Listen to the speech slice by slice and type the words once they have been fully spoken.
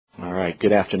right,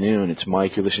 good afternoon. It's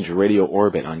Mike. You're listening to Radio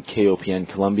Orbit on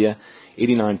KOPN Columbia,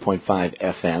 89.5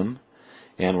 FM.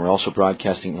 And we're also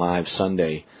broadcasting live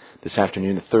Sunday this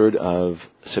afternoon, the 3rd of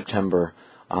September,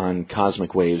 on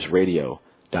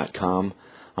CosmicWavesRadio.com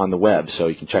on the web. So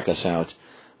you can check us out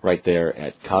right there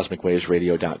at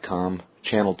CosmicWavesRadio.com,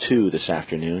 Channel 2 this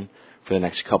afternoon for the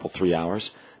next 3 hours.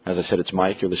 As I said, it's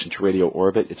Mike. You're listening to Radio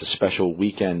Orbit. It's a special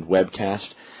weekend webcast.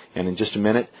 And in just a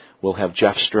minute, we'll have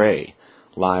Jeff Stray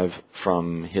live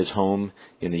from his home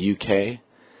in the UK,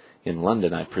 in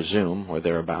London, I presume, or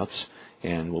thereabouts.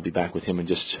 And we'll be back with him in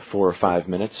just 4 or 5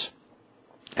 minutes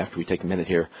after we take a minute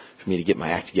here for me to get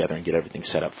my act together and get everything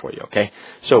set up for you, okay?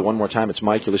 So one more time, it's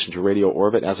Mike. You're listening to Radio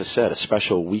Orbit. As I said, a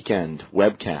special weekend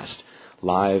webcast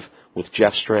live with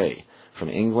Jeff Stray from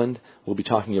England. We'll be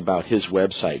talking about his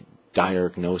website,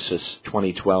 Diagnosis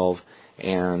 2012,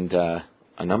 and a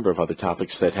number of other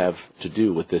topics that have to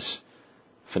do with this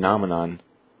phenomenon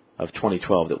of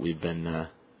 2012 that we've been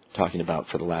talking about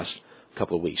for the last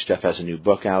couple of weeks. Jeff has a new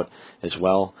book out as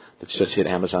well that's just hit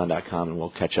Amazon.com, and we'll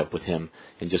catch up with him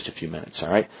in just a few minutes, all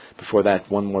right? Before that,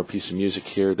 one more piece of music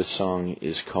here. This song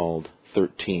is called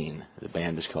 13. The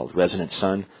band is called Resonant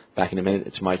Sun. Back in a minute,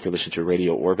 it's Mike. You're listening to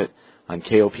Radio Orbit on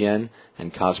KOPN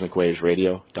and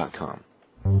CosmicWavesRadio.com.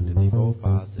 1, 2, 3, 4,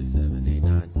 5, 6, 7, 8,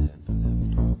 9, 10,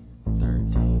 11, 12,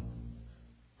 13.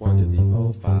 1, 2, 3,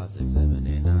 4, 5, 6, 7,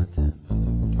 8, 9, 10,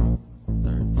 11, 12,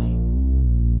 13.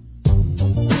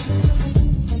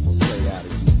 Straight out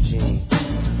of Eugene,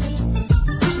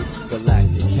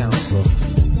 Galactic Council.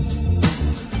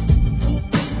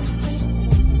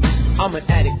 I'm an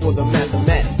addict for the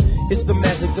mathematics. It's the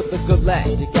magic of the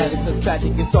galactic. Added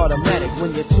subtracting, it's automatic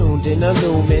when you're tuned in,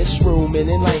 illumined, shrooming,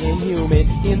 enlightened human.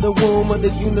 In the womb of the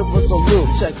universal loop,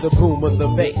 check the boom of the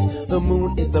bass. The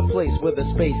moon is the place where the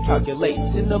space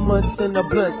calculates. In the months and the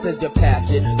blunts as you pass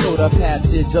it. So the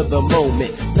passage of the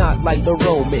moment, not like the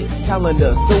Roman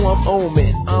calendar. So I'm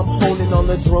oming, I'm honing on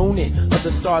the droning of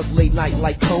the stars late night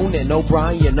like Conan.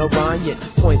 Orion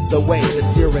points the way, the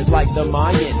spirit like the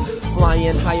Mayan.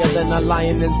 Flying higher than a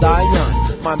lion in Zion.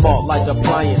 My malt like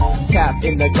appliance, tap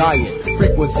in the Gaian.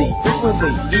 Frequency,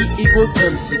 frequently, E equals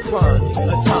MC. Chronic,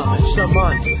 atomic,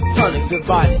 shamanic, tonic,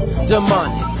 divided,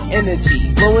 demonic.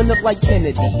 Energy, blowing up like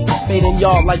Kennedy, fading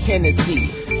y'all like Hennessy.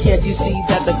 Can't you see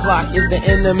that the clock is the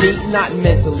enemy? Not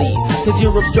mentally, cause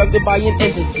you're obstructed by an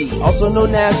entity, also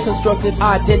known as constructed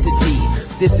identity.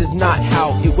 This is not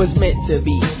how it was meant to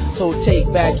be, so take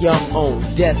back your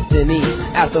own destiny.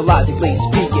 Astrologically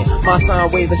speaking, my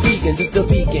sine wave is speaking, just a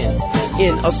beacon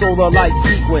in a solar light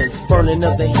sequence. Burning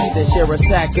of the heathen, share a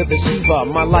sack of the Shiva.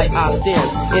 My light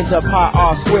outstands into pi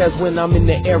r squares when I'm in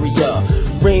the area.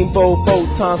 Rainbow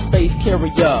photon space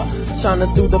carrier,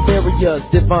 shining through the barriers.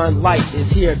 Divine light is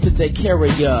here to take care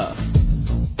of ya.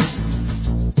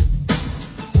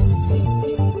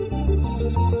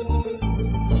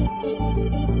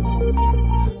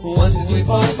 1, 2, 3,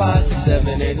 4, 5, 6,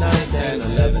 7, 8, 9, 10,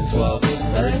 11, 12,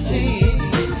 13.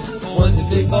 1, 2,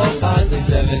 3, 4, 5, 6,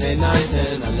 7, 8, 9,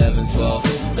 10, 11, 12,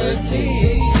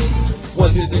 13.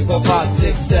 1, 2, 3, 4, 5,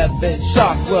 6, 7,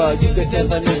 chakra. You could tell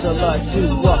peninsula to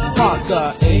a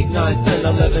haka. 8, 9, 10,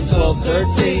 11, 12,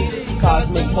 13.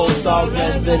 Cosmic pulsar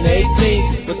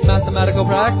resonating. With mathematical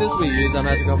practice, we use our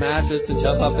magical mattress to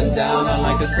jump up and down.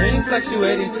 Unlike a string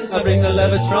fluctuating, I bring the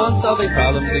levitron, solving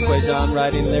problems, equation,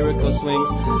 writing lyrical swings.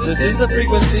 This is the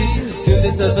frequency, tuned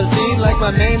into the scene, like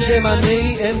my main day, my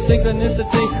knee, in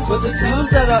synchronicity with the tunes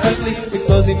that are earthly,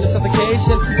 exposing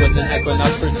mystification. With an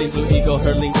equinox bursting through ego,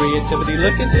 hurtling creativity.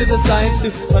 Look into the science to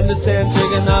understand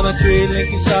trigonometry,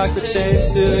 linking chakra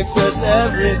chains to express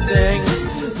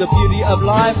everything. The beauty of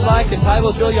life, like and I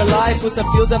will drill your life with a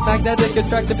field of magnetic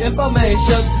attractive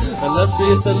information.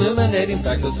 Illustrious illuminating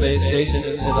fractal space station.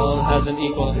 It all has an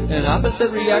equal and opposite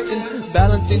reaction.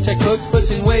 Balancing checkbooks,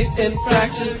 pushing weight in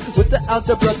fractions. With the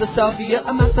algebra, the salvia,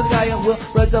 a massive Gaia will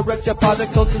resurrect your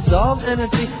particles, dissolve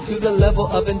energy to the level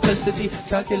of intensity.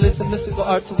 Calculus and mystical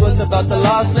arts, words about the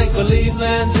lost, make believe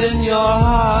lands in your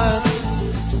heart.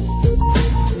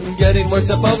 Getting worked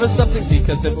up over something,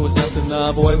 because if it was nothing,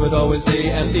 the void would always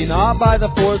be empty. Not by the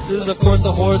forces, of course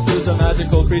a horse is a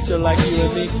magical creature like you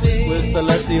and me, with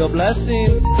celestial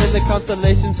blessings in the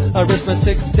constellations,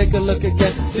 arithmetic. Take a look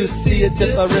again to see a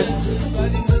difference.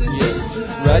 Yes,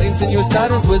 writing continuous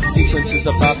patterns with sequences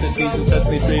of prophecies and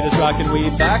Sesame Street is rocking we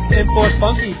back and forth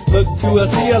funky. Look to a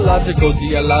theological,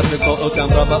 geological,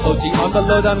 O-down, brother, OG on the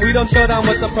lowdown. We don't show down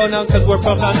with the pronoun cause we're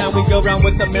profound and we go round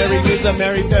with the merry, who's a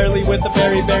merry fairly with the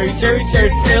very, very cherry,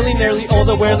 fairly, nearly, all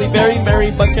the wearily, very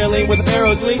merry, but carely with a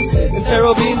arrow's wing and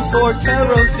tarot beams for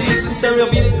tarot seeds and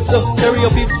stereo beams, so stereo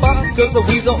beams pop goes the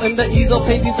weasel and the easel,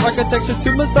 paintings, architecture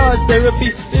to massage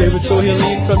therapy, spiritual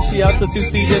healing from shiatsu to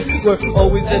Sweden. We're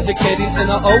always educating and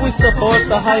I always support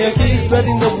the hierarchy,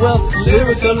 spreading the wealth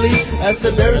lyrically as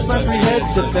the bearers my three heads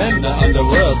defend the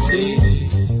underworld. See,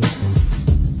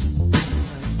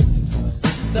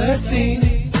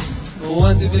 13,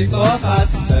 1, 2, 3, 4, 5,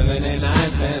 6, 7, 8,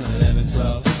 9, 10, 11,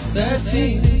 12,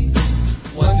 13,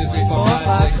 1, 2, 3, 4,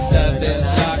 5, 6, 7,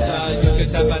 Shaka,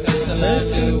 Yucatan,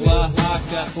 Peninsula,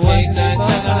 Oaxaca, 8, 9, 10,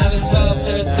 11, 12,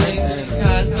 13,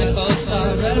 cosmic pulse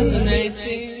are resonating.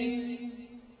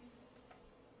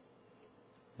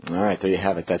 All right, there you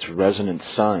have it. That's Resonant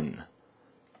Sun,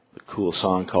 the cool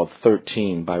song called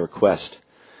 13 by request.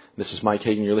 This is Mike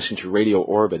Hagan. You're listening to Radio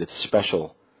Orbit. It's a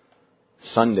special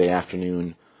Sunday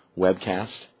afternoon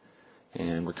webcast,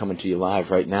 and we're coming to you live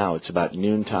right now. It's about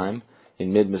noontime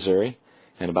in mid-Missouri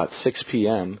and about 6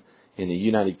 p.m. in the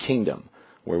United Kingdom,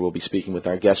 where we'll be speaking with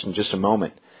our guest in just a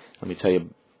moment. Let me tell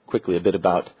you quickly a bit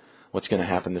about what's going to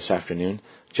happen this afternoon.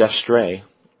 Jeff Stray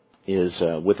is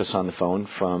with us on the phone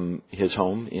from his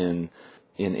home in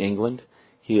England.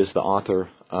 He is the author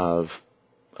of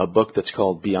a book that's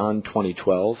called Beyond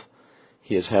 2012.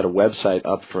 He has had a website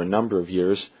up for a number of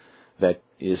years that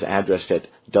is addressed at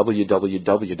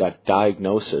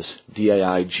www.diagnosis,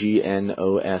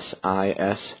 DAIGNOSIS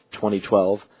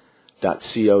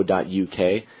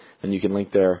 2012.co.uk, and you can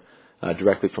link there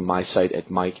directly from my site at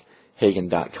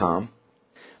mikehagan.com.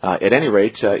 At any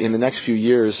rate, in the next few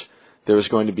years, there is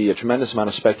going to be a tremendous amount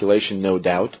of speculation, no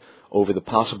doubt, over the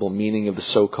possible meaning of the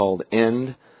so-called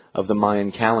end of the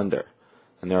Mayan calendar.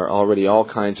 And there are already all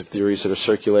kinds of theories that are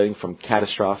circulating, from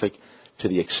catastrophic to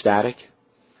the ecstatic.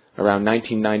 Around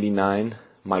 1999,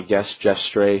 my guest, Jeff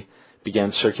Stray,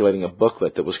 began circulating a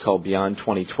booklet that was called Beyond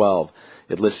 2012.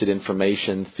 It listed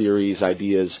information, theories,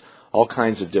 ideas, all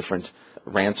kinds of different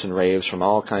rants and raves from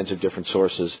all kinds of different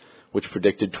sources, which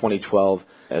predicted 2012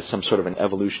 as some sort of an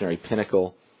evolutionary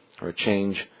pinnacle or a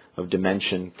change of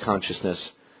dimension,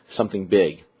 consciousness, something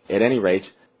big. At any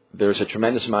rate, there's a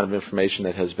tremendous amount of information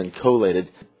that has been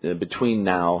collated between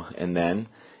now and then,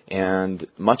 and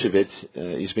much of it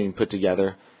is being put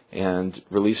together and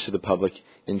released to the public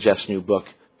in Jeff's new book,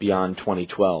 Beyond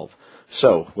 2012.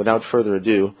 So, without further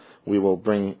ado, we will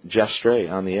bring Jeff Stray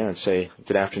on the air and say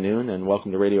good afternoon and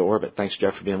welcome to Radio Orbit. Thanks,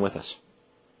 Jeff, for being with us.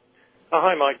 Oh,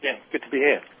 hi, Mike. Yeah, good to be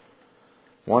here.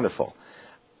 Wonderful.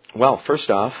 Well, first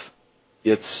off,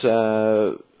 it's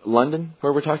London,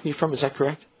 where we're talking to you from. Is that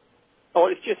correct? Oh,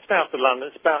 it's just south of London.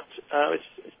 It's about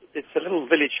it's a little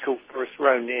village called Forest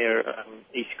Row near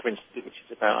East Grinstead, which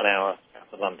is about an hour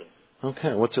south of London.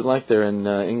 Okay. What's it like there in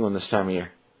England this time of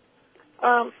year?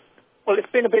 Well,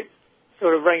 it's been a bit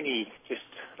sort of rainy just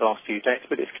the last few days,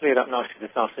 but it's cleared up nicely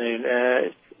this afternoon.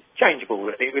 It's changeable,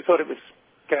 really. We thought it was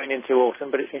going into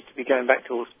autumn, but it seems to be going back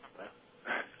to autumn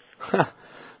now.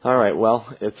 All right. Well,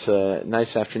 it's a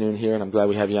nice afternoon here, and I'm glad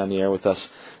we have you on the air with us.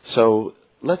 So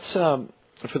let's,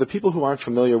 for the people who aren't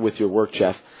familiar with your work,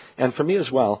 Jeff, and for me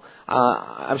as well,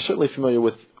 I'm certainly familiar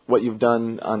with what you've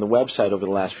done on the website over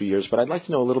the last few years, but I'd like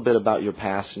to know a little bit about your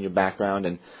past and your background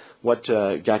and what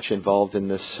got you involved in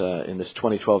this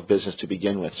 2012 business to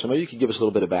begin with. So maybe you could give us a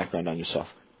little bit of background on yourself.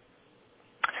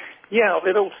 Yeah, well,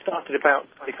 it all started about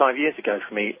 25 years ago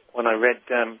for me when I read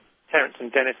Terence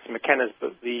and Dennis McKenna's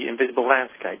book, The Invisible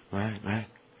Landscape. Right.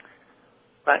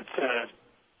 That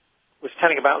was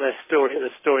telling about the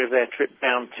story of their trip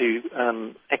down to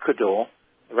Ecuador,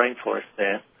 the rainforest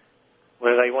there,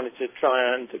 where they wanted to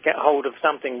try and get hold of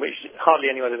something which hardly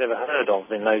anyone had ever heard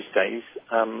of in those days,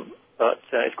 but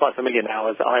it's quite familiar now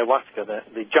as ayahuasca,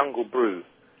 the jungle brew.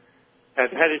 They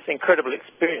had this incredible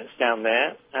experience down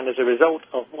there, and as a result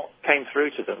of what came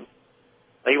through to them,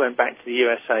 they went back to the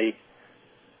USA,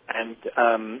 and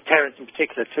Terence in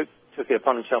particular took it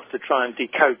upon himself to try and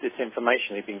decode this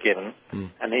information he'd been given,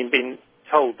 and he'd been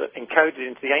told that encoded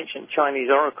into the ancient Chinese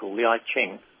oracle, the I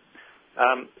Ching,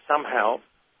 somehow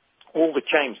all the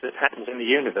change that happens in the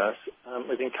universe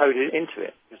was encoded into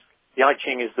it. The I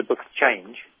Ching is the book of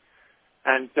change.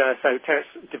 And so Terence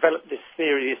developed this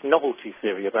theory, this novelty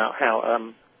theory about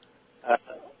how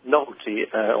novelty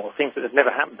or things that have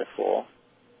never happened before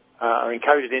are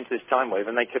encoded into this time wave,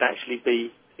 and they could actually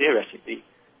be theoretically,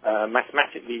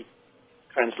 mathematically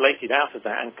translated out of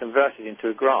that and converted into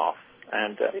a graph.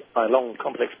 And by a long,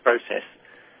 complex process,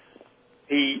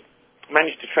 he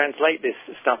managed to translate this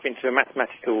stuff into a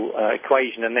mathematical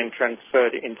equation and then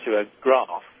transferred it into a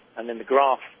graph. And then the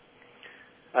graph,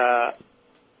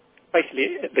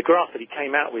 basically, the graph that he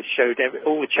came out with showed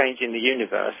all the change in the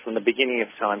universe from the beginning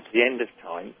of time to the end of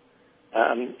time.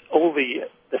 All the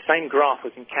same graph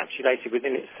was encapsulated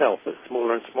within itself at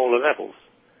smaller and smaller levels,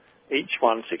 each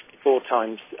one 64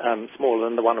 times smaller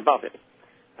than the one above it.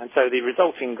 And so the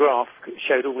resulting graph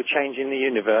showed all the change in the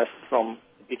universe from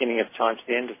the beginning of time to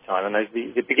the end of time. And those,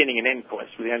 the beginning and end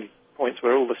points were the only points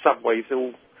where all the subwaves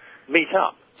all meet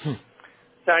up.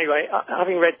 So anyway,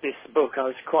 having read this book, I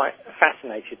was quite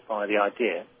fascinated by the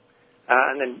idea.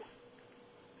 And then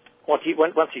once he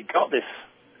got this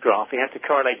graph, he had to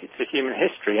correlate it to human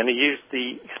history, and he used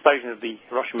the explosion of the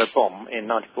Hiroshima bomb in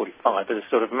 1945 as a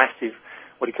sort of massive,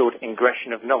 what he called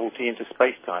ingression of novelty into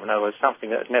space-time. In other words, something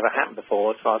that had never happened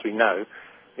before, as far as we know,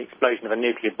 the explosion of a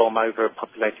nuclear bomb over a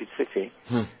populated city.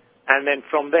 And then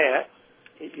from there,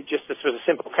 just a sort of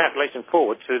simple calculation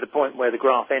forward to the point where the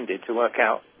graph ended to work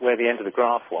out where the end of the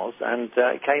graph was, and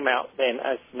it came out then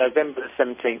as November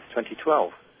 17th,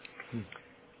 2012.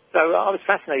 So I was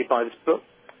fascinated by this book,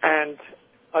 and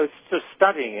I was sort of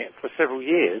studying it for several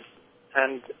years,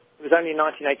 and it was only in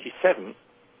 1987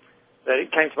 that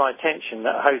it came to my attention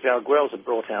that Jose Arguelles had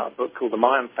brought out a book called The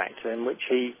Mayan Factor, in which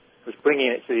he was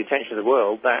bringing it to the attention of the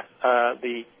world that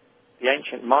the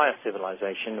ancient Maya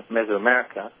civilization of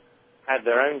Mesoamerica had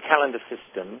their own calendar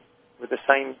system with the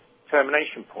same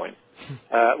termination point.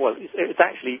 Well, it's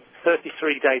actually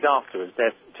 33 days afterwards.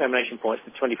 Their termination point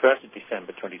is the 21st of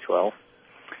December 2012.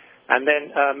 And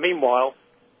then, meanwhile,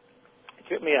 it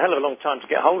took me a hell of a long time to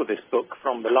get hold of this book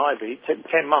from the library. It took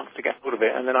 10 months to get hold of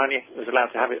it, and then I only was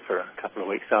allowed to have it for a couple of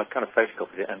weeks, so I kind of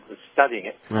photocopied it and was studying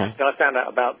it. Right. Then I found out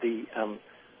about the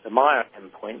Maya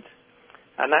endpoint,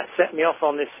 and that set me off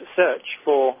on this search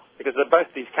for, because both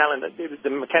these calendars, the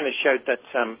McKenna showed that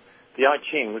the I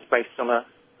Ching was based on a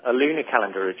lunar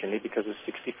calendar originally because of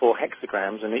 64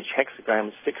 hexagrams, and each hexagram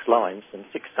is 6 lines, and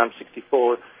 6 times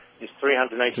 64 is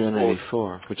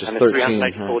 384, which is and 13.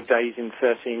 384 right. days in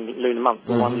 13 lunar months,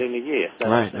 or 1 lunar year. So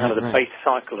that's kind of the base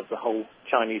cycle of the whole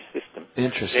Chinese system.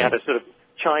 Interesting. They had a sort of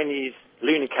Chinese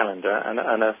lunar calendar and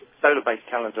a solar-based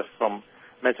calendar from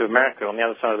Mesoamerica on the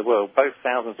other side of the world, both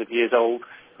thousands of years old,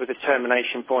 with a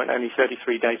termination point only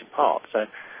 33 days apart. So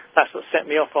that's what set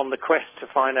me off on the quest to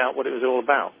find out what it was all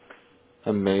about.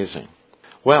 Amazing.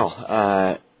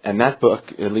 Well, and that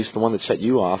book, at least the one that set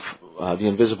you off, The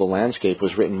Invisible Landscape,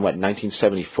 was written,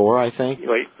 1974, I think?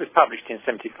 Well, it was published in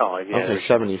 75, yeah. Okay,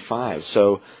 75.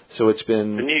 So it's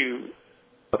been...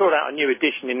 brought out a new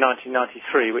edition in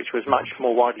 1993, which was much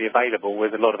more widely available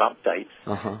with a lot of updates.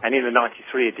 And in the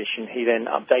 93 edition, he then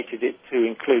updated it to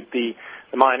include the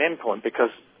Mayan endpoint,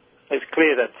 because it's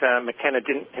clear that McKenna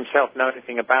didn't himself know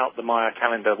anything about the Maya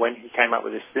calendar when he came up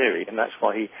with this theory, and that's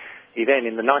why he then,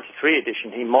 in the 93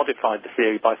 edition, he modified the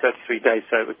theory by 33 days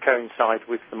so it would coincide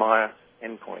with the Maya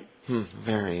endpoint.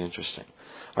 Very interesting.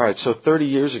 All right, so 30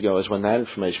 years ago is when that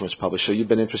information was published, so you've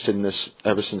been interested in this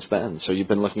ever since then, so you've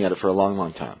been looking at it for a long,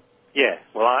 long time. Yeah,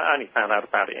 well, I only found out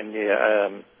about it in the,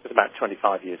 it was about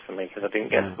 25 years for me, because I didn't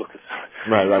get the book as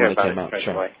right when it came out,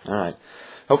 sure. Away. All right.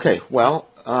 Okay, well,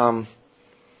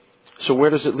 so where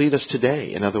does it lead us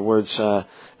today? In other words,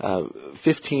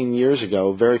 15 years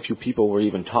ago, very few people were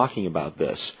even talking about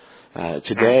this.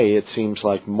 Today, it seems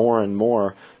like more and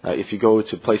more, if you go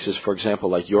to places, for example,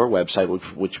 like your website,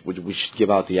 which we should give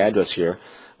out the address here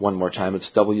one more time, it's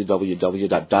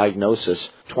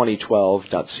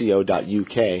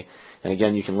www.diagnosis2012.co.uk. And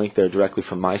again, you can link there directly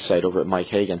from my site over at Mike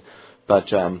Hagan. But,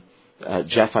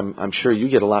 Jeff, I'm sure you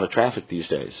get a lot of traffic these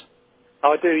days.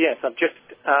 Oh, I do, yes. I've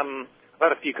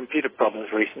had a few computer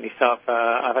problems recently, so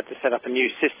I've had to set up a new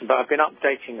system, but I've been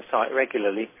updating the site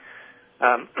regularly.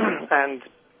 And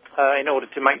in order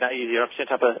to make that easier, I've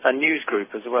set up a news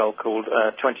group as well called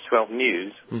 2012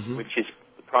 News, which is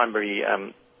the primary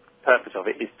purpose of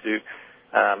it is to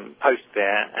post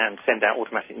there and send out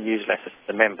automatic newsletters to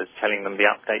the members telling them the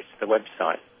updates to the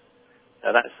website.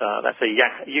 That's a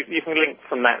Yahoo. You can link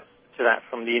from that to that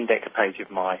from the index page of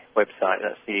my website.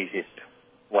 That's the easiest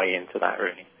way into that,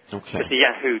 really. Okay. It's a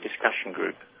Yahoo discussion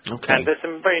group. Okay. And there's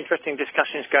some very interesting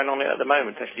discussions going on at the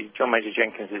moment. Actually, John Major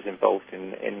Jenkins is involved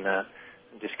in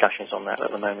discussions on that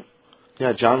at the moment.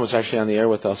 Yeah, John was actually on the air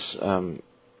with us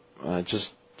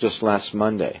just last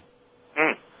Monday.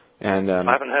 And I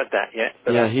haven't heard that yet,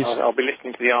 but yeah, I'll be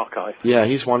listening to the archive. Yeah,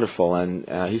 he's wonderful, and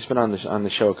he's been on the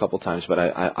show a couple times. But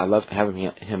I love having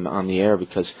him on the air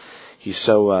because he's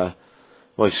so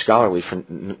he's scholarly for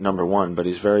number one, but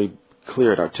he's very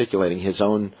clear at articulating his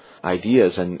own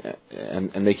ideas, and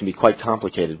they can be quite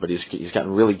complicated. But he's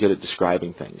gotten really good at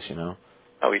describing things, you know.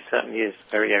 Oh, he certainly is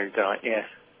very erudite. Yes.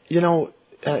 You know,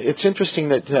 it's interesting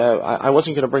that I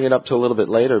wasn't going to bring it up till a little bit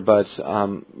later, but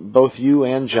both you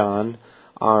and John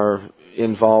are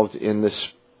involved in this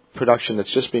production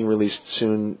that's just being released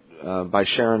soon by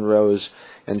Sharon Rose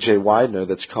and Jay Weidner.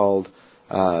 That's called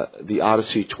The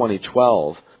Odyssey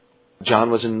 2012.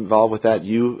 John was involved with that.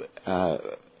 You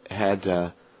had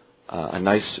a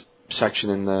nice section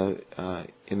in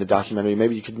the documentary.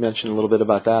 Maybe you could mention a little bit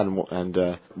about that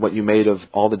and what you made of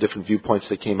all the different viewpoints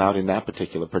that came out in that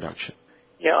particular production.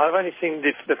 Yeah, I've only seen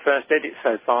the first edit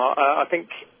so far. I think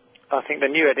the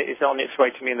new edit is on its way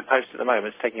to me in the post at the moment.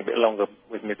 It's taking a bit longer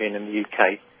with me being in the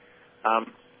UK.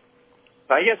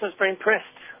 But yes, I was very impressed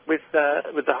with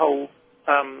the whole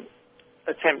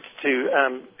attempt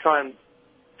to try and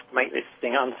make this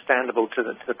thing understandable to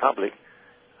the public.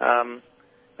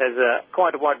 There's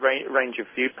quite a wide range of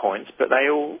viewpoints, but they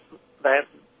have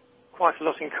quite a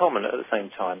lot in common at the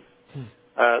same time.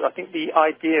 I think the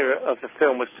idea of the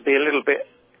film was to be a little bit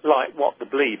like What the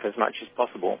Bleep as much as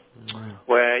possible,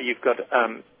 where you've got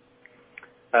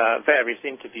various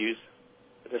interviews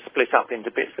that are split up into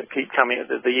bits that keep coming.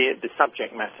 The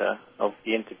subject matter of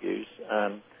the interviews,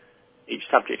 each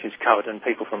subject is covered, and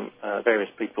people from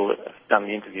various people that have done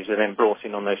the interviews are then brought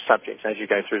in on those subjects as you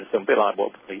go through the film, a bit like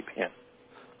What the Bleep, yeah.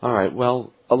 All right,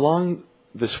 well, along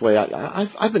this way,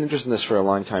 I've been interested in this for a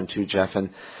long time too, Jeff,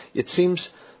 and it seems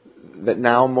that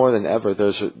now more than ever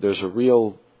there's a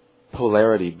real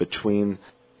polarity between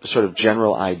sort of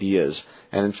general ideas.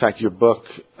 And in fact, your book,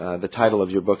 the title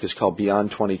of your book is called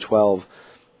Beyond 2012,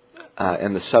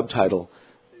 and the subtitle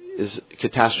is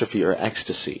Catastrophe or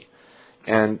Ecstasy.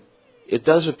 And it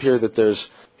does appear that there's,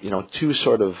 two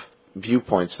sort of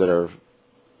viewpoints that are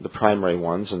the primary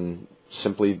ones, and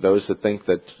simply those that think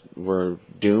that we're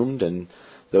doomed and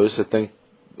those that think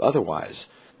otherwise.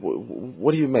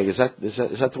 What do you make? Is that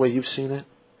the way you've seen it?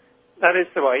 That is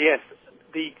the way, yes.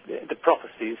 The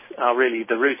prophecies are really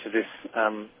the root of this.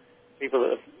 People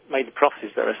that have made the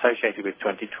prophecies that are associated with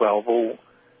 2012,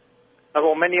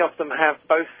 many of them have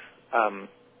both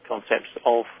concepts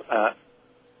of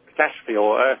catastrophe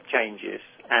or earth changes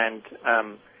and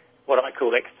what I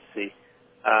call ecstasy,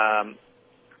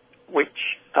 which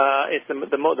is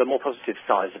the more positive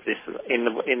side of this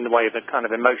in the way of a kind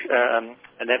of an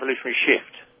evolutionary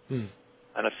shift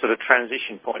and a sort of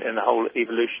transition point in the whole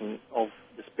evolution of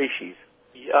the species.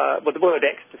 Well, the word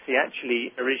ecstasy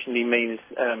actually originally means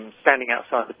standing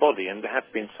outside the body, and there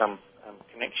have been some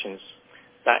connections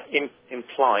that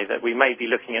imply that we may be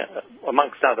looking at,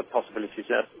 amongst other possibilities,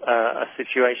 a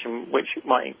situation which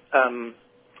might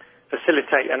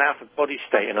facilitate an out-of-body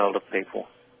state in older people.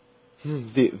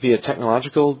 Via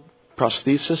technological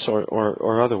prosthesis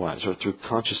or otherwise, or through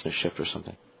consciousness shift or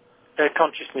something?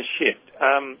 Consciousness shift.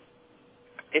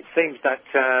 It seems that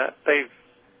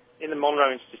in the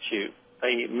Monroe Institute,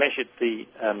 they measured the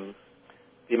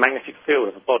magnetic field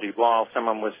of the body while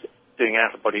someone was doing an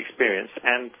out-of-body experience,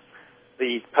 and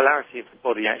the polarity of the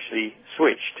body actually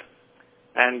switched.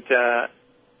 And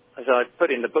as I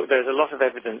put in the book, there's a lot of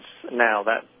evidence now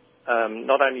that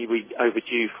not only are we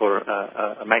overdue for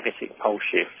a magnetic pole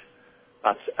shift,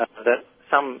 but that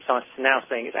some scientists are now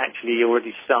saying it's actually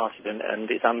already started and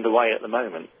it's underway at the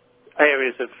moment.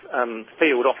 Areas of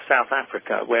field off South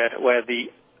Africa where the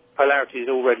polarity is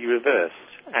already reversed,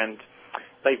 and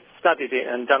they've studied it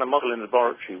and done a model in the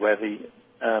laboratory where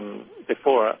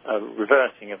before a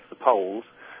reversing of the poles,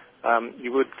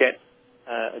 you would get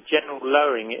a general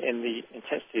lowering in the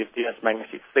intensity of the Earth's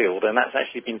magnetic field, and that's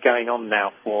actually been going on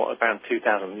now for around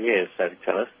 2,000 years, so they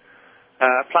tell us.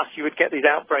 Plus, you would get these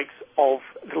outbreaks of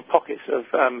little pockets of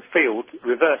field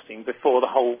reversing before the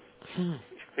whole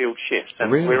field shifts,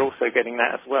 and really? We're also getting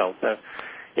that as well. So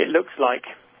it looks like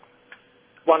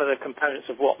one of the components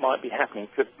of what might be happening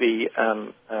could be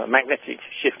a magnetic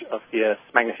shift of the Earth's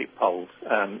magnetic poles.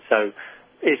 So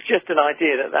it's just an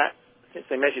idea that since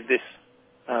they measured this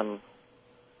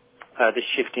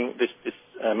this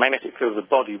magnetic field of the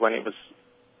body when it was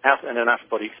out in an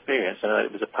out-of-body experience, and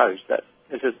it was opposed, that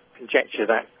there's a conjecture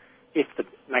that if the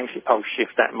magnetic pole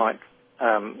shift, that might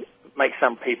make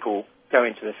some people go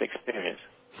into this experience.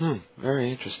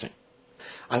 Very interesting.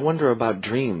 I wonder about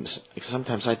dreams, because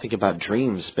sometimes I think about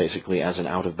dreams basically as an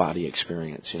out-of-body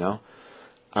experience,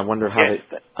 I wonder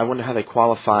how they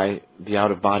qualify the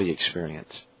out-of-body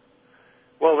experience.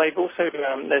 Well, they've also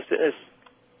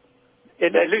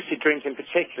lucid dreams in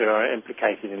particular are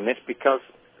implicated in this, because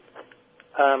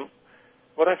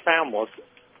what I found was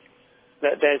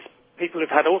that there's people who've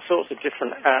had all sorts of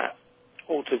different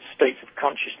altered states of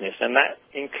consciousness, and that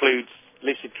includes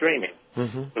lucid dreaming.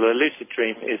 Mm-hmm. Well, a lucid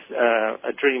dream is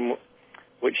a dream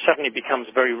which suddenly becomes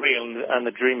very real, and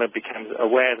the dreamer becomes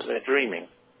aware that they're dreaming.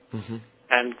 Mm-hmm.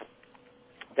 And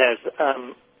there's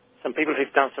some people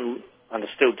who've done some, and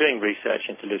are still doing research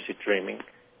into lucid dreaming.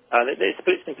 It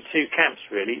splits into two camps,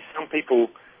 really. Some people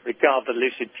regard the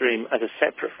lucid dream as a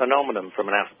separate phenomenon from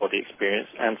an out-of-body experience,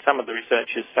 and some of the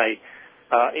researchers say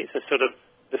it's a sort of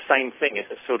the same thing.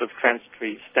 It's a sort of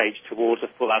transitory stage towards a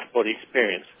full out-of-body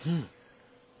experience.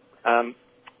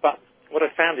 But what I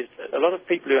found is that a lot of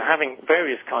people who are having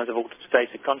various kinds of altered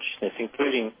states of consciousness,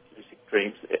 including lucid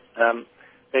dreams,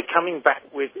 they're coming back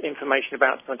with information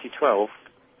about 2012,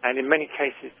 and in many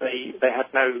cases they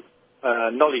had no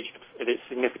knowledge of its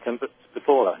significance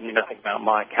before that. You know, nothing about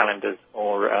Maya calendars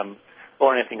or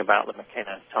anything about the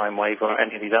McKenna time wave or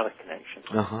any of these other connections.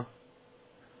 Uh-huh.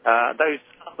 Those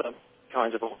other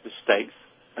kinds of altered states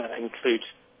include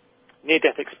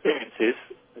near-death experiences.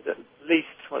 There's at least,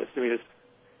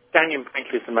 Daniel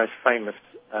Brinkley is the most famous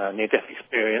near-death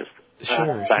experience.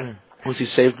 Sure. Was he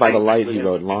Saved by the Light? He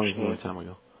wrote a long time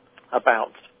ago.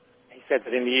 He said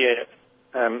that in the year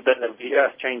that there will be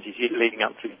Earth changes leading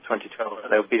up to 2012.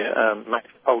 There will be a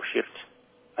massive pole shift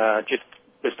just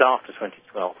after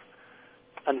 2012.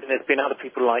 And there's been other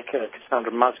people like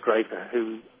Cassandra Musgrave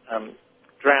who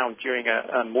drowned during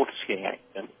a water skiing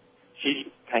accident.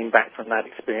 She came back from that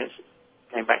experience,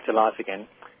 came back to life again,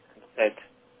 and said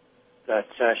that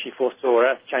she foresaw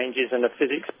Earth changes and a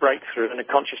physics breakthrough and a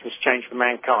consciousness change for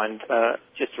mankind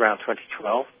just around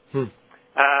 2012.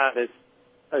 There's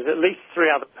at least three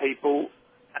other people.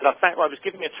 And in fact, I was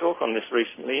giving a talk on this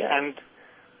recently, and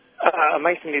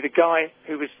amazingly, the guy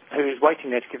who was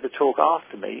waiting there to give the talk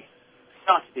after me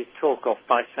started his talk off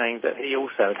by saying that he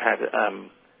also had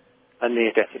a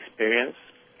near-death experience,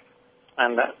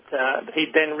 and that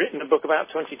he'd then written a book about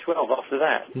 2012 after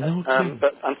that.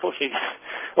 But unfortunately,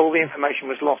 all the information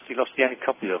was lost. He lost the only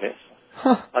copy of it.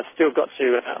 Huh. I've still got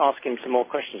to ask him some more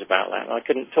questions about that. I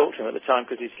couldn't talk to him at the time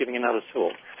because he's giving another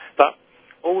talk. But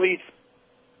all these,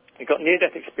 you've got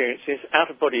near-death experiences,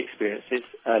 out-of-body experiences,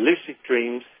 lucid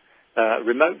dreams,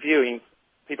 remote viewing,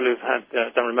 people who've had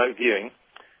done remote viewing.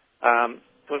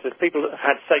 Because there's people that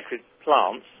have had sacred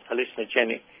plants,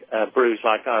 hallucinogenic brews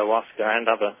like ayahuasca and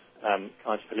other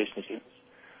kinds of hallucinogens.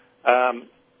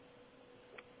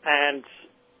 And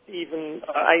even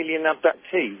alien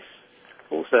abductees.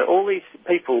 Also, all these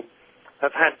people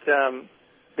have had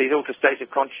these altered states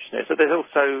of consciousness. So there's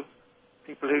also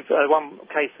people who've, one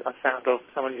case I found of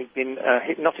someone who'd been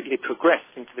hypnotically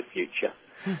progressed into the future.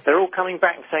 They're all coming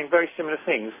back and saying very similar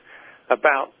things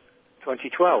about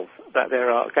 2012, that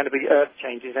there are going to be Earth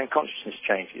changes and consciousness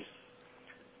changes.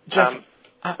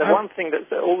 The one thing that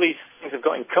all these things have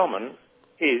got in common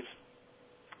is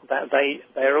that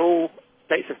they're all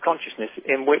states of consciousness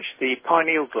in which the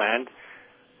pineal gland,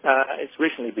 it's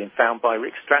recently been found by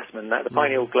Rick Strassman that the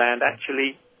pineal gland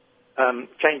actually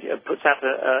puts out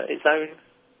its own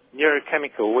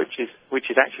neurochemical, which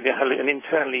is actually an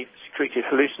internally secreted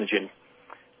hallucinogen.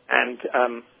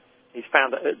 And he's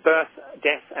found that at birth,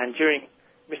 death, and during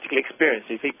mystical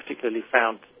experiences, he particularly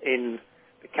found in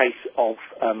the case of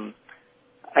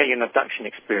alien abduction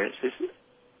experiences.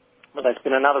 But there's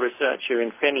been another researcher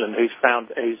in Finland who's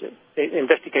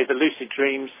investigated the lucid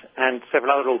dreams and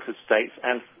several other altered states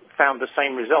and found the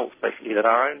same results, basically, that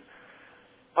our own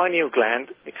pineal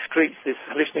gland excretes this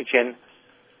hallucinogen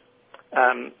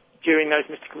during those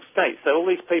mystical states. So all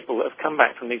these people that have come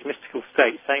back from these mystical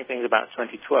states saying things about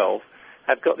 2012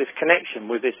 have got this connection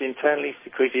with this internally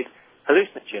secreted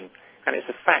hallucinogen. And it's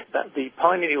a fact that the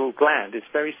pineal gland is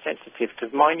very sensitive to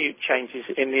minute changes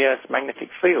in the Earth's magnetic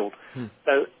field.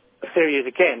 So the theory is,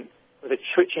 again, with a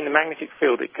switch in the magnetic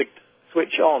field, it could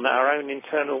switch on our own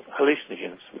internal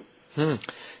hallucinogens.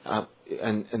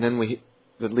 And then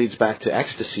that leads back to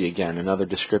ecstasy again. Another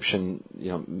description,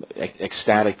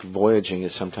 ecstatic voyaging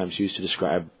is sometimes used to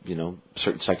describe,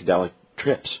 certain psychedelic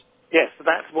trips. Yes, so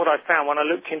that's what I found when I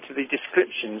looked into the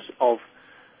descriptions of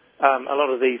a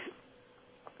lot of these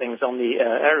things on the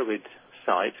Erowid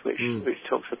site, which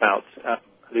talks about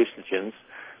hallucinogens.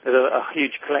 There's a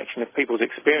huge collection of people's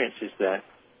experiences there.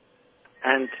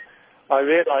 And I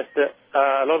realized that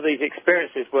a lot of these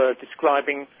experiences were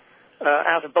describing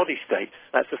out-of-body states.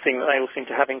 That's the thing that they all seem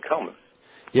to have in common.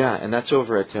 Yeah, and that's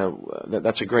over at,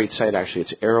 that's a great site, actually.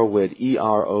 It's Erowid,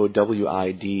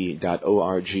 EROWID.org.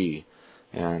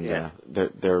 And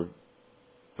they're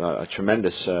a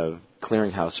tremendous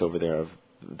clearinghouse over there of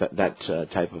that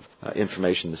type of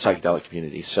information in the psychedelic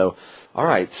community. So, all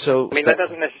right. So I mean, that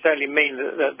doesn't necessarily mean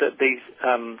that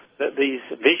these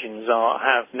visions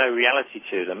have no reality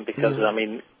to them, because I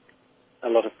mean, a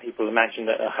lot of people imagine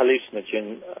that a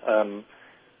hallucinogen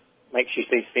makes you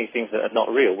see things that are not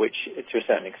real, which to a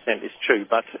certain extent is true.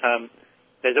 But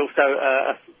there's also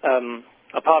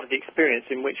a part of the experience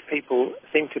in which people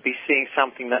seem to be seeing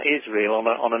something that is real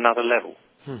on another level.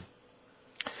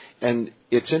 And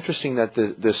it's interesting that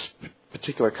this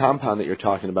particular compound that you're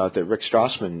talking about, that Rick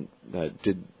Strassman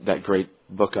did that great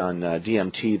book on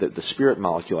DMT, that the spirit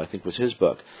molecule, I think was his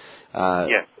book.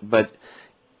 Yes. But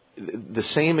the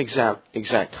same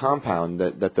exact compound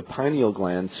that the pineal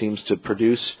gland seems to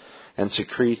produce and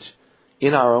secrete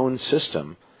in our own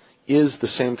system is the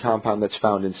same compound that's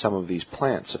found in some of these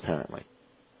plants, apparently.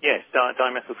 Yes,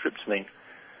 dimethyltryptamine.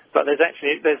 But there's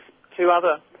two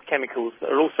other chemicals that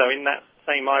are also in that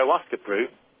same ayahuasca brew,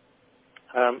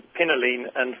 pinoline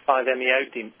and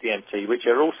 5-MeO-DMT, which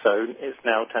are also, it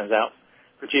now turns out,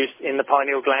 produced in the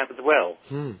pineal gland as well.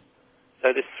 So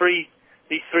there's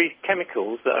these three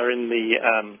chemicals that are in the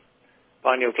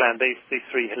pineal gland, these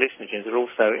three hallucinogens are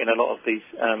also in a lot of these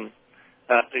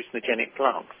hallucinogenic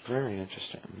plants. Very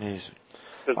interesting. Amazing.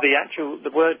 But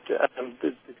the word,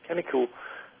 the chemical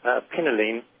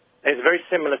pinoline is very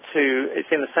similar to,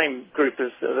 it's in the same group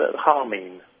as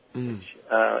harmine, which is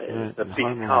the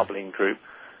beta-carboline group.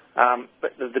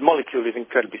 But the molecule is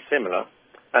incredibly similar.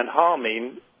 And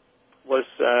harmine was,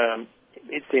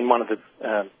 it's in one of the,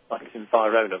 like it's in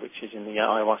Virona, which is in the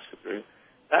ayahuasca brew.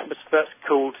 That was first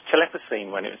called telepacine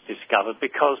when it was discovered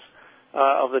because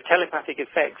of the telepathic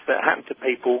effects that happened to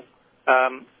people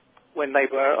when they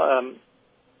were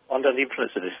under the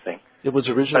influence of this thing. It was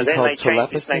originally called telepathy? So then they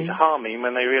changed its name to harmine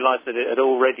when they realized that it had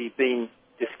already been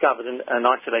discovered and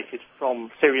isolated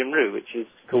from Syrian rue, which is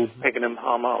called Peganum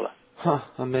harmala.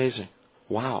 Amazing.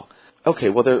 Wow. Okay,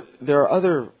 well, there are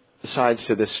other sides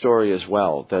to this story as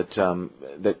well that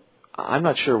that I'm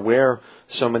not sure where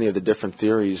so many of the different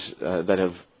theories that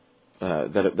have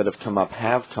come up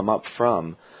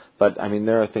from, but I mean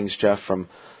there are things, Jeff, from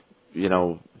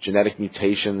genetic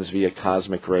mutations via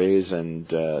cosmic rays and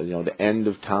the end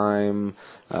of time,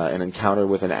 an encounter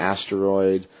with an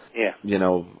asteroid. Yeah.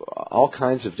 All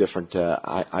kinds of different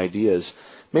ideas.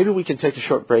 Maybe we can take a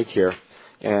short break here,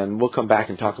 and we'll come back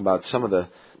and talk about some of the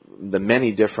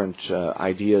many different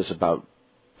ideas about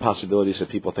possibilities that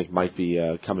people think might be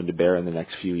coming to bear in the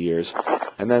next few years.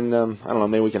 And then, I don't know,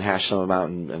 maybe we can hash some of them out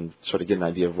and sort of get an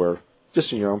idea of where,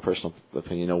 just in your own personal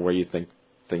opinion, where you think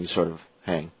things sort of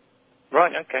hang.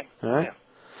 Right, okay. All right? Yeah.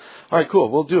 All right, cool.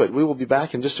 We'll do it. We will be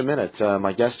back in just a minute.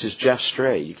 My guest is Jeff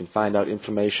Stray. You can find out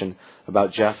information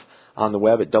about Jeff on the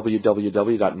web at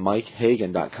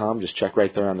www.mikehagan.com. Just check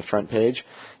right there on the front page,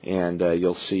 and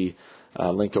you'll see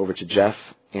a link over to Jeff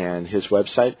and his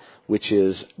website, which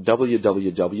is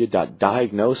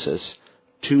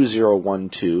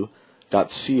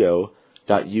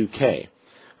www.diagnosis2012.co.uk.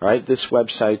 All right, this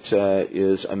website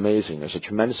is amazing. There's a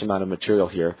tremendous amount of material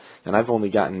here, and I've only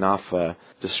gotten off to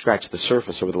scratch the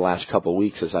surface over the last couple of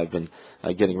weeks as I've been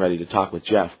getting ready to talk with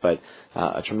Jeff. But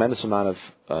a tremendous amount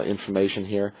of information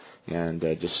here, and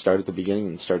just start at the beginning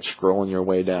and start scrolling your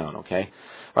way down, okay?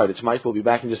 All right, it's Mike. We'll be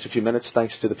back in just a few minutes.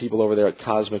 Thanks to the people over there at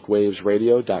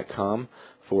CosmicWavesRadio.com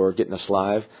for getting us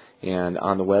live and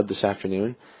on the web this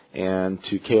afternoon, and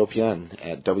to KOPN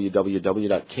at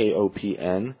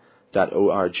www.kopn.org.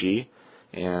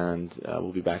 And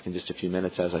we'll be back in just a few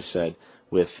minutes, as I said,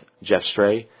 with Jeff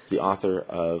Stray, the author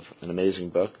of an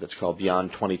amazing book that's called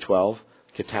Beyond 2012,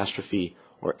 Catastrophe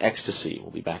or Ecstasy.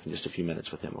 We'll be back in just a few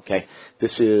minutes with him, okay?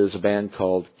 This is a band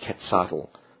called Quetzalcoatl,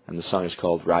 and the song is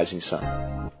called Rising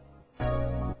Sun.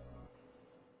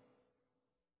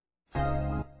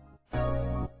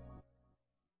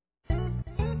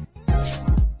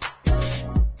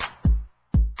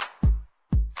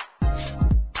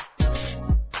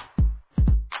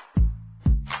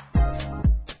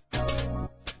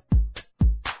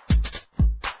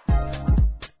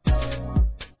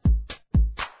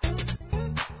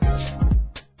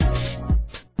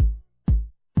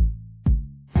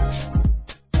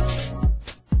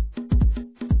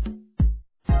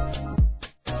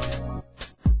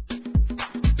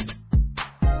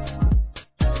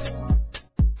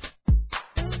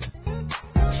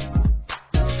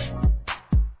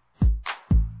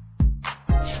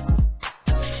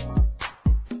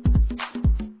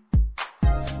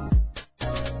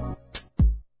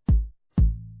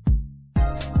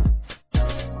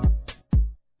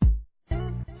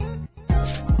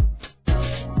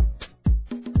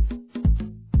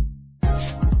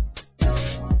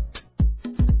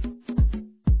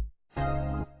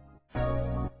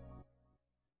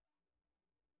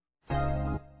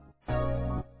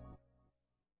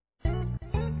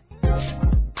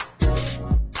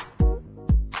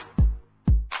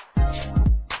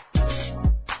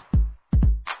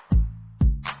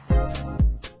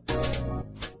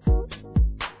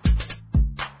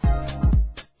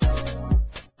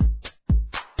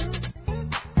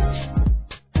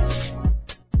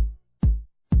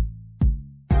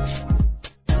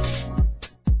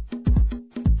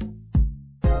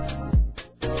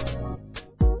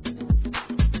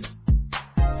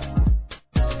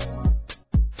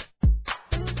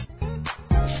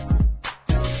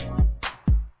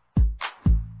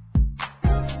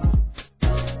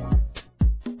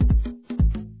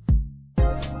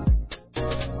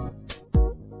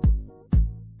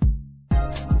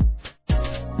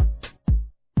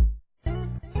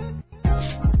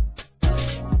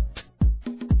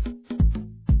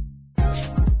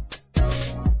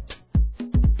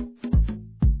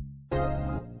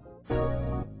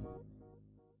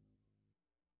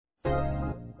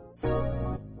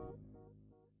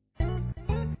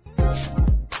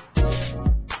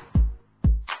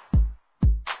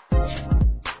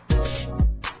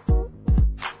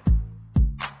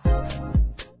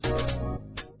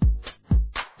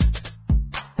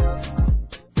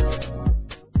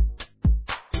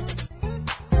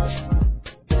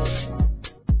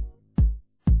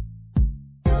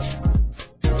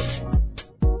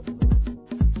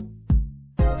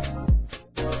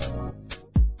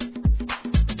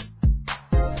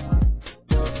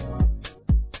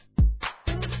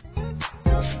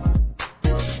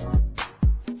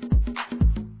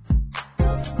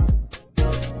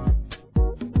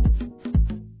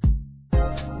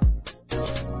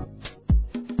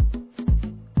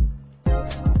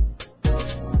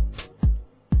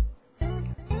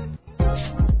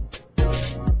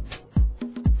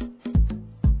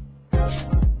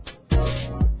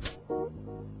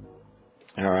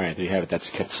 There you have it. That's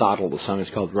Quetzalcoatl. The song is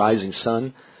called Rising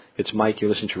Sun. It's Mike.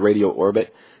 You're listening to Radio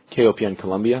Orbit, KOPN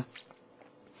Columbia,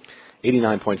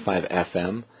 89.5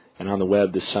 FM, and on the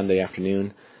web this Sunday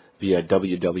afternoon via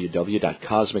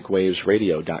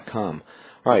www.cosmicwavesradio.com.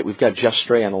 All right, we've got Jeff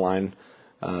Stray on the line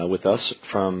with us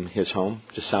from his home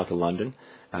just south of London.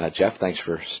 Jeff, thanks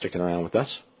for sticking around with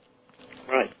us.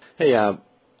 Right. Hey,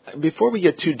 before we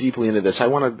get too deeply into this, I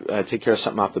want to take care of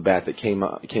something off the bat that came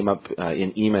up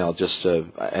in email just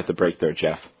at the break there,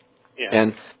 Jeff. Yeah.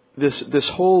 And this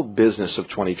whole business of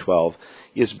 2012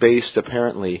 is based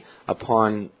apparently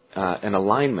upon an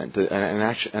alignment,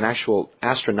 an actual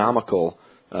astronomical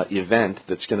event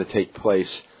that's going to take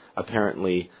place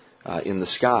apparently in the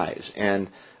skies. And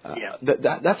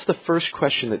that's the first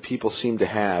question that people seem to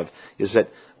have, is that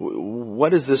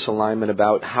what is this alignment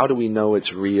about? How do we know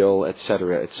it's real, et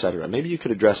cetera, et cetera? Maybe you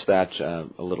could address that a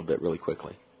little bit really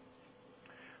quickly.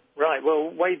 Right.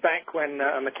 Well, way back when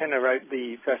McKenna wrote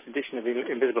the first edition of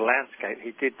Invisible Landscape,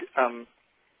 he did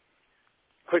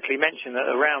quickly mention that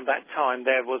around that time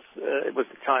it was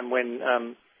the time when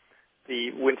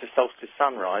the winter solstice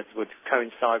sunrise would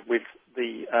coincide with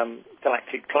the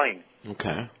galactic plane.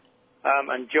 Okay.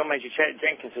 And John Major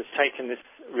Jenkins has taken this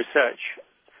research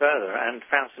further and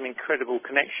found some incredible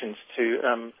connections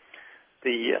to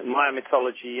the Maya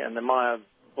mythology and the Maya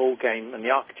ball game and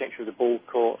the architecture of the ball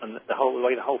court and the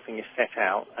way the whole thing is set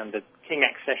out and the king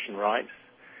accession rites.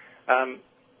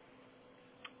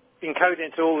 Encoded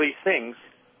into all these things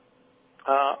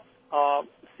are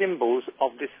symbols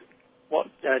of this, what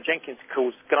Jenkins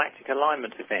calls galactic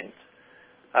alignment event.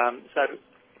 So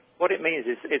what it means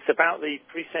is it's about the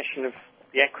precession of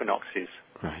the equinoxes.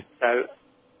 Right. So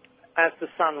as the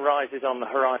sun rises on the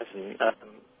horizon,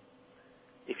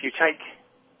 if you take,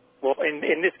 well,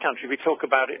 in this country we talk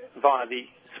about it via the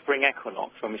spring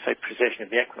equinox when we say precession of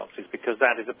the equinoxes, because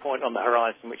that is a point on the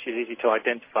horizon which is easy to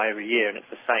identify every year, and it's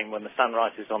the same when the sun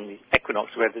rises on the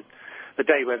equinox, where the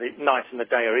day where the night and the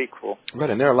day are equal. Right,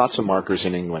 and there are lots of markers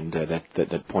in England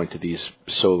that point to these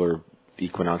solar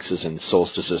equinoxes and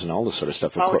solstices and all this sort of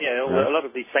stuff. Oh, yeah, a lot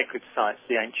of these sacred sites,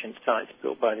 the ancient sites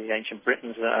built by the ancient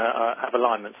Britons, have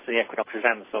alignments, the equinoxes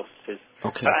and the solstices.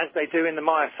 Okay. But as they do in the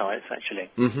Maya sites,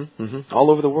 actually. All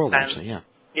over the world, actually, yeah.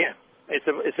 Yeah,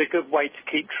 it's a good way to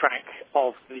keep track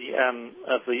of the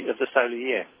solar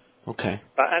year. Okay.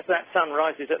 But as that sun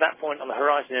rises at that point on the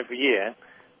horizon every year,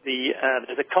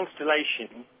 there's a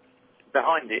constellation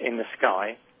behind it in the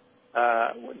sky,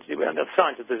 the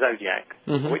signs of the zodiac,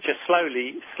 which are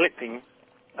slowly slipping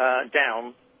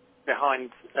down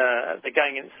behind. They're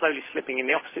slowly slipping in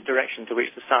the opposite direction to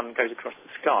which the sun goes across the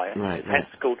sky. Right. Hence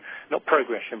called not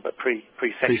progression but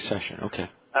precession. Precession. Okay.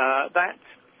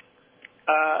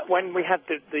 When we had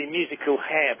the musical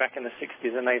Hair back in the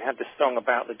 60s, and they'd had the song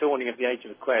about the dawning of the age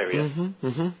of Aquarius.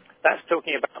 That's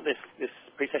talking about this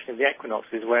precession of the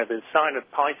equinoxes, where the sign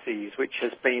of Pisces, which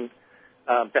has been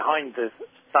behind the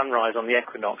sunrise on the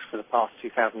equinox for the past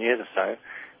 2,000 years or so,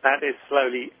 that is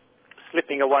slowly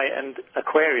slipping away, and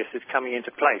Aquarius is coming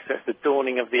into place. So it's the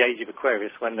dawning of the age of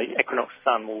Aquarius, when the equinox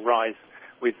sun will rise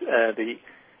with the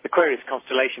Aquarius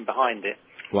constellation behind it.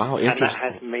 Wow, interesting. And that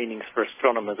has meanings for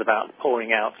astronomers about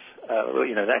pouring out,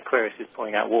 the Aquarius is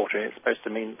pouring out water, and it's supposed to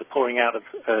mean the pouring out of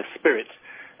spirit,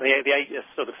 and the age,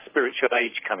 sort of spiritual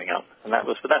age coming up. And that's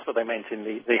what they meant in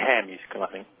the Hair musical, I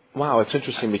think. Wow, it's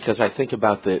interesting because I think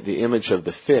about the image of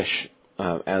the fish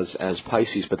as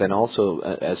Pisces, but then also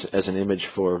as an image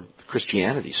for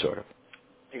Christianity, sort of.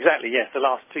 Exactly, yes. The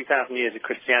last 2,000 years of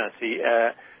Christianity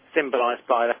symbolized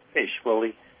by that fish. Well,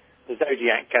 the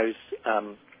zodiac goes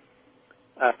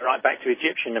right back to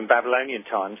Egyptian and Babylonian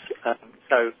times.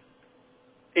 So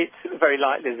it's very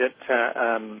likely that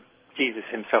Jesus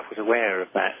himself was aware of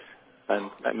that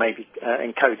and maybe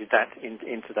encoded that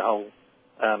into the whole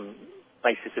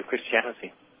basis of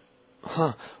Christianity.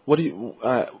 Huh. What do you,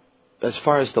 as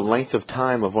far as the length of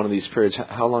time of one of these periods,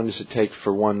 how long does it take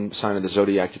for one sign of the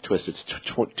zodiac to twist? It's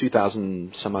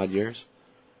 2,000 some odd years?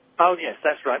 Oh, yes,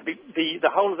 that's right. The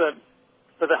whole of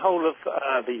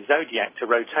the zodiac to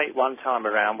rotate one time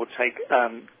around will take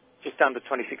just under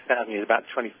 26,000 years, about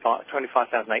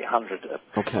 25,800.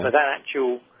 Okay. So that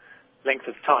actual length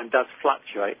of time does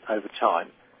fluctuate over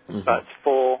time. But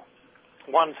for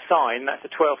one sign, that's the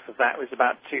 12th of that, was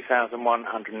about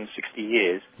 2,160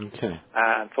 years. Okay.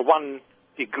 And for one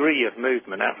degree of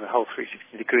movement out of the whole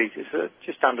 360 degrees, it's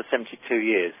just under 72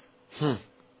 years.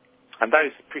 And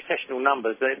those precessional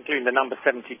numbers, including the number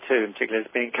 72 in particular,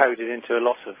 has been encoded into a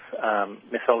lot of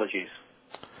mythologies.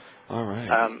 All right.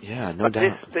 No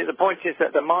doubt. The point is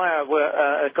that the Maya were,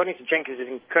 according to Jenkins'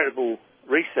 incredible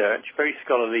research, very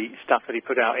scholarly stuff that he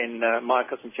put out in Maya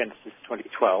Cosmic Genesis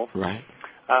 2012. Right.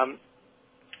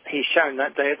 He's shown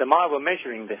that the Maya were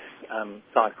measuring this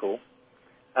cycle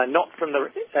not from the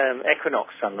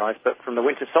equinox sunrise, but from the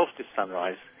winter solstice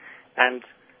sunrise. And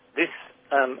this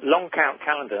long count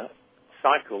calendar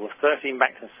cycle, the 13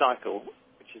 Bactan cycle,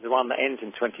 which is the one that ends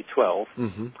in 2012,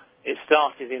 it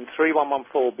started in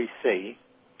 3114 BC,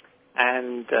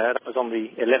 and that was on the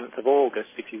 11th of August,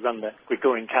 if you run the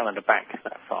Gregorian calendar back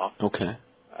that far. Okay.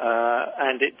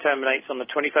 And it terminates on the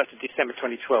 21st of December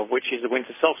 2012, which is the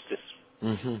winter solstice.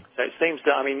 So it seems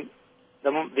that, I mean,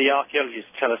 the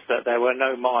archaeologists tell us that there were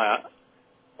no Maya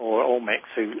or Olmecs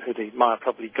who the Maya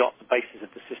probably got the basis of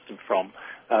the system from,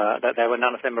 that there were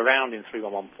none of them around in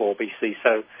 3114 BC.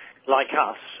 So, like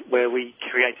us, where we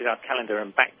created our calendar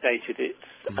and backdated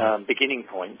its beginning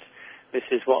point, this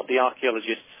is what the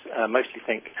archaeologists mostly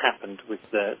think happened with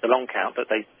the long count, that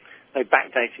they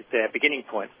backdated their beginning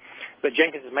point. But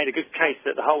Jenkins has made a good case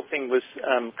that the whole thing was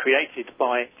created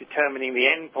by determining the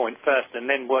end point first and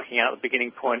then working out the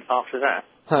beginning point after that.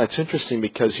 It's interesting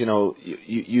because,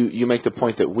 you make the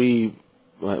point that we,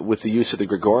 with the use of the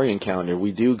Gregorian calendar,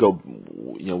 we do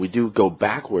go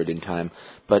backward in time,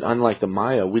 but unlike the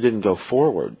Maya, we didn't go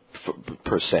forward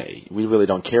per se. We really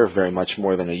don't care very much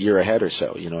more than a year ahead or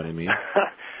so, you know what I mean?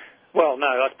 Well,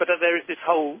 no, but there is this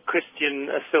whole Christian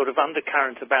sort of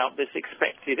undercurrent about this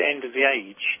expected end of the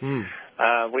age,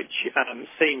 which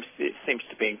seems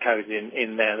to be encoded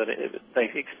in there, that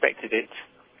they expected it.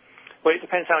 Well, it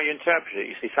depends how you interpret it.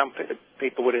 You see, some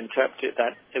people would interpret it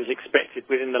that it was expected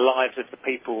within the lives of the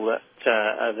people that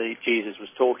Jesus was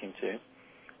talking to.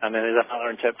 And then there's another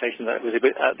interpretation that it was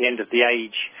at the end of the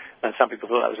age, and some people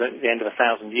thought that was at the end of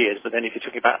 1,000 years. But then if you're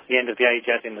talking about the end of the age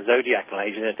as in the zodiacal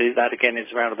age, that again is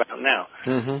around about now.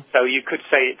 So you could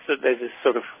say there's this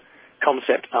sort of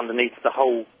concept underneath the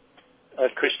whole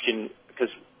Christian,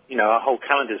 because, our whole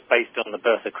calendar is based on the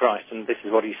birth of Christ, and this is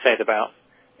what he said about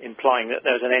implying that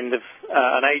there's an end of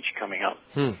an age coming up.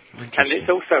 And it's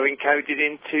also encoded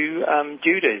into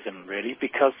Judaism, really,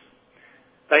 because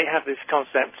they have this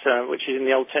concept, which is in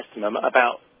the Old Testament,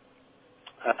 about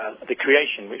the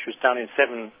creation, which was done in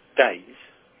 7 days.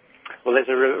 Well, there's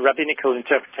a rabbinical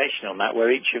interpretation on that, where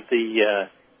each of the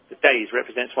days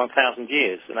represents 1,000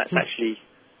 years, and that's actually,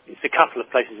 it's a couple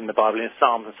of places in the Bible, in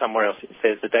Psalms and somewhere else, it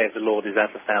says the day of the Lord is as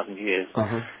 1,000 years.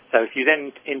 So if you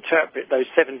then interpret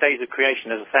those 7 days of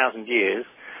creation as 1,000 years,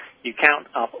 you count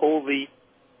up all the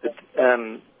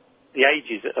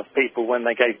ages of people when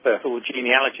they gave birth, all the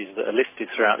genealogies that are listed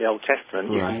throughout the Old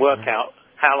Testament. You can work out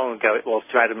how long ago it was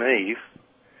to Adam and Eve.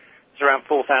 It's around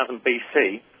 4,000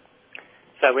 BC.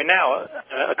 So we're now,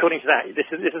 according to that,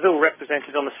 this is all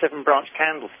represented on the 7-branch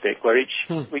candlestick, where each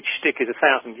stick is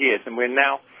 1,000 years, and we're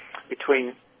now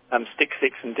between stick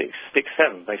 6 and stick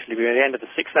 7. Basically, we're at the end of the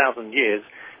 6,000 years,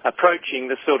 approaching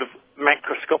the sort of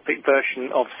macroscopic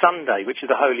version of Sunday, which is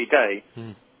a holy day.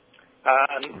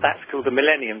 And that's called the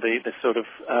millennium, the sort of...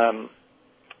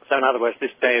 so in other words,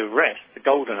 this day of rest, the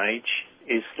golden age,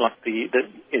 is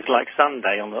like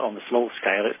Sunday on the small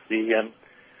scale. It's the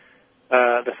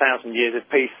 1,000 years of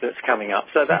peace that's coming up.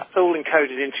 So that's all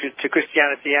encoded into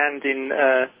Christianity and in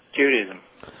Judaism.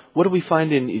 What do we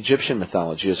find in Egyptian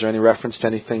mythology? Is there any reference to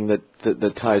anything that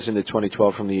ties into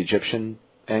 2012 from the Egyptian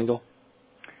angle?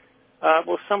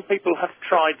 Well, some people have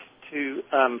tried to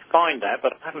find that,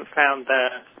 but I haven't found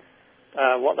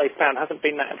what they found hasn't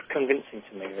been that convincing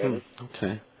to me, really.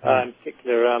 Okay. In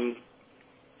particular,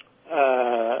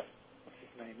 what's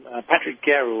his name? Patrick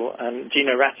Gerrell and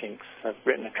Gino Ratinks have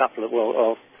written a couple of,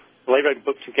 they wrote a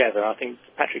book together. I think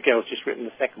Patrick Gerrell's just written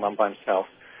the second one by himself,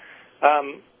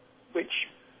 which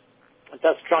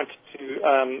does try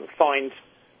to find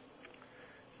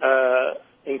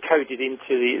encoded into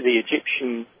the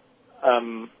Egyptian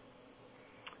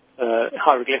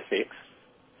hieroglyphics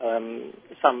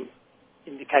some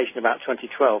indication about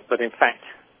 2012, but in fact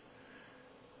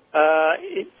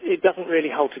it doesn't really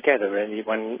hold together really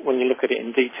when you look at it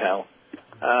in detail.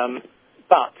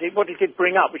 But what it did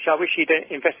bring up, which I wish he'd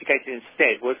investigated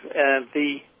instead, was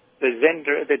the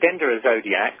Dendera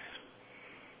zodiacs.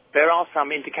 There are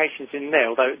some indications in there,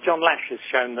 although John Lash has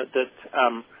shown that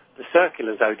the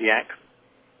circular zodiac,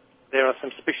 there are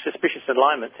some suspicious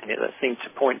alignments in it that seem to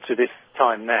point to this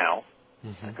time now,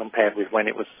 compared with when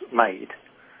it was made.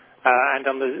 And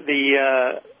on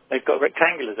they've got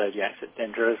rectangular zodiacs at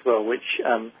Dendera as well, which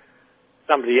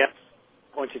somebody else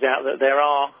pointed out that there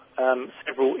are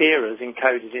several eras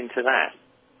encoded into that.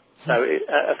 So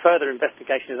a further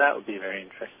investigation of that would be very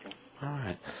interesting. All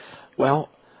right. Well,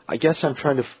 I guess I'm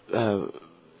trying to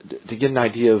to get an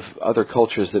idea of other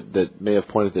cultures that may have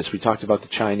pointed this. We talked about the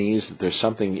Chinese, that there's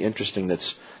something interesting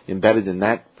that's embedded in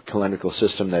that calendrical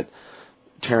system that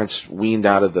Terence weaned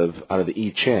out of the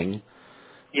I Ching.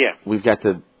 Yeah. We've got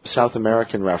the South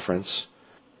American reference.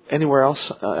 Anywhere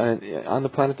else on the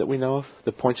planet that we know of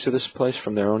that points to this place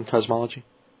from their own cosmology?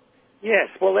 Yes.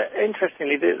 Well,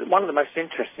 interestingly, one of the most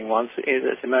interesting ones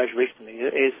that's emerged recently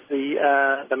is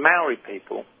the Maori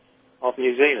people of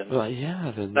New Zealand. Well,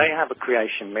 yeah. They have a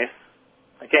creation myth.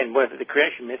 Again, whether the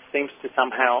creation myth seems to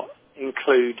somehow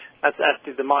include, as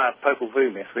did the Maya Popol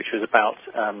Vuh myth, which was about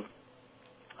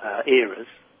eras,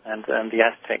 and the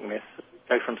Aztec myth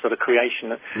go from sort of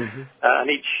creation, and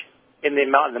each in the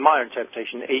Maya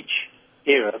interpretation, each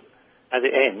era as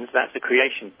it ends, that's a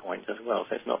creation point as well.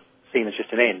 So it's not seen as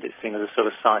just an end; it's seen as a sort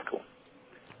of cycle.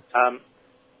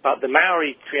 But the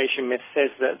Maori creation myth says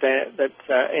that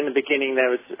in the beginning there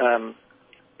was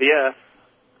the earth,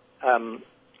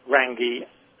 Rangi,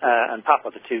 and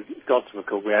Papa, the two gods were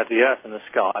called. We had the earth and the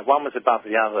sky. One was above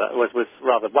the other.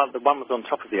 One was on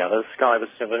top of the other. The sky was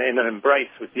sort of in an embrace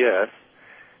with the earth.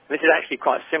 And this is actually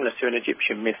quite similar to an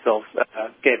Egyptian myth of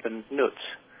Geb and Nut.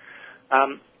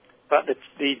 But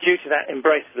due to that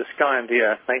embrace of the sky and the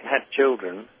earth, they had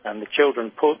children, and the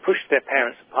children pushed their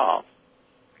parents apart.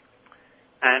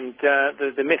 And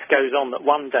the myth goes on that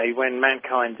one day when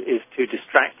mankind is too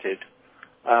distracted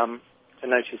to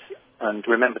notice and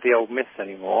remember the old myths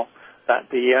anymore, that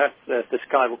the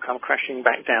sky will come crashing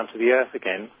back down to the earth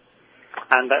again,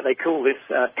 and that they call this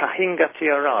Kahinga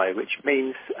Tiarai, which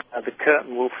means the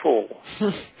curtain will fall.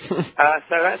 So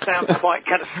that sounds quite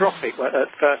catastrophic at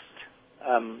first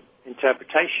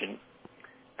interpretation.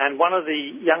 And one of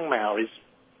the young Maoris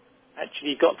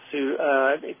actually got to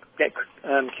get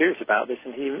curious about this,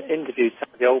 and he interviewed some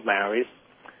of the old Maoris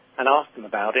and asked them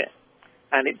about it.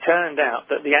 And it turned out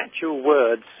that the actual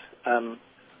words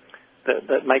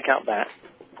that make up that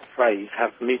phrase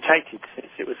have mutated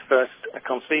since it was first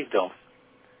conceived of.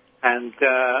 And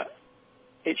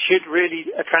it should really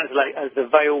translate as the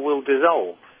veil will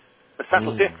dissolve. A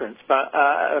subtle difference, but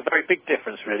a very big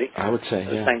difference, really. I would say, at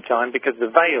the same time, because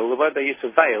the veil, the word they use for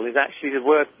veil, is actually the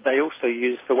word they also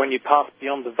use for when you pass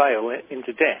beyond the veil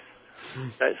into death.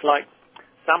 So it's like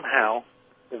somehow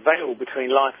the veil between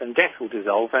life and death will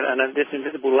dissolve, and this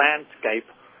invisible landscape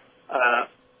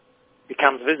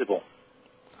becomes visible.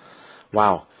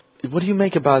 Wow. What do you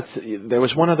make about? There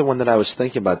was one other one that I was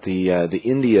thinking about,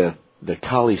 the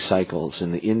Kali cycles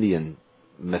in the Indian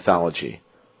mythology.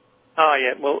 Oh,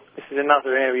 yeah. Well, this is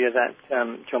another area that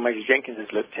John Major Jenkins has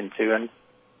looked into, and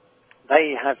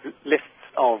they have lists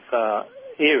of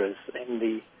eras in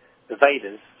the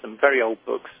Vedas, some very old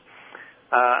books,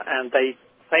 and they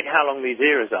say how long these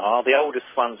eras are. The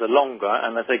oldest ones are longer,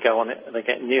 and as they go on, they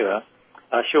get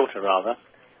shorter rather.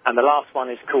 And the last one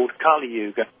is called Kali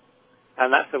Yuga,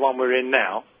 and that's the one we're in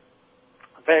now.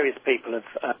 Various people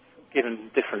have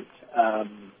given different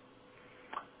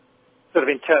sort of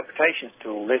interpretations to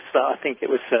all this. I think it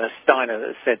was Steiner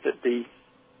that said that the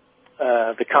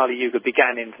Kali Yuga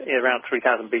began in around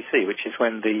 3000 BC, which is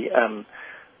when the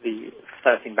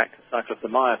 13 back to the cycle of the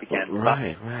Maya began.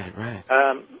 Right.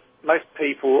 Most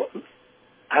people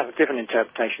have a different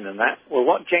interpretation than that. Well,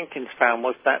 what Jenkins found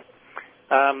was that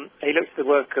he looked at the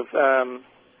work of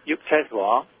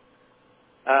Yukteswar,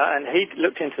 and he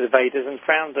looked into the Vedas and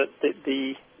found that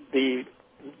these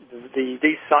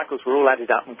cycles were all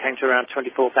added up and came to around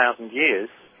 24,000 years,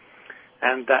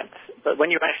 but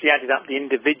when you actually added up the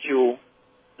individual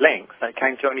lengths, that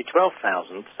came to only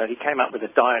 12,000. So he came up with a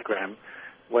diagram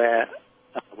where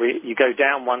you go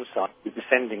down one side with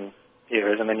descending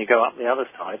eras, and then you go up the other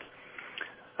side,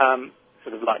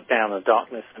 sort of like down the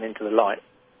darkness and into the light.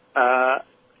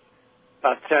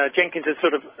 But Jenkins has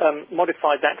sort of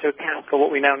modified that to account for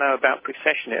what we now know about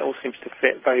precession. It all seems to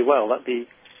fit very well. That the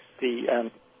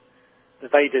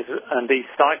Vedas and these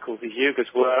cycles, these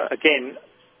yugas, were again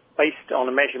based on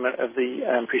a measurement of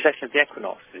the precession of the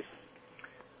equinoxes.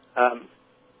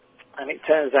 And it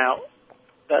turns out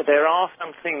that there are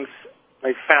some things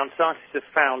scientists have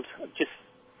found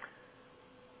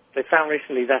they found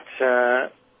recently that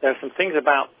there are some things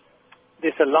about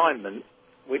this alignment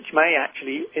which may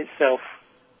actually itself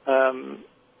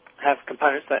have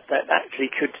components that actually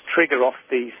could trigger off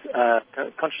these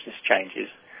consciousness changes.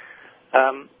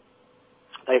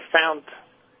 They've found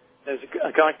there's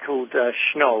a guy called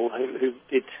Schnoll who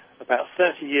did about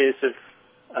 30 years of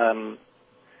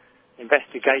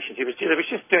investigations. He was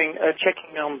just doing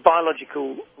checking on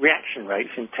biological reaction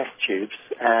rates in test tubes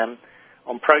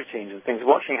on proteins and things,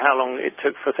 watching how long it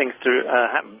took for things to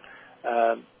happen,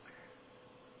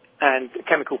 and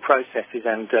chemical processes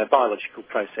and biological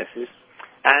processes.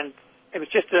 And it was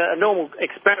just a normal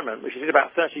experiment, which he did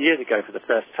about 30 years ago for the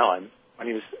first time, when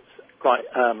he was quite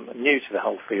new to the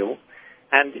whole field.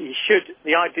 And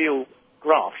the ideal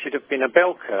graph should have been a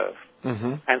bell curve.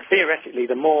 Mm-hmm. And theoretically,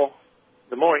 the more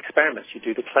experiments you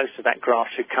do, the closer that graph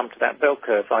should come to that bell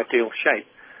curve ideal shape.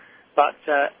 But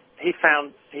he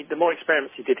found the more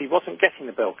experiments he did, he wasn't getting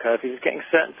the bell curve. He was getting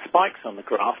certain spikes on the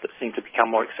graph that seemed to become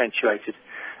more accentuated.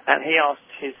 And he asked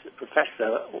his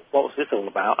professor, what was this all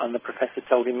about? And the professor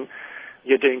told him,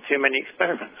 you're doing too many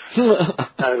experiments.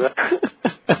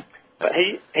 But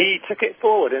he took it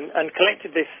forward and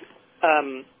collected this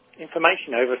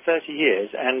information over 30 years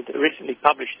and recently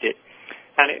published it.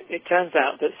 And it turns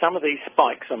out that some of these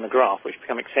spikes on the graph, which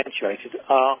become accentuated,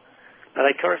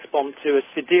 they correspond to a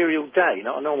sidereal day,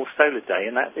 not a normal solar day,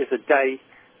 and that is a day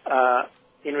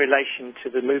in relation to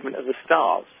the movement of the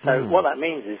stars. So what that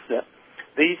means is that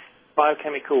these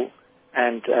biochemical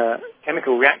and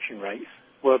chemical reaction rates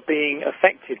were being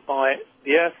affected by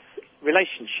the Earth's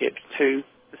relationship to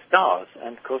the stars.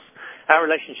 And, of course, our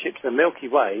relationship to the Milky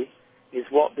Way is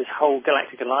what this whole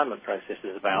galactic alignment process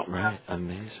is about. Right,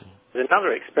 amazing. There's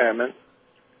another experiment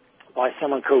by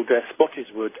someone called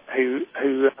Spottiswoode who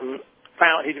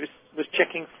found he was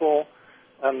checking for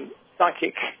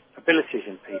psychic abilities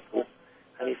in people,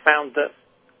 and he found that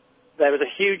there was a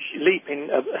huge leap in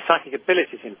psychic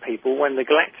abilities in people when the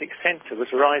galactic center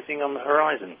was rising on the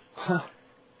horizon. Huh.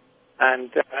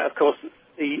 And, of course,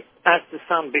 as the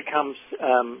sun becomes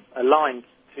aligned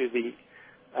to the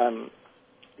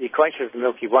equator of the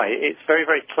Milky Way, it's very,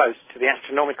 very close to the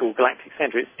astronomical galactic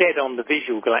center. It's dead on the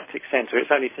visual galactic center. It's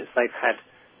only since they've had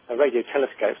radio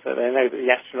telescopes that they know that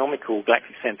the astronomical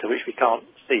galactic center, which we can't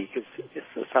see because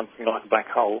it's something like a black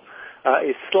hole,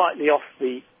 is slightly off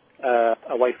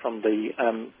away from the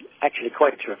actual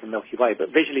equator of the Milky Way. But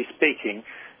visually speaking,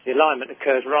 the alignment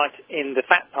occurs right in the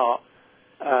fat part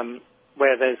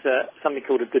where there's something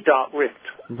called the dark rift.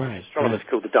 Right. Astronomers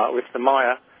call the dark rift the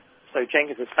Maya. So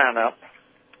Jenkins has found out,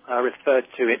 referred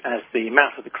to it as the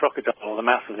mouth of the crocodile or the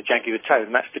mouth of the jaguar toad,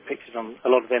 and that's depicted on a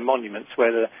lot of their monuments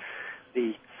where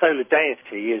the solar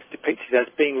deity is depicted as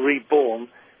being reborn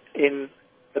in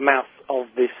the mouth of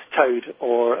this toad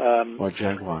or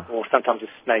jaguar, or sometimes a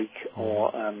snake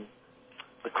or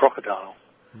the crocodile.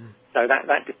 So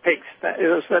that depicts that.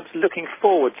 That's looking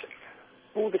forward.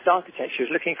 All this architecture is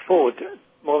looking forward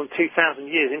more than 2,000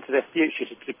 years into their future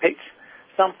to depict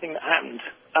something that happened,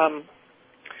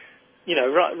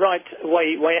 right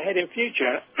way ahead in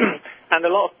future. And a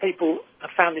lot of people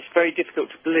have found this very difficult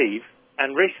to believe.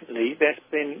 And recently, there's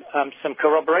been some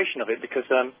corroboration of it because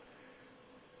some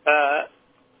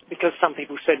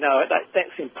people said, no,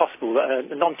 that's impossible.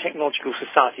 That a non-technological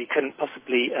society couldn't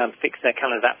possibly fix their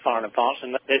calendar that far in advance,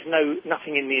 and there's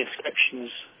nothing in the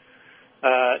inscriptions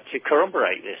to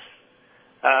corroborate this.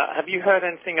 Have you heard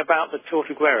anything about the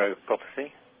Tortuguero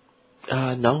prophecy?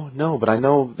 No, but I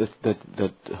know that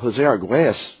Jose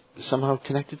Arguelles is somehow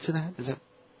connected to that. Is that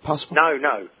possible?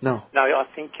 No, I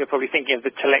think you're probably thinking of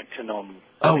the Telectanon.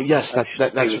 Oh, yes,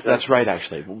 that's right,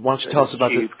 actually. Why don't you tell us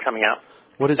about the coming out?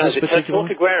 What is this particular?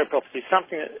 The Tortuguero prophecy is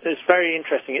something that is very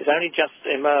interesting. It's only just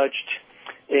emerged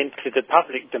into the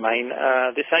public domain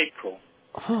this April.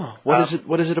 Huh.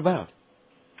 What is it about?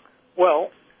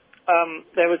 Well,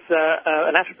 there was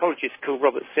an anthropologist called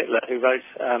Robert Sittler who wrote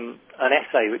an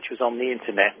essay which was on the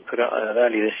internet and put out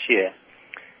earlier this year.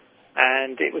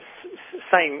 And it was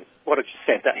saying what I just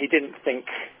said, that he didn't think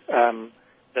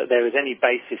that there was any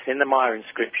basis in the Maya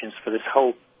inscriptions for this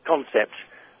whole concept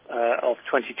of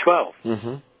 2012.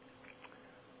 Mm-hmm.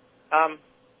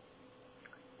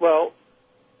 Well,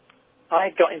 I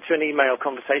got into an email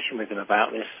conversation with him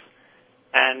about this,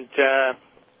 and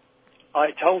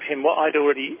I told him what I'd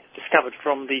already discovered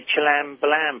from the Chilam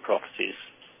Balam prophecies.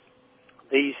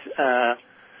 These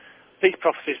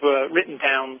prophecies were written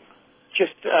down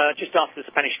just after the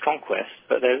Spanish conquest,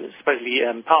 but they're supposedly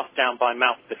passed down by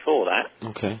mouth before that.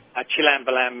 Okay. Chilam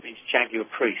Balam means jaguar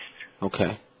priest.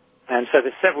 Okay. And so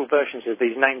there's several versions of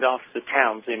these named after the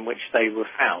towns in which they were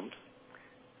found.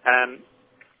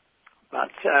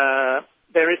 But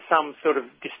there is some sort of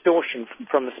distortion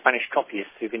from the Spanish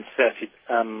copyists who've inserted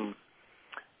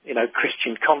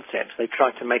Christian concepts. They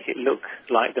tried to make it look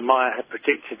like the Maya had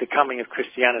predicted the coming of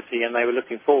Christianity and they were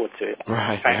looking forward to it.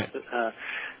 Right. In fact,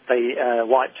 they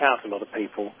wiped out a lot of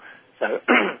people. So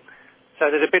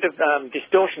there's a bit of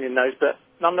distortion in those, but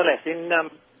nonetheless, in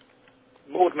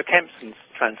Maud McKempson's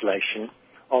translation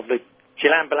of the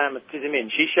Chilam Balam of Tizimin,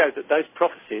 she showed that those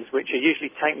prophecies, which are usually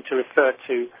taken to refer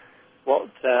to what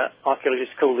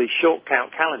archaeologists call the short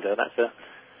count calendar,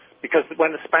 because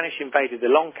when the Spanish invaded, the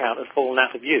long count had fallen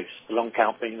out of use, the long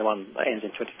count being the one that ends in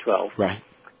 2012. Right.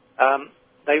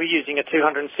 They were using a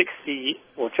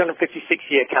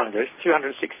 256-year calendar. It's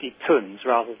 260 tuns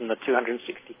rather than the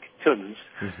 260 tuns,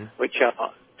 which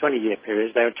are 20-year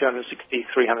periods. They were 260,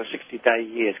 360-day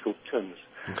years called tuns.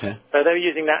 Okay. So they were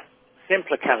using that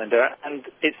simpler calendar, and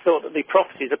it's thought that the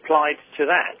prophecies applied to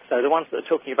that. So the ones that are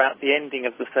talking about the ending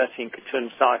of the 13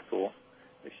 Ketun cycle,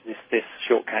 which is this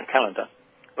short count calendar,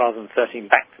 rather than 13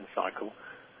 Bacton cycle,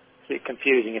 it's a bit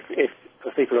confusing if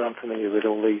for people who are unfamiliar with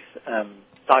all these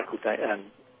cycle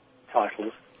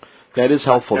titles. That is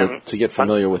helpful to get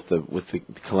familiar with the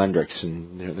calendrics,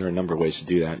 and there are a number of ways to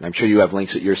do that. And I'm sure you have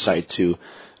links at your site to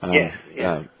yes.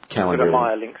 calendar. We've got a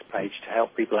Maya links page to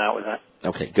help people out with that.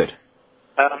 Okay, good.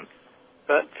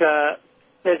 But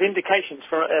there's indications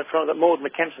from that Maud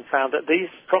Mackensen found that these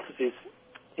prophecies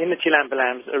in the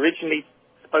Chilambalams originally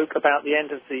spoke about the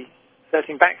end of the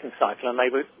 13 Bacton cycle, and they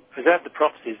would preserve the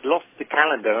prophecies, lost the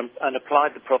calendar, and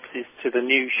applied the prophecies to the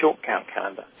new short count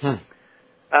calendar.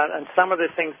 And some of the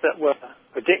things that were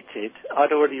predicted,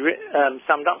 I'd already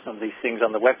summed up some of these things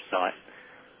on the website,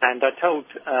 and I told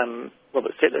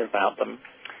Robert Sittler about them,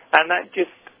 and that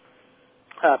just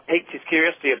piqued his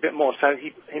curiosity a bit more. So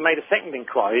he made a second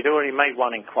inquiry. He'd already made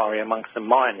one inquiry amongst the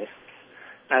Mayanists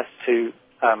as to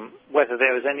whether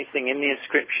there was anything in the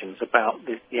inscriptions about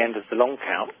the end of the long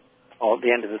count, or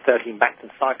the end of the 13 Bacton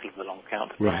cycle of the long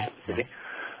count. Right.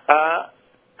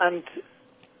 And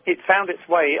it found its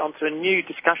way onto a new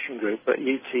discussion group at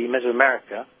UT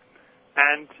Mesoamerica,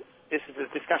 and this is a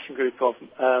discussion group of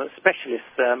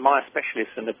specialists, Maya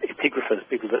specialists and epigraphers,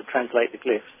 people that translate the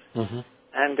glyphs.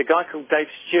 And a guy called Dave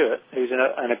Stewart, who's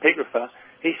an epigrapher,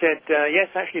 he said, yes,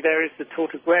 actually there is the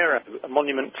Tortuguero,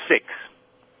 Monument 6.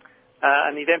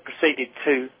 And he then proceeded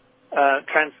to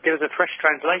give us a fresh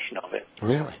translation of it.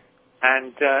 Really?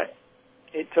 And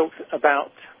it talks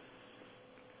about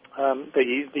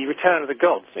the return of the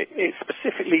gods. It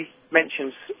specifically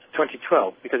mentions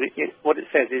 2012 because what it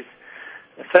says is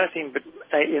 13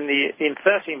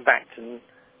 Bacton,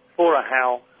 4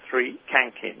 Ahau, 3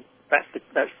 Kankin.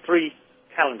 That's 3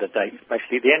 calendar dates,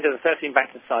 basically. The end of the 13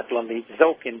 Bacton cycle on the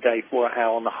Zolkin day, 4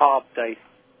 Ahau, on the Harb day,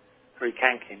 3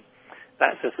 Kankin.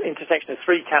 That's an intersection of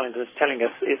 3 calendars telling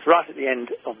us it's right at the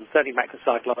end of the 13 Bacton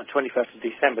cycle on the 21st of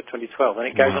December 2012. And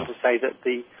it goes on to say that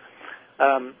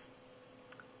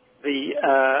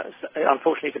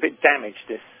unfortunately it's a bit damaged,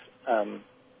 this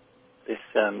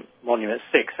Monument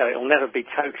 6, so it will never be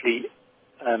totally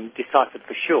deciphered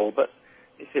for sure, but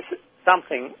it's just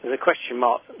something, there's a question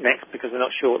mark next because we're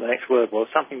not sure what the next word was.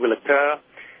 Something will occur.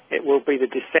 It will be the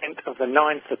descent of the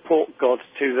 9 support gods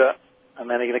to the, and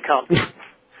then they can't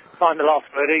find the last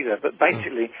word either, but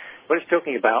basically what it's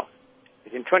talking about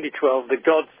is in 2012 the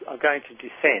gods are going to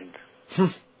descend.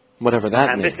 Whatever that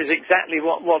means. And this is exactly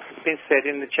what has been said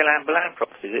in the Chilambalam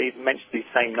prophecies. It even mentions these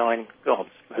same 9 gods,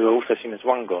 who are also seen as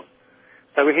one god.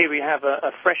 So here we have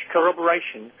a fresh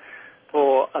corroboration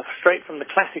for straight from the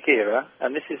classic era,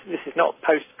 and this is not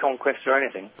post-conquest or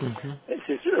anything. This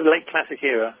is a late classic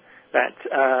era that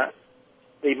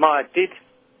the Maya did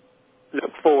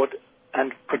look forward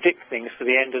and predict things for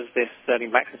the end of this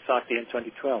 13 Bacton cycle in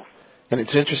 2012. And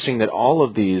it's interesting that all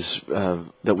of these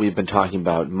that we've been talking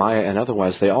about, Maya and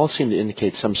otherwise, they all seem to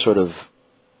indicate some sort of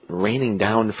raining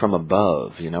down from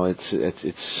above. You know,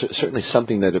 it's certainly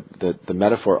something that the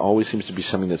metaphor always seems to be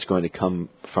something that's going to come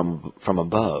from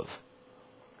above.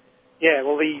 Yeah,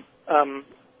 well,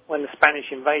 when the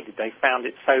Spanish invaded, they found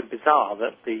it so bizarre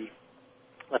that the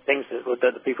things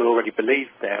that the people already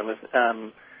believed there was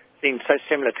seemed so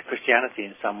similar to Christianity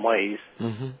in some ways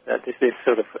that this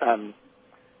sort of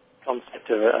concept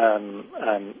of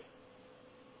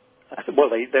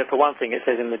for one thing, it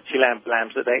says in the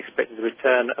Chilambalams that they expected the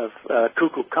return of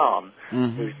Kukulkan,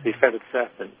 who's the feathered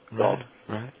serpent god.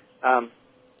 Right.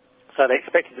 So they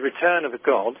expected the return of a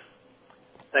god.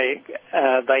 They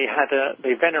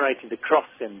venerated the cross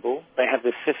symbol. They had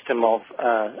this system of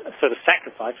sort of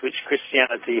sacrifice, which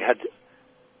Christianity had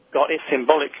got it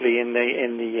symbolically in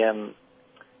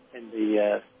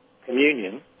the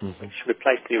communion, which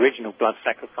replaced the original blood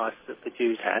sacrifice that the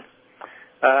Jews had.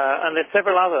 And there's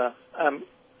several other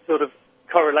sort of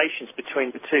correlations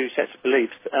between the two sets of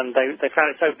beliefs, and they found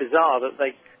it so bizarre that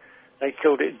they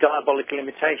called it diabolical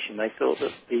imitation. They thought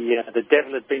that the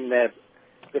devil had been there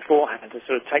beforehand to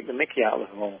sort of take the mickey out of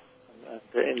them all,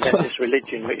 in this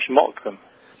religion which mocked them.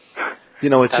 You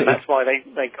know, and that's why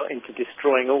they got into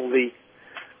destroying all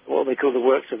what they call the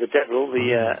works of the devil, all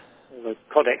the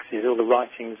codexes, all the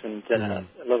writings, and a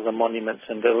lot of the monuments,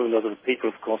 and a lot of the people,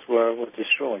 of course, were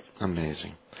destroyed.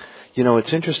 Amazing. You know,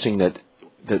 it's interesting that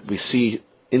we see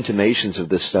intimations of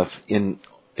this stuff in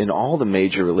all the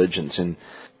major religions. And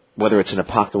whether it's an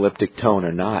apocalyptic tone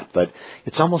or not, but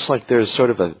it's almost like there's sort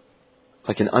of an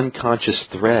unconscious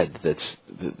thread that's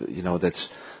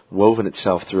woven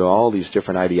itself through all these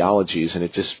different ideologies, and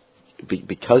it just,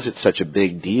 because it's such a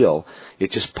big deal,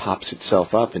 it just pops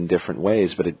itself up in different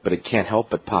ways, but it can't help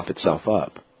but pop itself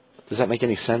up. Does that make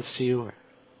any sense to you?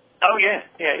 Oh, yeah.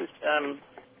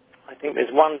 I think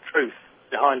there's one truth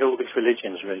behind all these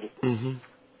religions, really. Mm-hmm.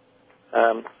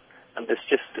 And it's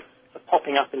just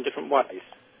popping up in different ways.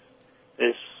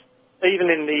 There's, there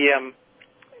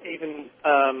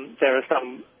are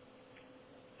some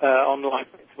online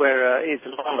where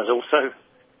Islam has also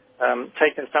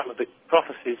taken some of the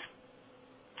prophecies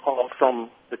from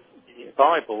the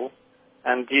Bible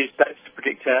and used that to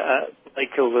predict they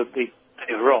call the Day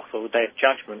of Wrath, or the Day of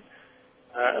Judgment,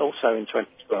 also in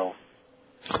 2012.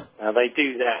 They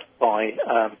do that by,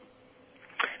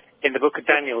 in the book of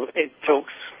Daniel, it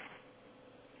talks,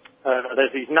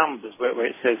 there's these numbers where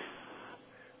it says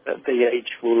that the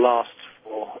age will last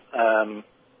for, I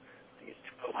think it's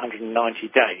 190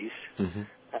 days, mm-hmm.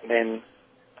 and then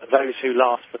those who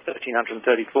last for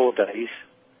 1,334 days,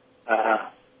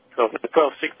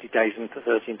 1260 days into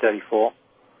 1334,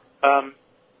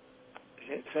 is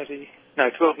it 30? No,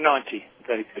 1290,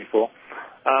 1334,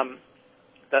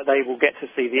 that they will get to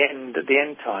see the end at the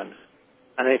end times.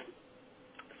 And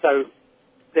so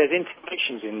there's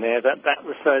intimations in there that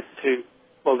refers to,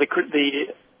 well, the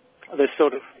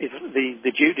sort of,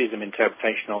 the Judaism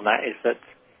interpretation on that is that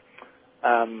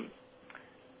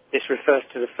this refers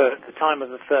to the time of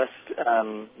the first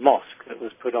mosque that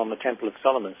was put on the Temple of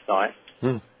Solomon site.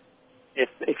 Mm.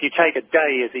 If you take a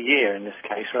day as a year in this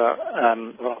case,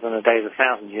 rather than a day as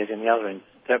 1,000 years in the other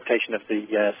interpretation of the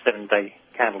 7-day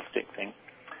candlestick thing,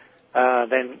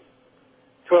 then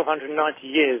 1,290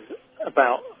 years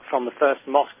about from the first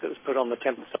mosque that was put on the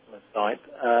Temple of Solomon site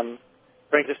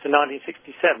brings us to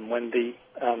 1967, when the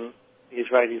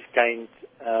Israelis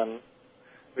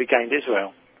regained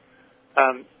Israel.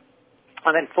 And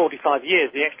then 45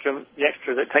 years, the extra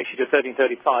that takes you to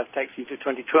 1335 takes you to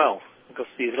 2012. Because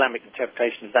the Islamic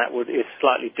interpretation of that is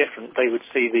slightly different. They would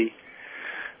see this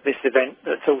event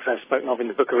that's also spoken of in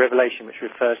the Book of Revelation, which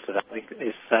refers to that,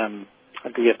 is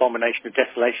the abomination of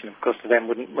desolation. Of course, to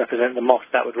them wouldn't represent the mosque;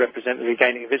 that would represent the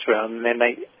regaining of Israel. And then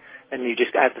you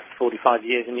just add the 45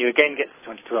 years, and you again get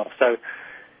to 2012. So,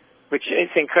 which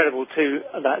it's incredible too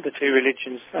that the two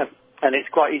religions. And it's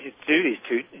quite easy to do these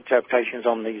two interpretations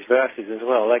on these verses as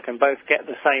well. They can both get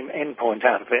the same endpoint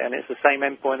out of it, and it's the same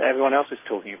endpoint that everyone else is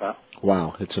talking about.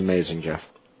 Wow, it's amazing, Jeff.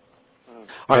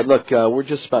 All right, look, we're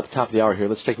just about the top of the hour here.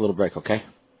 Let's take a little break, okay?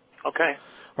 Okay.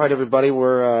 All right, everybody,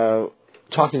 we're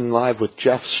talking live with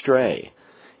Jeff Stray,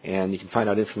 and you can find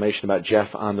out information about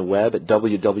Jeff on the web at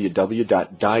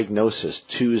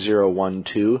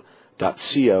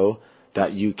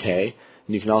www.diagnosis2012.co.uk. And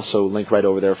you can also link right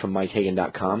over there from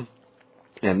MikeHagan.com.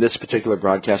 And this particular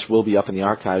broadcast will be up in the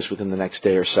archives within the next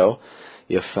day or so,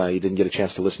 if you didn't get a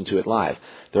chance to listen to it live.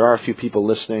 There are a few people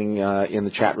listening in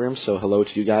the chat room, so hello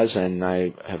to you guys, and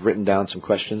I have written down some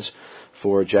questions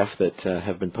for Jeff that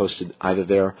have been posted either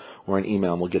there or in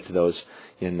email, and we'll get to those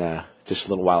in just a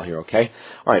little while here, okay?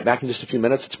 All right, back in just a few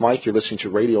minutes. It's Mike. You're listening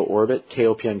to Radio Orbit,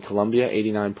 KOPN Columbia,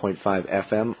 89.5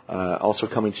 FM. Also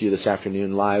coming to you this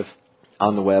afternoon live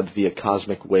on the web via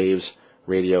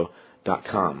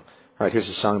CosmicWavesRadio.com. All right, here's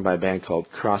a song by a band called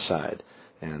Cross-Eyed,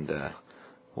 and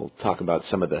we'll talk about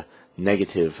some of the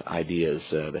negative ideas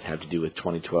that have to do with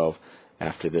 2012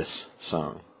 after this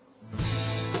song.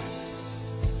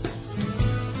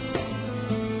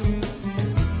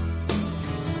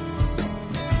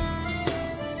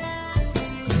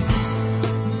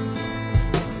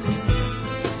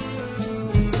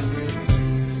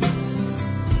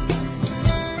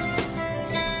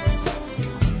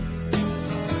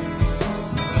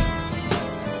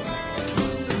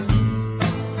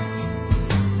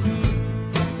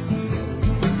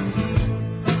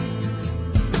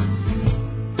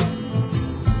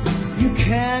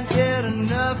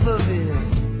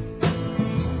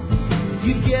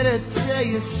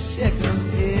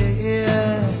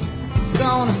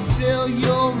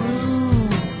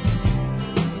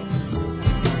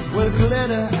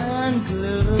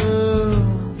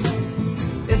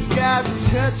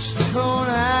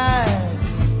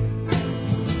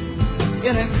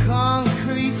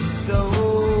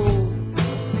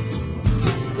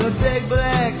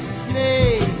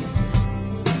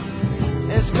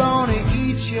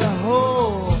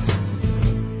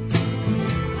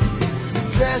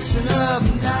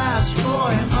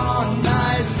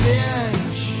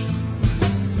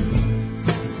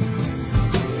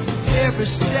 Every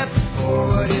step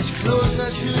forward is closer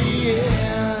to the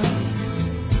end.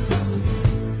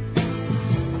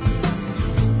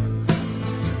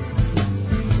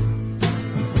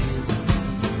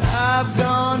 I've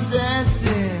gone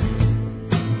dancing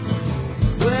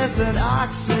with an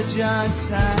oxygen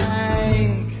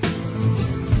tank.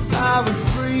 I was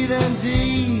breathing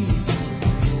deep,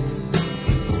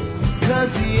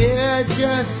 'cause the air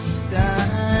just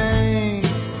stank.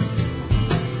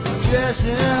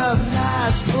 Dressing up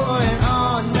nice for an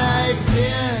all-night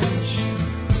binge.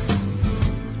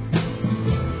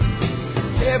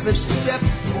 Every step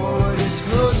forward is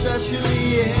closer to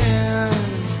the end.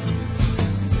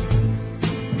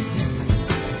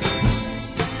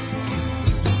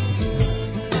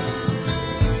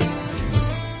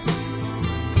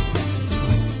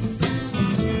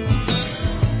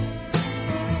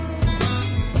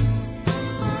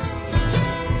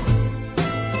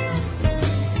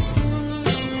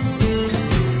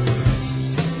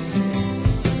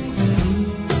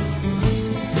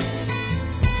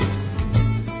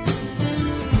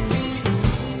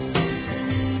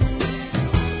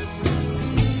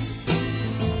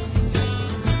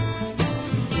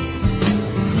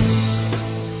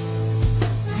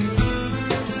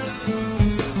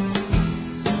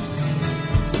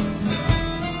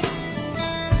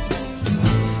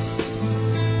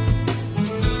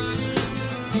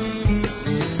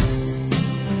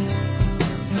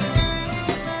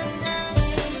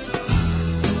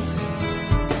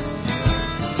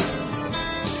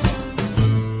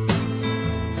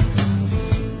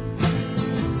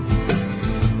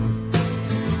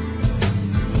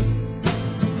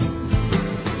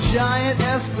 Giant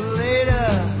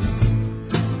escalator,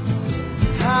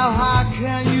 how high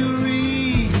can you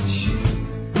reach?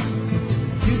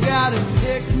 You gotta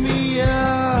pick me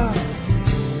up,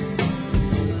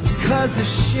 'cause the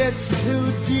shit's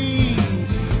too deep.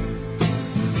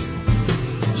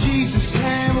 Jesus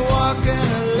came walking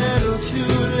a little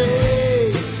too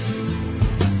late.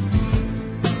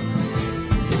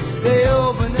 They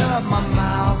opened up my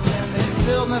mouth and they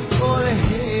filled me full of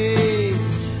hate.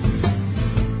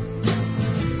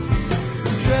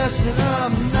 Dressing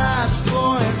up nice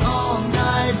for an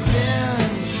all-night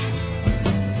binge.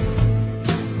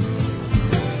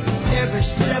 Every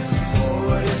step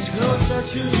forward is closer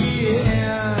to the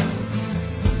end.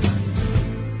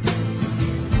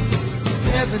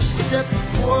 Every step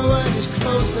forward is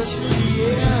closer to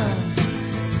the end.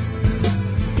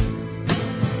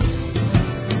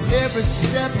 Every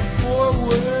step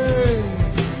forward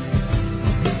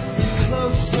is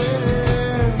closer.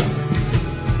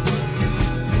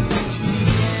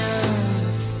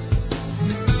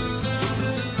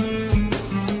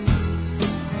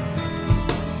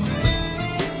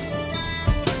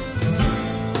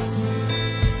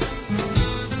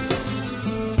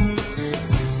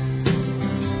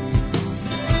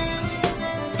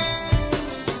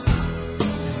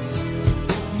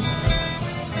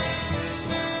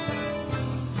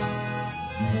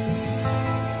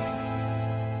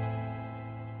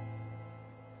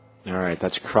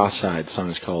 That's Cross-Eyed. The song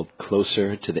is called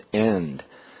Closer to the End.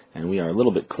 And we are a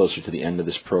little bit closer to the end of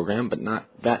this program, but not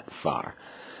that far.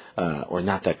 Or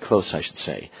not that close, I should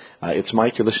say. It's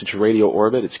Mike. You're listening to Radio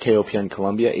Orbit. It's KOPN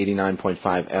Columbia,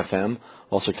 89.5 FM.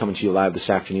 Also coming to you live this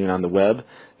afternoon on the web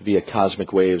via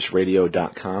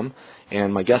CosmicWavesRadio.com.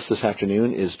 And my guest this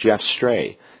afternoon is Jeff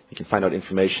Stray. You can find out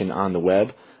information on the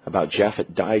web about Jeff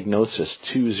at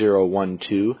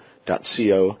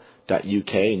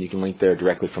diagnosis2012.co.uk, and you can link there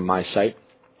directly from my site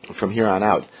from here on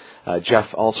out.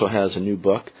 Jeff also has a new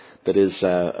book that is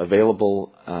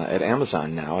available at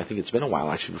Amazon now. I think it's been a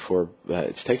while, actually, before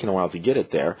it's taken a while to get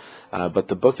it there. But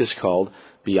the book is called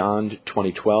Beyond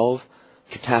 2012,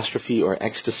 Catastrophe or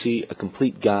Ecstasy, A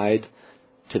Complete Guide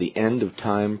to the End of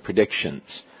Time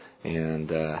Predictions.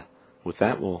 And with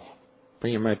that, we'll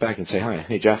bring him right back and say hi.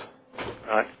 Hey, Jeff.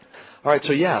 Hi. All right,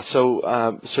 so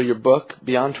your book,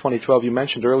 Beyond 2012, you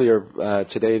mentioned earlier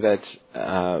today that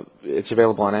it's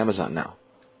available on Amazon now.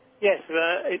 Yes,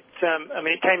 it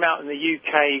came out in the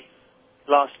UK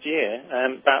last year,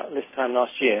 about this time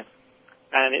last year,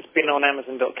 and it's been on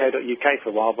Amazon.co.uk for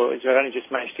a while, but we've only just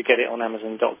managed to get it on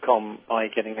Amazon.com by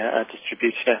getting a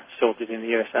distributor sorted in the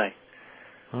USA.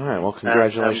 All right, well,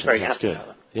 congratulations. I'm very That's happy good. about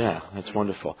that. Yeah, that's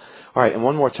wonderful. All right, and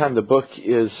one more time, the book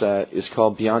is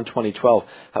called Beyond 2012.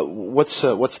 What's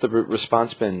the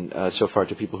response been so far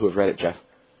to people who have read it, Jeff?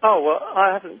 Oh, well,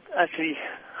 I haven't actually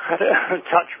had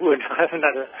touch wood. I haven't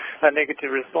had a negative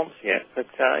response yet. But,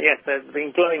 yes, there have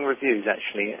been glowing reviews,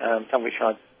 actually, some which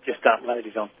I've just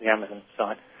uploaded onto the Amazon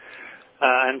site.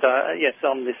 Yes,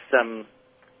 on this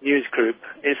news group,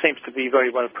 it seems to be very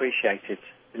well appreciated,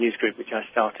 the news group which I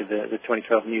started, the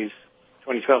 2012 News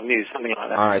 2012 news, something like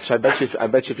that. All right, so I bet you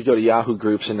if you go to Yahoo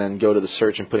Groups and then go to the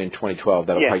search and put in 2012,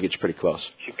 that'll probably get you pretty close.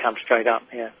 Should come straight up,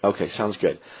 yeah. Okay, sounds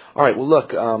good. All right, well,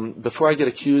 look, before I get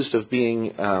accused of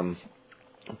being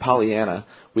Pollyanna,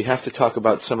 we have to talk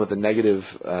about some of the negative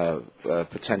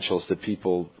potentials that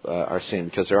people are seeing,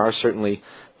 because there are certainly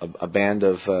a band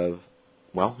of,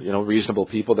 reasonable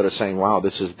people that are saying, wow,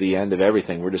 this is the end of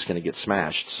everything. We're just going to get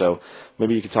smashed. So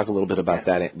maybe you could talk a little bit about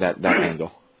that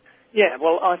angle. Yeah,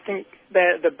 well, I think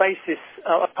the basis,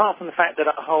 apart from the fact that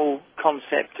our whole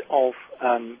concept of,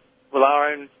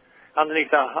 our own,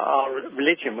 underneath our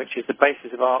religion, which is the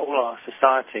basis of all our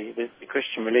society, the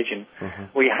Christian religion,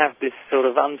 we have this sort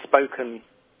of unspoken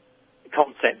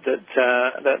concept that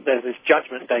there's this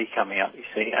judgment day coming up, you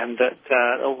see, and that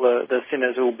all the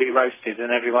sinners will be roasted,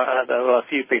 and everyone, a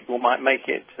few people might make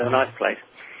it to a nice place.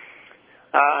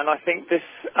 And I think this,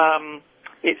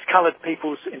 it's coloured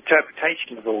people's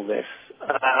interpretation of all this.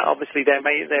 Obviously, there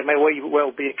may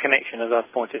well be a connection, as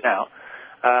I've pointed out,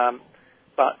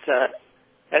 but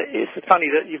it's funny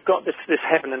that you've got this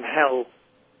heaven and hell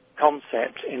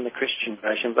concept in the Christian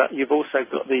version, but you've also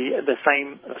got the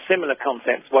similar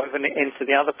concepts woven into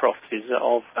the other prophecies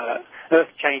of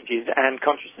earth changes and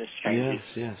consciousness changes.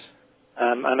 Yes.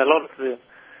 And a lot of the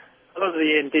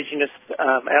indigenous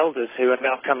elders who are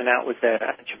now coming out with their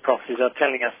ancient prophecies are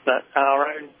telling us that our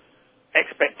own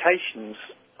expectations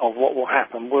of what will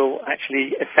happen will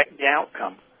actually affect the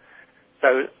outcome.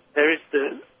 So there is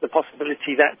the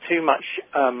possibility that too much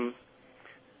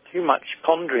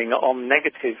pondering on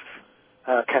negative,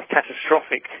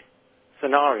 catastrophic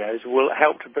scenarios will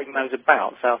help to bring those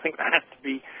about. So I think that has to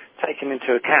be taken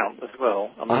into account as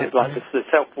well. I mean, it's like the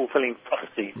self-fulfilling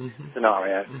prophecy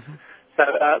scenario. So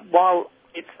while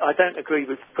I don't agree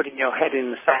with putting your head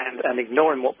in the sand and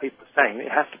ignoring what people are saying,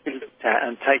 it has to be looked at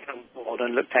and taken on board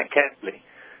and looked at carefully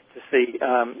to see,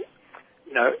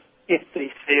 if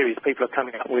these theories people are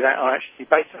coming up with are actually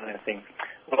based on anything.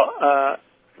 Well,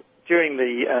 during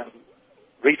the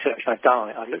research I've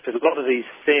done, I looked at a lot of these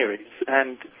theories,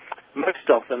 and most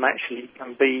of them actually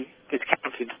can be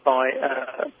discounted by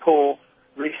poor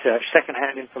research,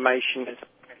 second-hand information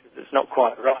that's not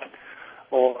quite right,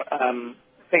 or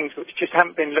things which just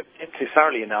haven't been looked into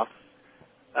thoroughly enough,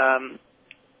 and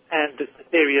the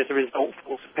theory as a result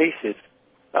falls to pieces.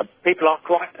 People are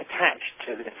quite attached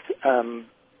to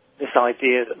this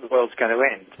idea that the world's going to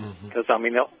end, because I'm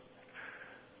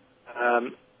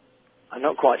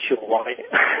not quite sure why.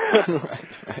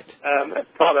 Right.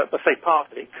 Part of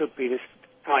it could be this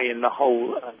tie in the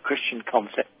whole Christian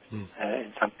concept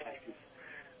in some cases.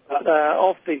 But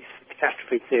of these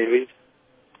catastrophe theories,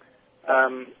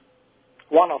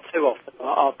 one or two of them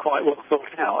are quite well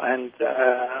thought out, and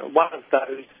one of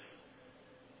those,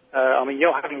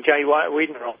 you're having Jay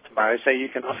Weidner on tomorrow, so you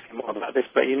can ask him more about this,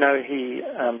 but he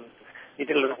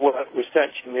did a lot of work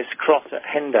researching this cross at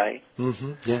Hendaye.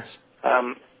 Yes.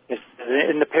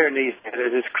 In the Pyrenees,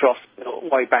 there's this cross built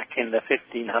way back in the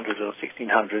 1500s or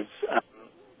 1600s,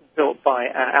 built by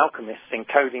alchemists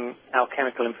encoding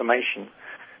alchemical information.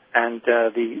 And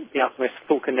the alchemist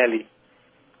Fulcanelli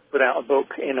put out a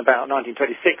book in about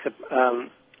 1926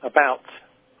 about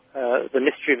the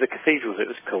mystery of the cathedrals, it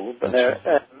was called. But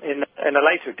in a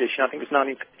later edition, I think it was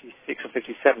 1956 or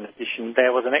 57 edition,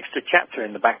 there was an extra chapter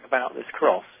in the back about this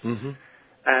cross. And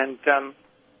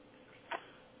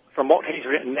from what he's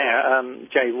written there,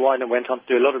 Jay Weidner went on to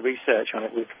do a lot of research on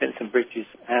it with Vincent Bridges,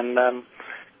 and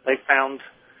they found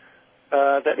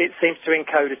that it seems to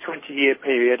encode a 20-year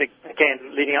period,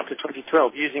 again, leading up to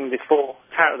 2012, using the four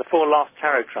last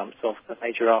tarot trumps of the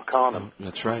major arcana.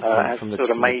 That's right. As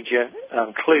sort of major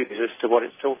clues as to what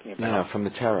it's talking about. Yeah, from the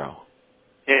tarot.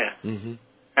 Yeah.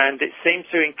 And it seems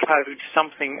to encode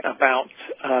something about,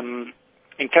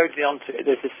 encoded onto it,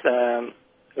 there's this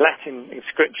Latin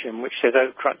inscription which says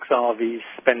O crux avis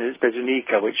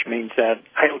bezunica, which means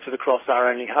hail to the cross, our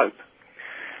only hope.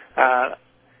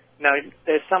 Now,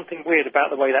 there's something weird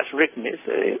about the way that's written. It's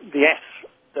the S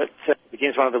that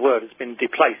begins one of the words has been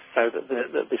displaced, so that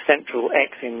the central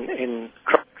X in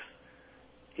crux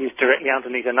is directly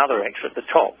underneath another X at the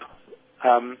top.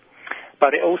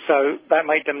 But it also, that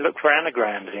made them look for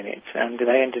anagrams in it, and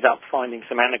they ended up finding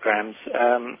some anagrams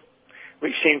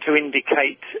which seemed to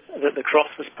indicate that the cross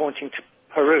was pointing to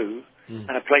Peru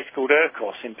and a place called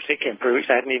Urcos in particular in Peru, which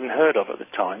they hadn't even heard of at the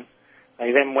time.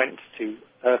 They then went to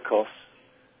Urcos.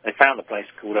 They found a place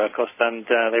called Urcos, and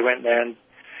they went there, and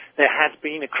there had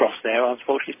been a cross there.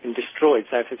 Unfortunately, it's been destroyed,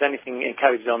 so if there's anything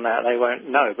encoded on that, they won't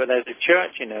know. But there's a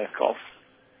church in Urcos,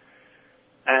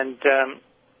 and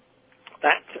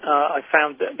I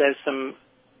found that there's some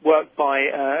work by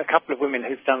a couple of women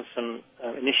who've done some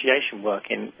initiation work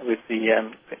with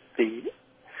the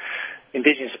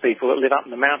indigenous people that live up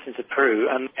in the mountains of Peru,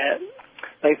 and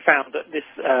they found that this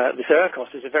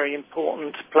Irkos is a very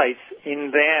important place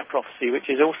in their prophecy, which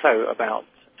is also about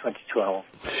 2012.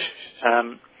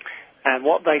 And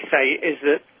what they say is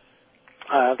that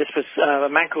this was a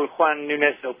man called Juan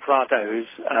Núñez del Prado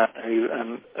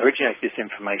who originated this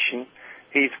information.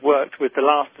 He's worked with the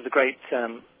last of the great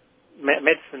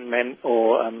medicine men,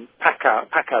 or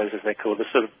Pacos, as they're called, the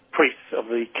sort of priests of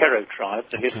the Quero tribe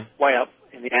that live way up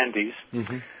in the Andes.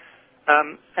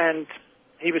 And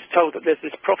he was told that there's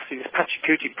this prophecy, this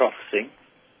Pachacuti prophecy,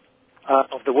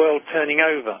 of the world turning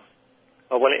over.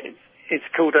 Well, it's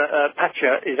called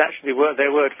Pacha is actually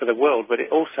their word for the world, but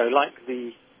it also, like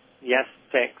the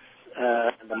Aztecs,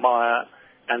 the Maya,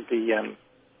 and the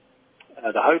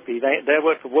Hopi, their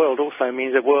word for world also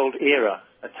means a world era,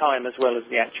 a time as well as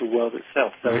the actual world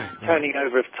itself. So it's a turning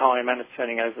over of time and a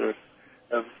turning over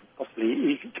of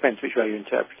possibly, it depends which way you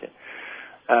interpret it.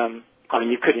 I mean,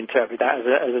 you could interpret that as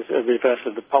a reverse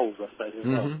of the poles, I suppose, as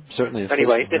well. Certainly.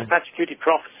 Anyway, this Pachacuti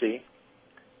prophecy,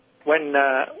 when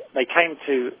they came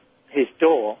to his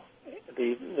door,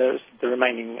 the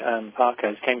remaining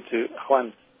Pacos came to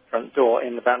Juan's front door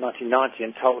in about 1990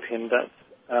 and told him that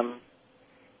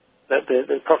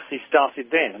the prophecy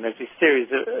started then, and there's this series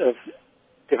of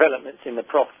developments in the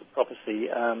prophecy,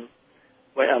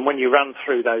 and when you run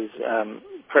through those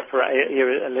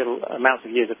little amounts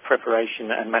of years of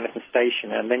preparation and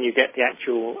manifestation, and then you get the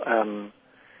actual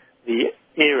the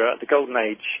era, the golden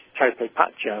age, Topo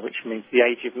Pacha, which means the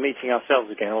age of meeting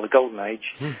ourselves again, or the golden age,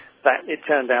 that it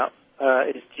turned out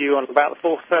is due on about the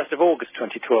 1st of August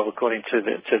 2012, according to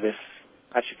this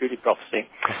Pachacuti prophecy.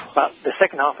 But the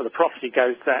second half of the prophecy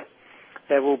goes that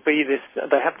there will be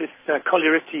they have this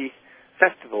Coluriti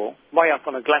festival way up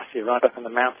on a glacier, right up in the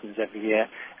mountains every year,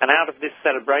 and out of this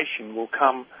celebration will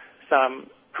come some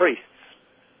priests.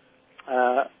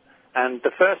 And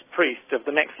the first priest of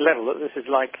the next level, this is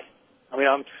like, I mean,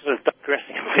 I'm sort of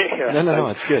digressing a bit here. No,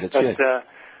 it's good, good.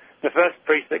 The first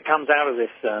priest that comes out of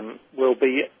this will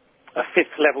be a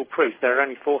 5th level priest. There are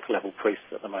only 4th level priests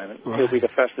at the moment. Right. He'll be the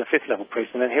first and the 5th level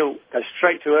priest, and then he'll go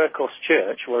straight to Irkos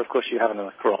Church, where of course you have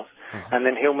another cross, and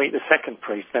then he'll meet the second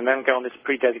priest, and then go on this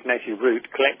pre-designated route,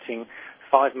 collecting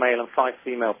 5 male and 5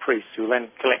 female priests, who will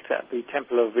then collect at the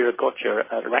Temple of Viracocha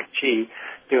at Rakchi,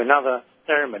 do another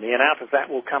ceremony, and out of that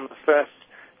will come the first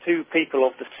 2 people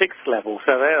of the 6th level.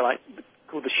 So they're like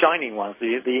called the shining ones,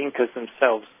 the Incas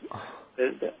themselves.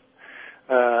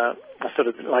 Sort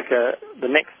of like the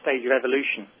next stage of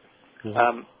evolution.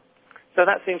 So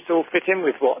that seems to all fit in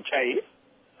with what Jay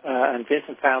and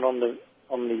Vincent found on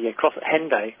the cross at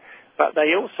Henday. But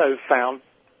they also found,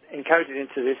 encoded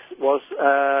into this, was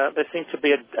there seemed to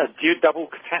be a double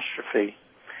catastrophe.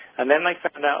 And then they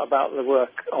found out about the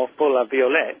work of Paul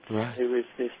Violette, who is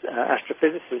this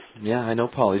astrophysicist. Yeah, I know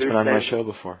Paul. He's been on my show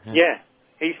before. Yeah.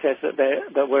 He says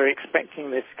that we're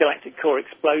expecting this galactic core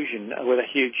explosion with a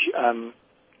huge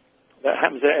that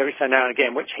happens every so now and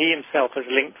again, which he himself has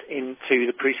linked into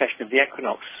the precession of the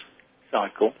equinox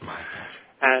cycle,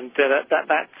 and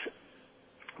that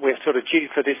we're sort of due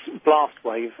for this blast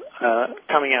wave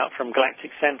coming out from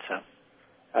galactic center.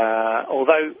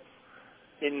 Although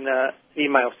in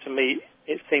emails to me,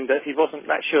 it seemed that he wasn't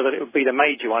that sure that it would be the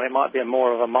major one. It might be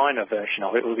more of a minor version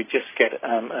of it, where we just get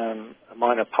a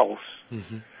minor pulse.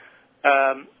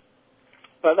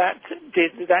 But that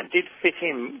did fit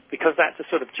in, because that's a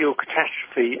sort of dual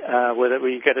catastrophe, where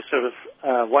we get a sort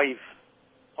of wave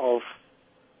of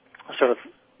sort of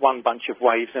one bunch of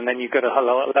waves, and then you've got a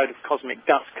load of cosmic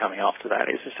dust coming after that.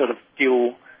 It's a sort of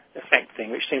dual effect thing,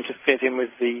 which seems to fit in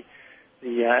with the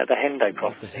Henday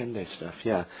prophecy. The Henday stuff,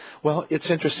 yeah. Well, it's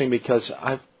interesting because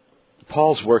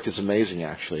Paul's work is amazing,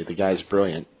 actually. The guy's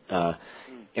brilliant.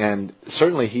 And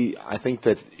certainly I think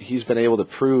that he's been able to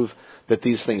prove that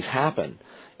these things happen.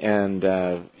 And,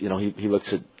 he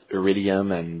looks at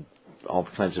iridium and all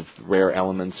kinds of rare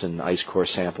elements and ice core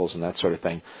samples and that sort of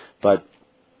thing. But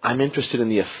I'm interested in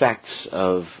the effects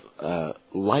of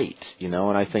light, and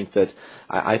I think that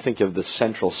I think of the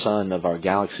central sun of our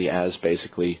galaxy as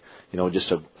basically,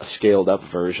 just a scaled up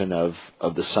version of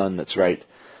the sun that's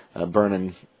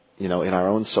burning, in our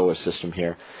own solar system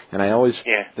here. And I always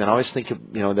think of,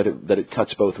 that it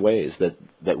cuts both ways,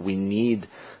 that we need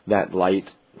that light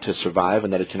to survive,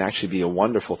 and that it can actually be a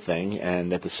wonderful thing,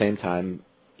 and at the same time,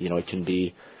 it can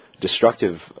be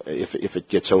destructive if it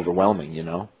gets overwhelming,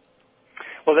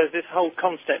 Well, there's this whole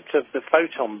concept of the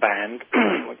photon band,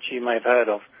 which you may have heard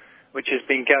of, which has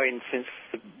been going since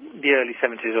the early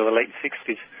 70s or the late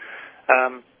 60s.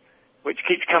 which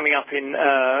keeps coming up in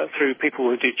through people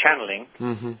who do channeling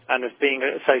and as being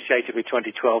associated with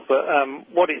 2012. But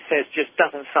what it says just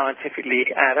doesn't scientifically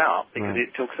add up, because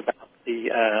it talks about the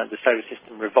solar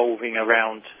system revolving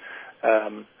around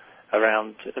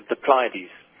the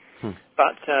Pleiades.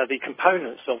 But the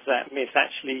components of that myth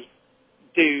actually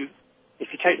do. If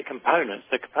you take the components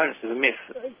of the myth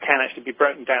can actually be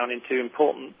broken down into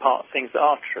important things that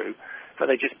are true, but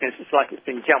it's like it's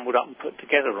been jumbled up and put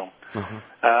together wrong.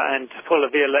 And Paul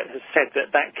Violette has said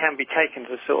that can be taken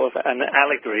as sort of an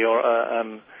allegory or a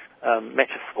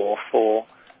metaphor for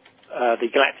the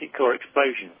galactic core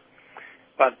explosion.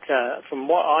 But from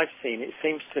what I've seen, it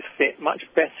seems to fit much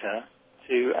better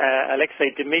to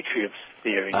Alexei Dmitriev's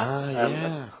theory.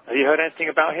 Yeah. Have you heard anything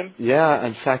about him? Yeah,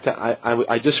 in fact,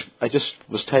 I just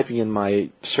was typing in my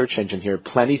search engine here,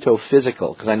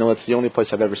 planetophysical, because I know it's the only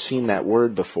place I've ever seen that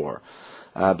word before.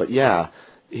 But yeah,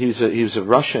 he was a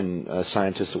Russian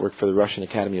scientist that worked for the Russian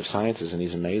Academy of Sciences, and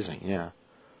he's amazing. Yeah.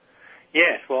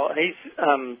 Yes, well, he's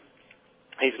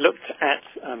looked at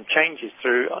changes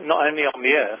through not only on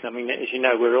the Earth. I mean, as you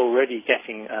know, we're already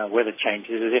getting weather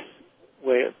changes as if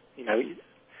we're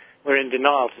in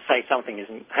denial to say something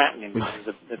isn't happening because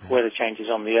of the weather changes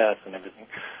on the Earth and everything.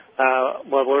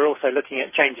 Well, we're also looking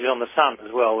at changes on the Sun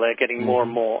as well. They're getting more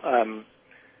and more. The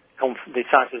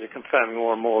scientists are confirming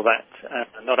more and more that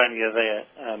not only are they're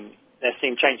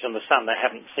seeing changes on the Sun they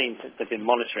haven't seen since they've been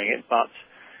monitoring it, but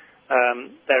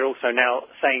they're also now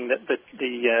saying that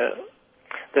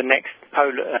the next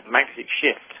polar magnetic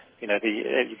shift, you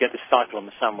get this cycle on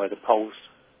the Sun where the poles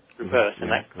reverse, and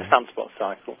that's the sunspot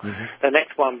cycle. The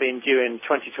next one being due in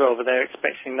 2012, they're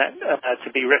expecting that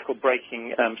to be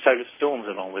record-breaking solar storms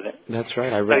along with it. That's right.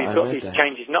 So you've got these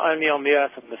changes not only on the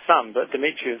Earth and the Sun, but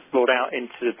Dmitriev brought out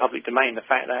into the public domain the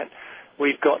fact that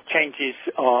we've got changes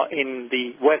in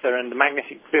the weather and the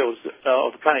magnetic fields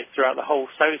of the planets throughout the whole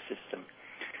solar system.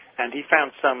 And he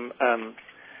found some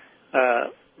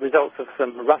results of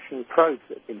some Russian probes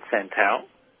that have been sent out,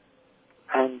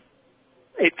 and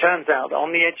it turns out that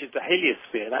on the edge of the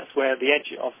heliosphere, that's where the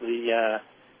edge of the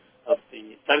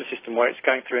solar system where it's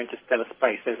going through interstellar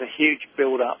space, there's a huge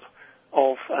build-up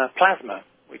of plasma,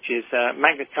 which is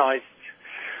magnetized.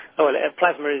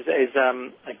 Plasma is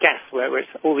a gas where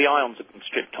all the ions have been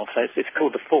stripped off. So it's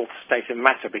called the fourth state of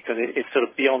matter because it's sort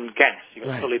of beyond gas. You've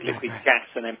got solid, liquid, gas,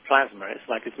 and then plasma. It's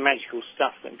like it's magical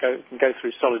stuff that can go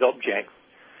through solid objects.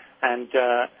 And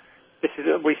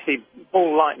we see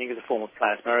ball lightning as a form of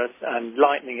plasma, and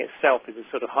lightning itself is a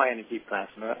sort of high-energy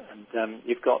plasma. And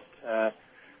you've got the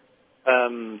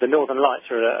northern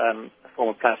lights are a form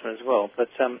of plasma as well. But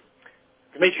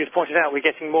Dimitri has pointed out we're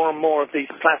getting more and more of these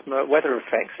plasma weather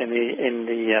effects in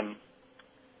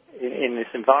this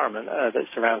environment that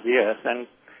surrounds the Earth, and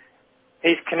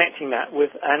he's connecting that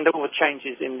with and all the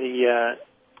changes in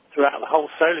throughout the whole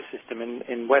solar system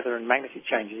in weather and magnetic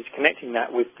changes. He's connecting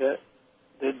that with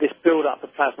this build-up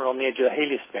of plasma on the edge of the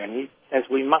heliosphere, and he says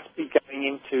we must be going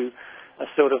into a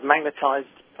sort of magnetized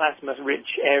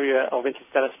plasma-rich area of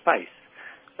interstellar space.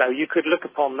 So you could look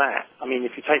upon that. I mean,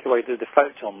 if you take away the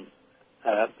photon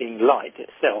being light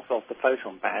itself of the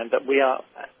photon band, that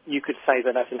you could say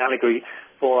that that's an allegory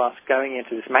for us going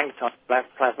into this magnetized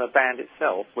plasma band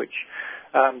itself, which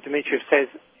Dmitriev says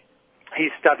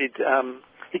he's studied.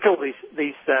 He calls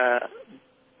these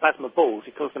plasma balls,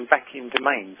 he calls them vacuum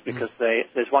domains, because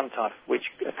there's one type which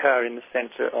occur in the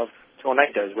center of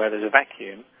tornadoes where there's a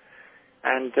vacuum,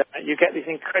 and you get these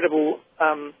incredible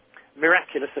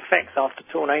miraculous effects after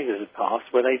tornadoes have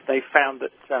passed, where they found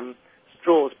that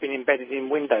straws been embedded in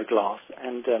window glass,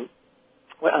 and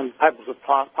pebbles have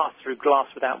passed through glass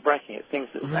without breaking it, things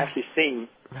that actually seem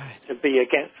to be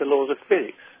against the laws of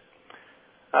physics.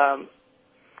 I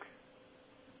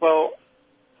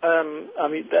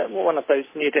mean, one of those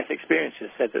near-death experiences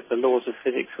said that the laws of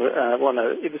physics were,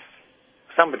 it was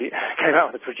somebody came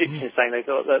out with a prediction saying they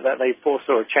thought that they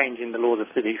foresaw a change in the laws of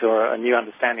physics or a new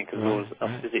understanding of the laws of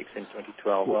physics in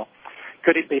 2012. Well,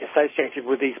 could it be associated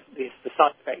with the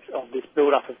side effects of this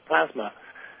build-up of plasma?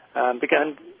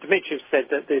 Because Dmitriev said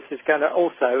that this is going to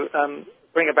also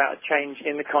bring about a change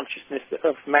in the consciousness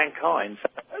of mankind. So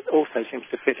it also seems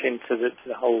to fit into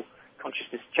the whole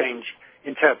consciousness change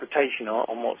interpretation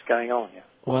on what's going on here.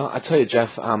 Well, I tell you,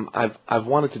 Jeff, I've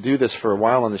wanted to do this for a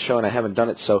while on the show, and I haven't done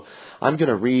it. So I'm going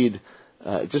to read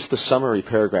just the summary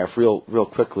paragraph real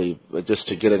quickly, just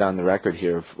to get it on the record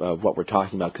here of what we're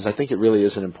talking about, because I think it really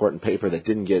is an important paper that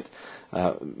didn't get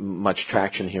much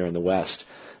traction here in the West.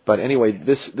 But anyway,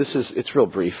 it's real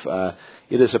brief.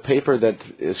 It is a paper that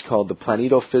is called "The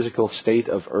Planetophysical State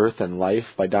of Earth and Life"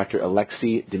 by Dr.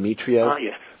 Alexei Dmitriev.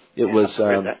 Yes. It was.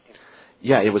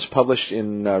 Yeah, it was published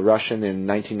in Russian in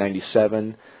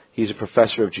 1997. He's a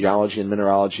professor of geology and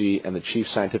mineralogy and the chief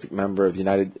scientific member of the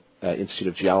United Institute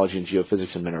of Geology and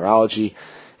Geophysics and Mineralogy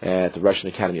at the Russian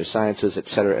Academy of Sciences,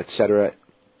 etc., etc.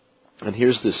 And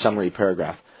here's the summary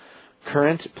paragraph.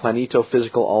 Current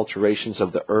planetophysical alterations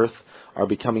of the Earth are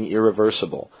becoming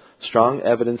irreversible. Strong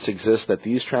evidence exists that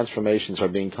these transformations are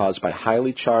being caused by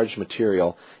highly charged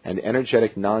material and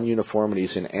energetic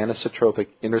non-uniformities in anisotropic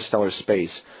interstellar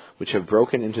space, which have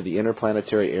broken into the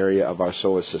interplanetary area of our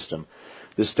solar system.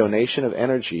 This donation of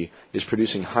energy is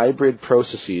producing hybrid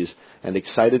processes and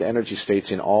excited energy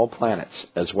states in all planets,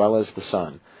 as well as the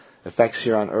Sun. Effects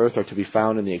here on Earth are to be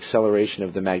found in the acceleration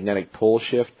of the magnetic pole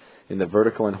shift, in the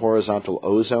vertical and horizontal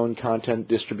ozone content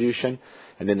distribution,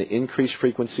 and in the increased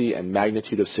frequency and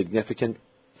magnitude of significant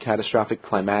catastrophic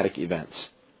climatic events.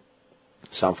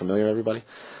 Sound familiar, everybody?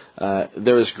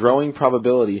 There is growing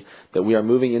probability that we are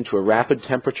moving into a rapid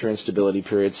temperature instability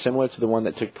period similar to the one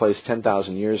that took place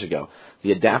 10,000 years ago.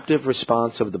 The adaptive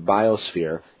response of the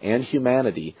biosphere and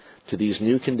humanity to these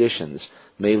new conditions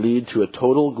may lead to a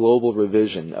total global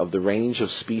revision of the range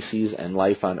of species and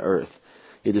life on Earth.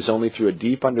 It is only through a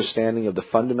deep understanding of the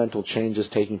fundamental changes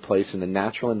taking place in the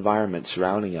natural environment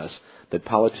surrounding us that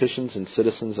politicians and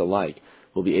citizens alike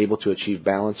will be able to achieve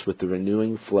balance with the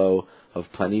renewing flow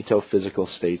of planetophysical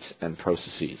states and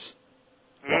processes.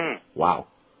 Wow.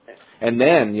 And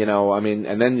then,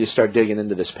 and then you start digging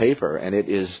into this paper, and it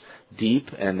is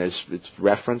deep, and it's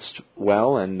referenced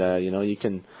well, and,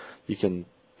 you can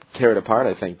tear it apart,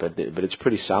 I think, but it's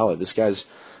pretty solid. This guy's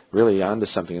really onto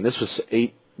something. And this was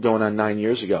 9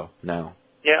 years ago now.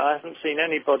 Yeah, I haven't seen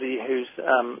anybody who's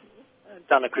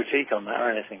done a critique on that or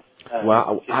anything.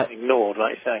 Just ignored,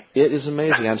 like you say. It is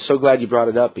amazing. I'm so glad you brought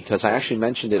it up because I actually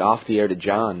mentioned it off the air to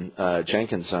John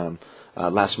Jenkins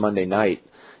last Monday night,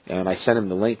 and I sent him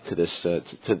the link to this to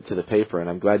the paper. And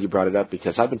I'm glad you brought it up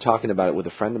because I've been talking about it with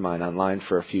a friend of mine online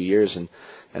for a few years, and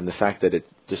the fact that it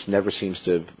just never seems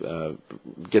to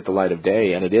get the light of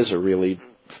day, and it is a really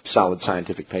solid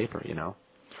scientific paper,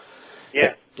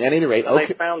 Yeah. At any rate, okay.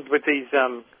 They found with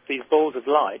these balls of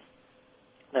light,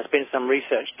 there's been some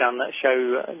research done that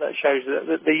shows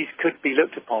that these could be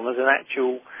looked upon as an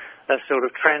actual sort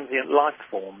of transient life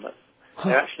form. That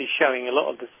they're actually showing a lot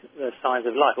of the signs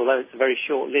of life, although it's very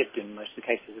short-lived in most of the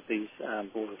cases of these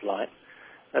balls of light.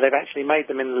 They've actually made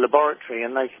them in the laboratory,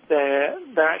 and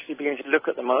they're actually beginning to look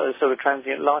at them as sort of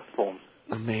transient life forms.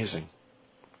 Amazing.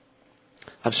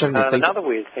 I'm starting to think... Another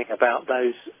weird thing about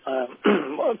those,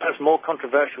 perhaps more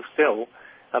controversial still,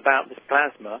 about this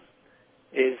plasma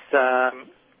is, I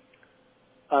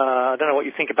don't know what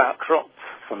you think about crop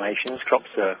formations, crop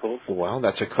circles. Well,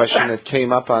 that's a question that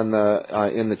came up on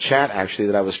the in the chat actually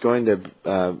that I was going to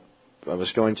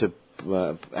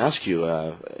ask you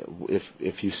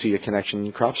if you see a connection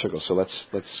in crop circles. So let's.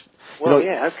 Well,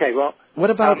 yeah, okay. Well, what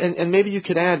about and maybe you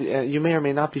could add. You may or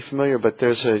may not be familiar, but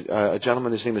there's a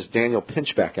gentleman. His name is Daniel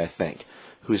Pinchbeck, I think,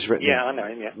 who's written. Yeah, I know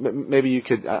him. Yeah. Maybe you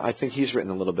could. I think he's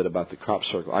written a little bit about the crop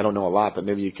circle. I don't know a lot, but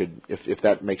maybe you could, if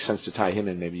that makes sense to tie him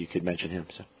in, maybe you could mention him.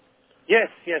 So. Yes.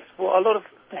 Well, a lot of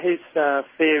his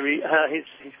theory.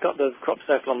 He's got the crop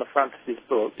circle on the front of his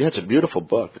book. Yeah, it's a beautiful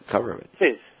book. The cover of it. It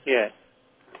is. Yeah.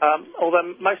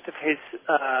 Although most of his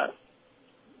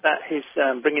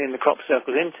bringing in the crop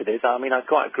circles into this, I mean, I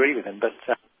quite agree with him, but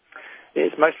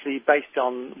it's mostly based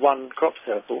on one crop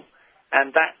circle,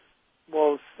 and that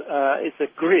was it's a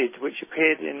grid which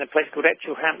appeared in a place called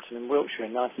Etchell-Hampton in Wiltshire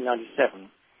in 1997,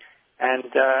 and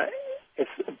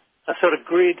it's a sort of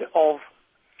grid of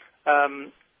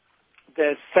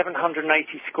there's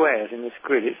 780 squares in this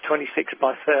grid. It's 26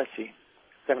 by 30,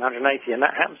 780, and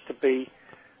that happens to be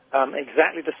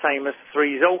exactly the same as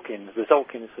 3 Zolkins. The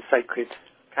Zolkin is the sacred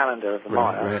calendar of the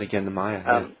Maya. Right, again, the Maya.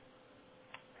 Yeah.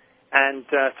 And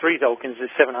 3 Zolkins is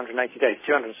 780 days,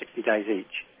 260 days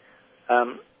each.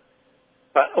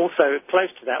 But also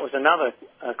close to that was another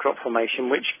crop formation,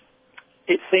 which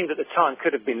it seemed at the time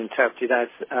could have been interpreted as,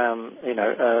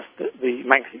 the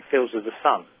magnetic fields of the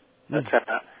sun. But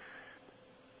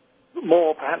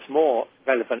perhaps more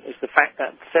relevant is the fact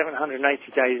that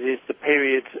 780 days is the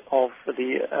period of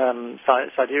the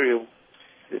sidereal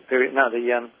period. No, I don't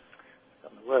know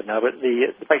the word now, but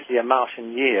basically a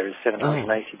Martian year is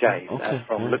 780 days,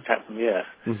 looked at from the Earth.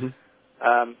 Mm-hmm.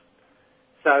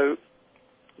 So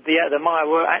the Maya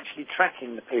were actually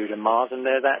tracking the period of Mars, and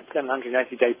that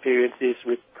 780-day period is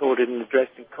recorded in the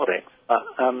Dresden Codex.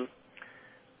 So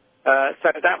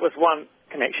that was one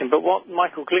connection. But what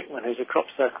Michael Glickman, who's a crop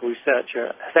circle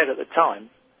researcher, said at the time,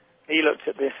 he looked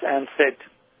at this and said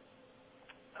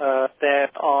there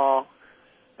are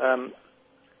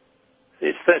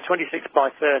it's 26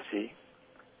 by 30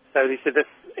 So they said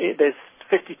there's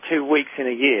 52 weeks in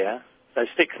a year, so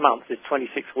 6 months is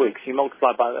 26 weeks. You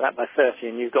multiply that by 30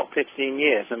 and you've got 15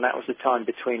 years, and that was the time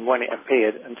between when it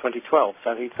appeared and 2012.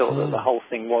 So he thought that the whole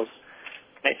thing was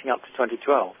connecting up to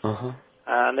 2012.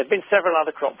 And there have been several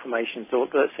other crop formations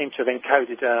that seem to have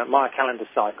encoded Maya calendar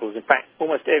cycles. In fact,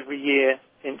 almost every year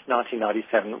since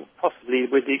 1997, possibly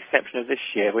with the exception of this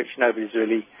year, which nobody's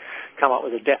really come up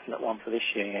with a definite one for this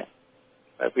year yet.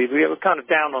 But we were kind of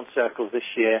down on circles this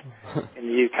year in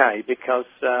the UK because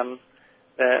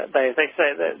they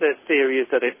say that their theory is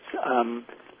that it's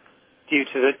due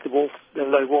to the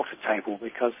low water table,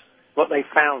 because what they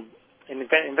found in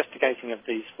investigating of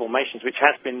these formations, which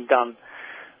has been done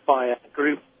by a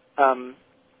group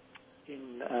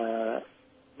in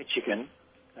Michigan,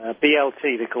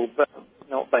 BLT, they're called,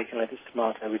 not bacon, lettuce,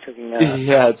 tomato. We're talking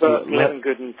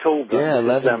Levengood and Talbot. Yeah,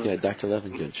 Levengood, Dr.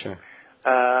 Levengood, sure.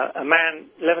 A man,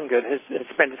 Levengood, has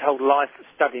spent his whole life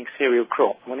studying cereal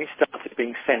crop. When he started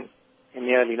being sent in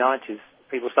the early 90s,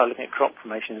 people started looking at crop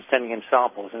formations and sending him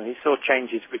samples, and he saw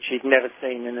changes which he'd never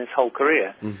seen in his whole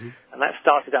career. And that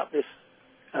started up this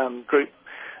group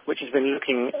which has been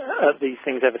looking at these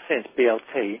things ever since,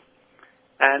 BLT.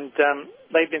 And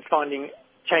they've been finding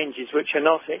changes which are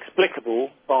not explicable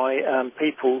by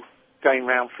people going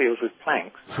around fields with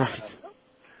planks. Right.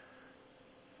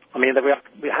 I mean,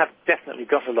 we have definitely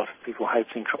got a lot of people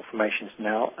hoaxing crop formations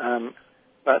now,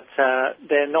 but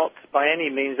they're not by any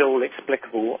means all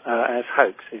explicable as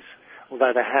hoaxes,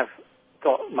 although they have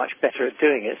got much better at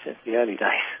doing it since the early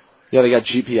days. Yeah, they got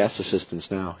GPS assistants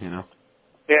now, you know.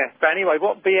 Yeah, but anyway,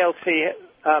 what BLT,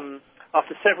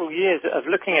 after several years of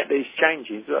looking at these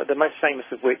changes, the most famous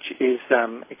of which is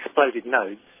exploded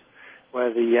nodes,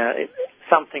 where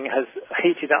something has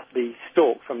heated up the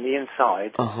stalk from the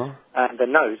inside, and the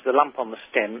nodes, the lump on the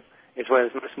stem, is where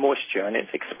there's most moisture, and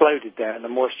it's exploded there, and the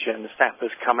moisture and the sap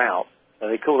has come out. So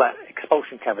they call that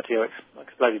expulsion cavity or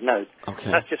exploded node.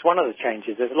 Okay. That's just one of the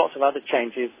changes. There's lots of other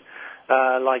changes,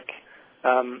 like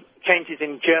changes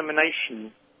in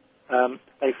germination.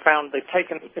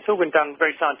 It's all been done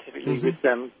very scientifically with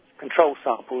control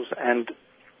samples and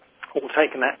all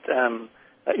taken at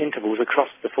intervals across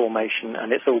the formation,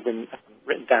 and it's all been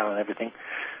written down and everything.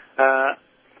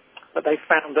 But they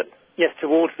found that, yes,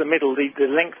 towards the middle, the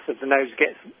length of the nodes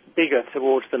gets bigger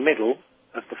towards the middle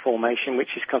of the formation,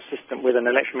 which is consistent with an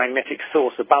electromagnetic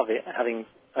source above it, having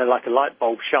like a light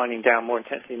bulb shining down more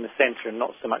intensely in the centre and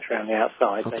not so much around the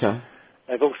outside. Okay.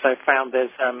 They've also found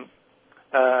there's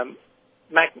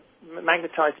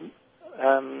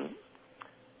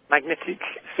magnetic,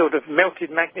 sort of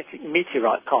melted magnetic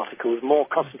meteorite particles more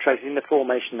concentrated in the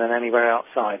formation than anywhere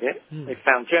outside it. They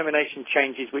found germination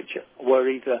changes which were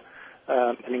either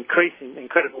an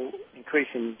incredible increase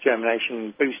in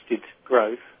germination, boosted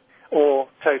growth, or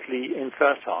totally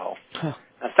infertile.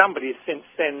 And somebody has since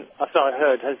then, as I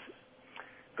heard, has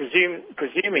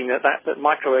presuming that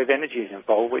microwave energy is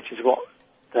involved, which is what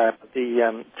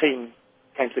the team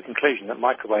came to the conclusion that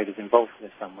microwave is involved in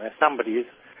this somewhere. Somebody has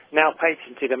now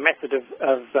patented a method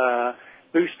of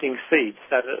boosting seeds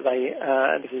so that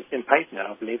this has been patented,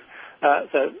 I believe,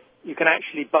 so you can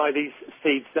actually buy these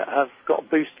seeds that have got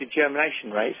boosted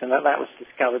germination rates, and that was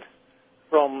discovered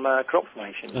from crop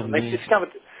formation. And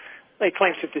they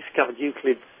claim to have discovered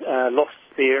Euclid's lost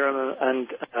theorem, and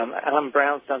Alan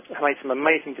Brown's made some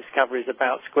amazing discoveries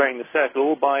about squaring the circle,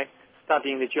 all by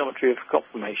studying the geometry of crop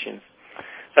formations.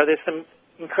 So there's some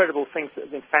incredible things that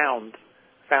have been found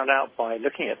out by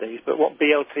looking at these. But what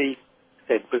BLT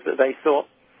said was that they thought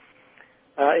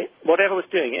whatever was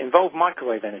doing it involved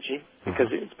microwave energy, because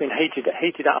it's been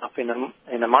heated up in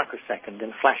a microsecond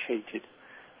and flash heated.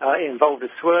 It involved a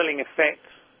swirling effect.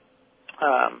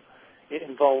 It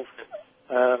involved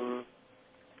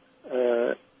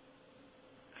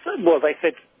they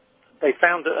said they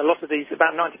found that a lot of these,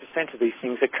 about 90% of these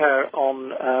things, occur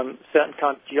on certain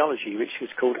kinds of geology, which is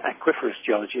called aquiferous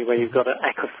geology, where you've got an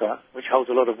aquifer which holds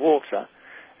a lot of water,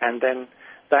 and then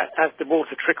that as the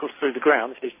water trickles through the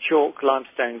ground, this is chalk,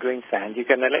 limestone, green sand, you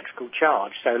get an electrical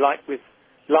charge. So like with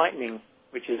lightning,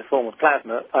 which is a form of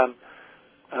plasma,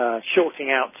 shorting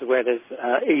out to where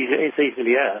it's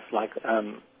easily earth, like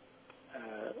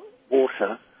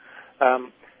water,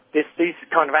 these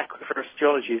kind of aquiferous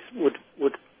geologies would,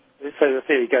 so the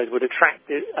theory goes, would attract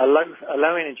a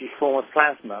low energy form of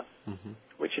plasma,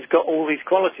 which has got all these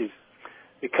qualities,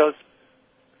 because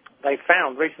they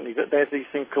found recently that there's these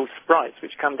things called sprites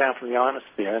which come down from the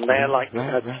ionosphere, and they're like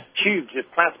tubes of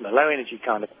plasma, low energy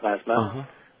kind of plasma,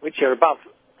 which are above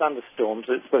thunderstorms.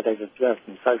 That's where they've observed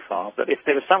them so far. But if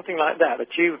there was something like that, a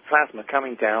tube of plasma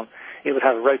coming down, it would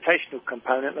have a rotational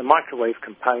component, the microwave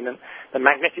component, the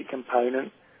magnetic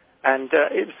component, And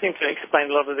it seemed to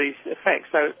explain a lot of these effects.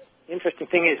 So the interesting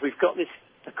thing is we've got this,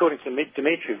 according to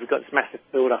Dimitri, we've got this massive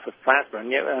build-up of plasma,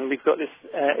 and we've got this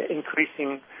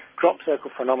increasing crop circle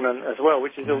phenomenon as well,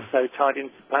 which is also tied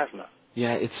into plasma.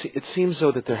 Yeah, it seems,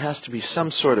 though, that there has to be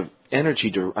some sort of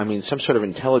energy, some sort of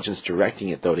intelligence directing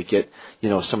it, though, to get,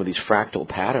 some of these fractal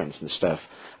patterns and stuff.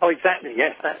 Oh, exactly,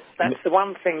 yes. That's the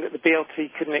one thing that the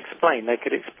BLT couldn't explain. They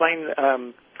could explain,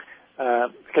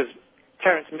 because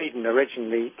Terence Meaden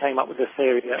originally came up with a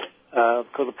theory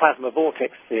called the plasma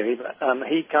vortex theory, but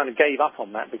he kind of gave up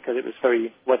on that because it was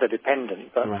very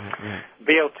weather-dependent. But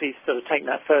BLT's sort of taken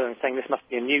that further and saying this must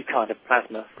be a new kind of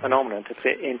plasma phenomenon to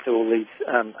fit into all these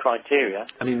criteria.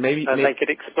 I mean, maybe they could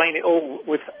explain it all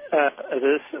with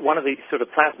one of these sort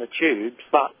of plasma tubes,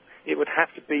 but it would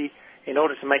have to be, in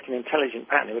order to make an intelligent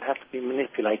pattern, it would have to be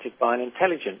manipulated by an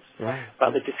intelligence.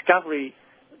 But the discovery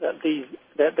that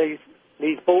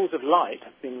these balls of light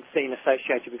have been seen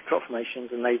associated with crop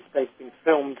formations, and they've been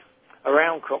filmed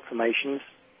around crop formations.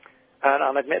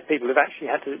 And I've met people who've actually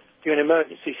had to do an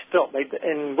emergency stop.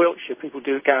 In Wiltshire, people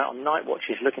do go out on night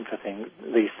watches looking for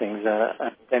these things.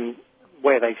 And then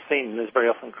where they've seen them, there's very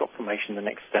often crop formation the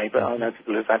next day. But I know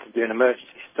people who've had to do an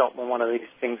emergency stop when one of these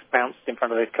things bounced in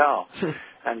front of their car.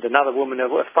 And another woman, a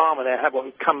farmer there, had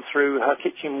one come through her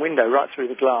kitchen window, right through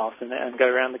the glass, and go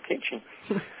around the kitchen.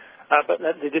 But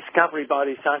the discovery by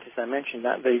these scientists, I mentioned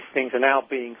that these things are now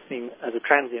being seen as a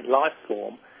transient life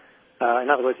form. In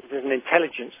other words, there's an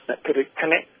intelligence that could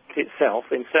connect itself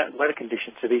in certain weather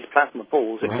conditions to these plasma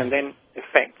balls. It can then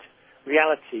affect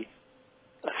reality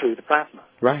through the plasma.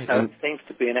 Right. So it seems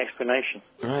to be an explanation.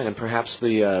 Right, and perhaps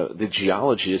the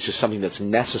geology is just something that's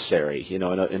necessary, in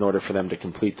order for them to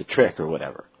complete the trick or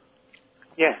whatever.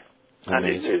 Yeah.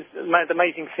 Amazing. And the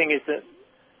amazing thing is that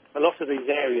a lot of these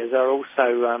areas are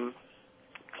also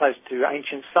close to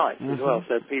ancient sites as well.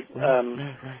 So people,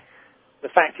 the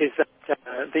fact is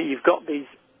that you've got these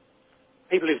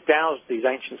people who've dowsed these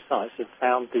ancient sites have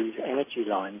found these energy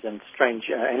lines and strange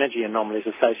energy anomalies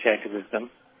associated with them.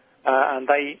 And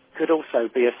they could also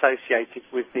be associated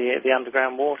with the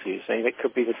underground water, you see. It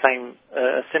could be the same,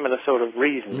 similar sort of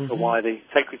reason for why the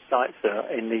sacred sites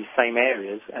are in these same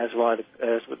areas as why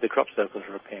the crop circles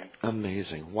are appearing.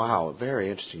 Amazing. Wow.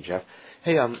 Very interesting, Jeff.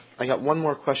 Hey, I got one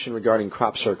more question regarding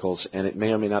crop circles, and it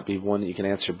may or may not be one that you can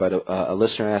answer, but a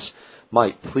listener asked,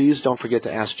 Mike, please don't forget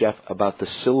to ask Jeff about the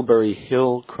Silbury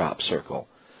Hill crop circle.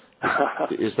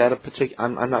 Is that a particular...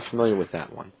 I'm not familiar with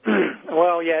that one.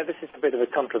 Well, yeah, this is a bit of a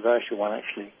controversial one,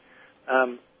 actually.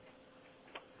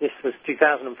 This was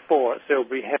 2004 at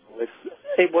Silbury Hill.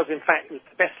 It was, in fact, the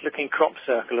best-looking crop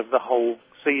circle of the whole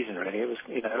season, really. It was,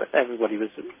 everybody was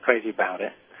crazy about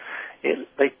it.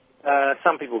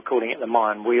 Some people were calling it the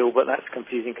Mayan Wheel, but that's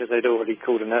confusing because they'd already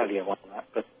called an earlier one that.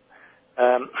 But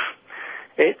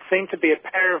it seemed to be a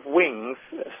pair of wings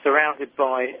surrounded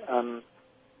by...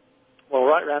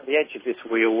 right around the edge of this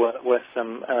wheel were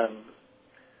some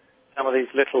of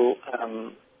these little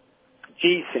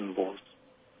G symbols,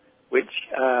 which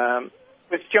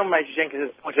John Major Jenkins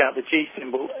has pointed out, the G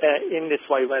symbol in this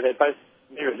way, where they're both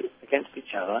mirrored against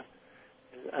each other,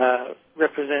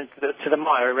 to the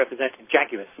Maya represented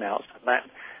jaguar snouts.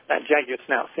 That jaguar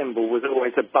snout symbol was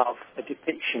always above a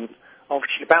depiction of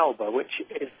Xibalba, which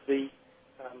is the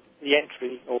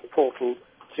entry or portal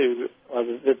to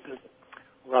the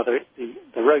road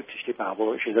to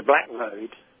Xibalba, which is a black road,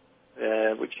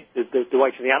 which is the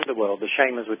way to the underworld. The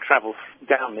shamans would travel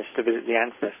down this to visit the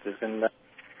ancestors. And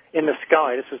in the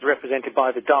sky, this was represented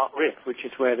by the dark rift, which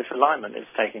is where this alignment is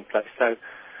taking place. So,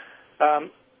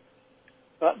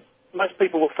 but most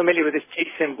people were familiar with this G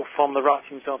symbol from the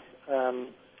writings of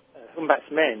Humbat's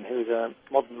Men, who's a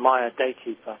modern Maya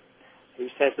daykeeper, who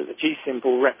says that the G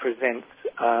symbol represents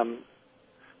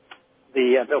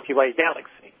the Milky Way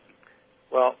galaxy.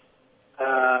 Well,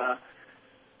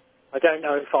 I don't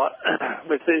know if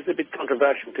it's a bit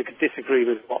controversial to disagree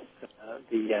with what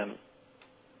the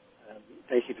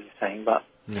daykeepers are saying, but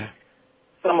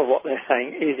some of what they're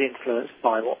saying is influenced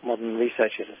by what modern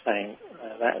researchers are saying.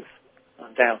 That's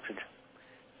undoubted.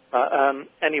 But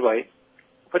anyway,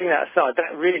 putting that aside,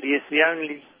 that really is the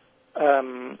only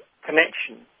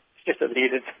connection. It's just that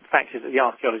the fact is that the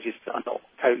archaeologists are not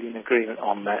totally in agreement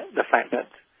on that. The fact that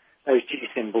those G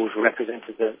symbols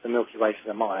represented the Milky Way to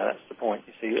the Maya. That's the point,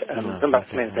 you see.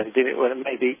 Humbat's Men said he did it, well,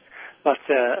 maybe, but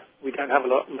we don't have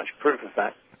much proof of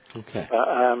that. Okay.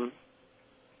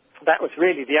 But that was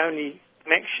really the only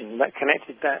connection that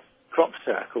connected that crop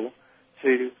circle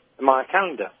to the Maya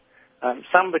calendar.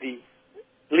 Somebody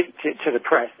leaked it to the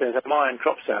press. There's a Mayan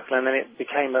crop circle, and then it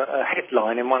became a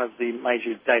headline in one of the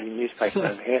major daily newspapers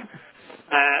over here.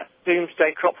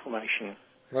 Doomsday crop formation.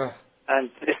 And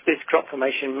this crop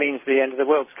formation means the end of the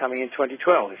world's coming in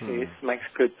 2012. You see, it makes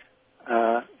good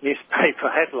newspaper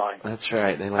headlines. That's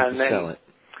right. They like to sell it.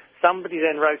 Somebody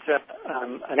then wrote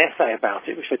an essay about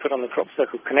it, which they put on the Crop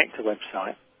Circle Connector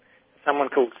website. Someone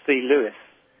called C. Lewis.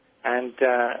 And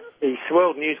the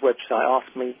World News website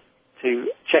asked me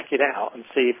to check it out and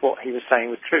see if what he was saying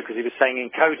was true, because he was saying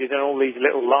encoded in all these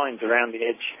little lines around the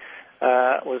edge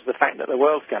was the fact that the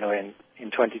world's going to end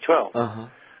in 2012.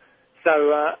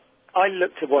 So I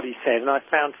looked at what he said, and I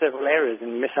found several errors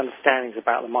and misunderstandings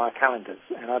about the Maya calendars,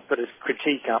 and I put a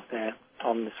critique up there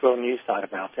on the World News site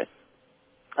about it.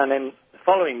 And then the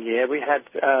following year, we had,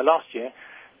 last year,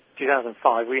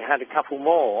 2005, we had a couple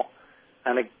more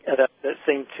and that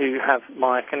seemed to have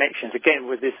Maya connections, again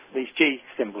with these G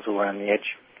symbols all around the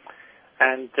edge.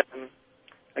 And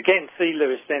again, C.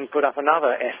 Lewis then put up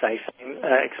another essay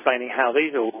explaining how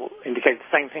these all indicate the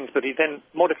same things, but he then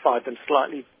modified them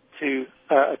slightly to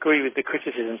agree with the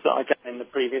criticisms that I'd done in the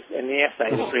essay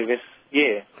in the previous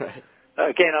year.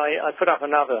 Again, I put up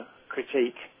another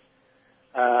critique,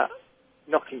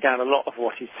 knocking down a lot of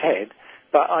what he said,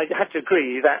 but I had to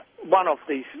agree that one of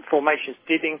these formations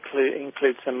did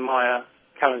include some Maya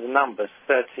calendar numbers,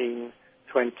 13,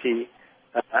 20,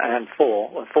 and 4.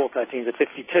 Well, 4 13s are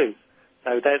 52.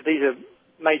 So these are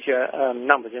major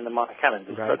numbers in the Maya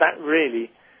calendars. Right. But that really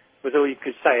was all you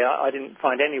could say. I didn't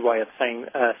find any way of seeing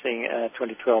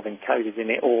 2012 encoded in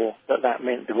it, or that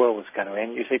meant the world was going to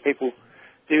end. You see, people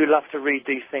do love to read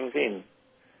these things in.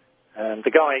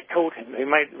 The guy who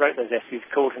wrote those essays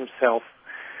called himself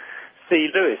C.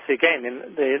 Lewis again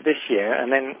this year,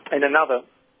 and then in another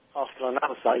article on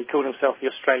another site, he called himself the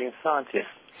Australian Scientist.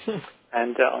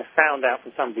 And I found out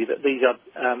from somebody that these are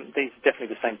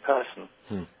definitely the same person.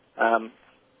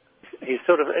 He's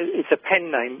it's a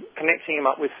pen name connecting him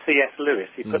up with C.S. Lewis.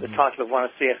 He put the title of one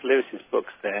of C.S. Lewis's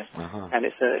books there, and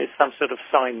it's some sort of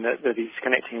sign that he's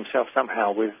connecting himself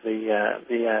somehow with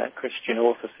the Christian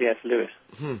author C.S. Lewis.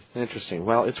 Interesting.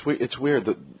 Well, it's weird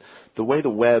the way the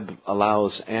web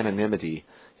allows anonymity.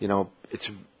 You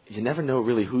never know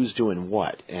really who's doing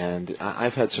what, and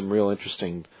I've had some real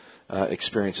interesting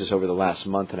experiences over the last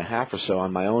month and a half or so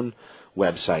on my own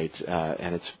website,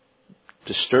 and it's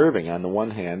disturbing on the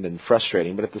one hand and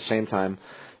frustrating, but at the same time,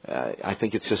 I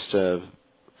think it's just, the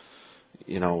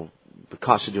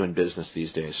cost of doing business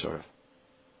these days, sort of.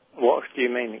 What do you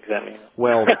mean exactly?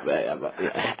 Well,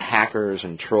 hackers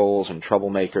and trolls and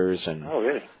troublemakers and, oh,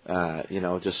 really?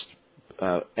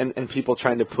 And people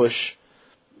trying to push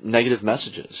negative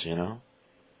messages,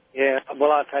 Yeah,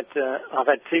 well, I've had 2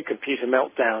 computer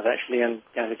meltdowns actually, and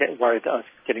getting worried that I was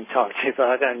getting targeted, but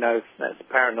I don't know if that's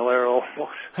paranoia or what.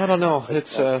 I don't know.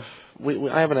 It's I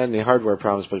haven't had any hardware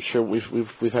problems, but sure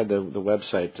we've had the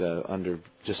website under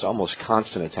just almost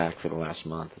constant attack for the last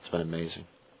month. It's been amazing.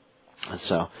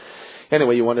 So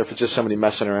anyway, you wonder if it's just somebody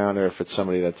messing around, or if it's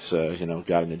somebody that's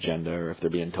got an agenda, or if they're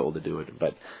being told to do it.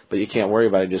 But you can't worry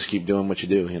about it. Just keep doing what you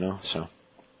do, So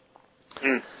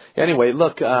anyway,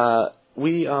 look.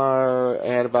 We are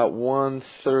at about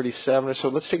 1:37 or so.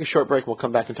 Let's take a short break. We'll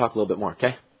come back and talk a little bit more,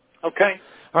 okay? Okay.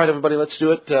 All right, everybody, let's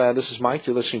do it. This is Mike.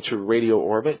 You're listening to Radio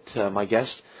Orbit. My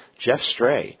guest, Jeff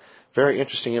Stray. Very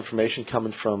interesting information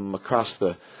coming from across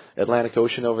the Atlantic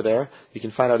Ocean over there. You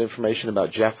can find out information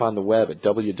about Jeff on the web at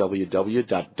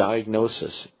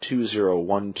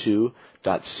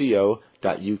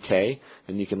www.diagnosis2012.co.uk,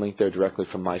 and you can link there directly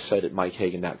from my site at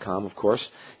mikehagan.com, of course.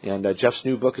 And Jeff's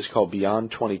new book is called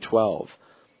Beyond 2012,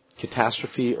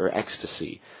 Catastrophe or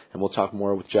Ecstasy. And we'll talk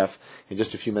more with Jeff in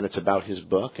just a few minutes about his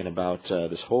book and about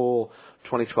this whole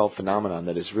 2012 phenomenon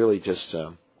that is really just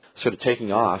sort of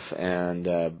taking off, and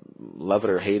love it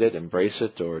or hate it, embrace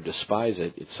it or despise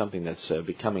it. It's something that's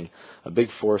becoming a big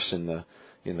force in the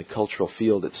cultural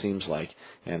field, it seems like,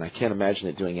 and I can't imagine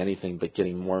it doing anything but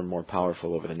getting more and more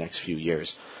powerful over the next few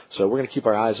years. So we're going to keep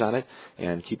our eyes on it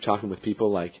and keep talking with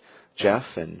people like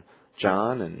Jeff and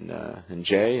John and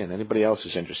Jay and anybody else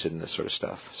who's interested in this sort of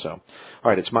stuff. So, all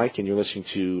right, it's Mike, and you're listening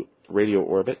to Radio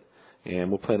Orbit,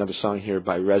 and we'll play another song here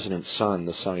by Resonant Sun.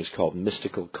 The song is called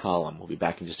Mystical Column. We'll be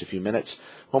back in just a few minutes.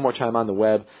 One more time on the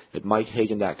web at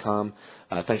mikehagan.com.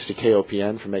 Thanks to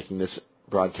KOPN for making this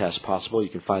broadcast possible. You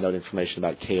can find out information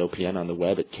about KOPN on the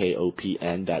web at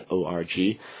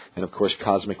kopn.org, and of course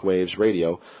Cosmic Waves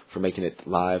Radio for making it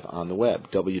live on the web,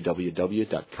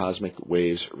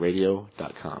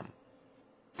 www.cosmicwavesradio.com.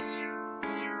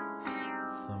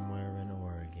 Somewhere in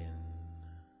Oregon,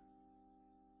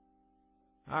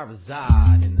 I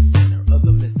reside in the center of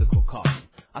the mystical column.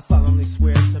 I solemnly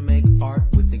swear to make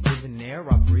art with the given air.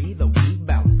 I breathe a weak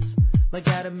balance, like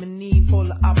Adam and Eve,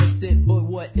 polar opposite, but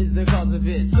what is the cause of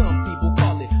it? Some people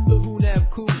call it the Hunab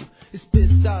coup,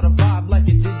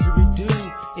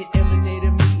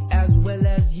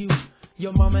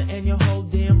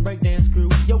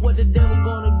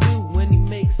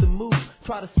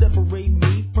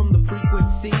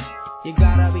 You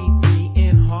gotta be free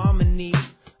in harmony.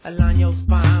 Align your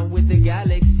spine with the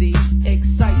galaxy.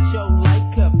 Excite your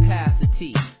light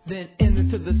capacity. Then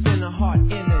enter to the center heart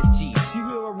energy. You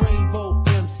hear a rainbow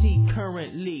MC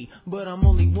currently, but I'm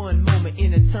only one moment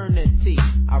in eternity.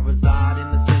 I reside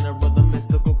in the center of the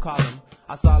mystical column.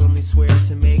 I solemnly swear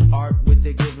to make art with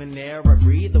the given air. I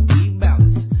breathe the weave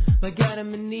balance. Like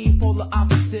Adam and Eve, polar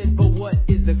opposite, but what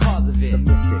is the cause of it? The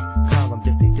mystic column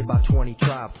depicted by 20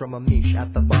 tribes, from a Mish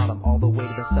at the bottom all the way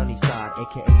to the sunny side,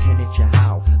 aka Kenichi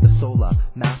How, the solar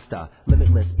master,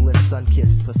 limitless bliss,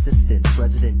 sun-kissed, persistent,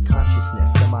 resident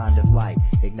consciousness, the mind of light,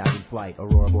 igniting flight,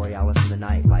 aurora borealis in the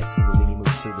night, light kundalini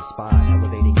moves through the spine,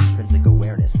 elevating intrinsic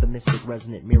awareness, the mystic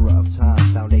resonant mirror of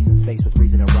time, foundation space with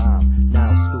reason and rhyme, now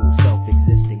school,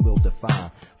 self-existing will define,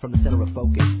 from the center of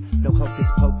focus, no hocus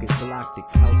pocus, galactic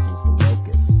councils, the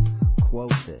locus,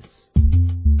 quote this.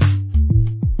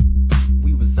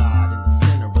 We reside in the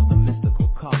center of the mystical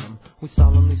column. We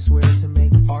solemnly swear to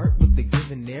make art with the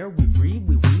given air. We breathe,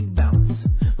 we weave balance.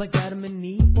 Like Adam and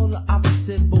Eve, polar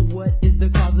opposite, but what is the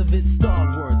cause of it?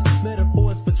 Star words,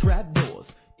 metaphors for trapdoors.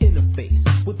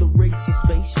 Interface with the race of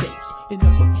space shapes. In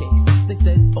uppercase, they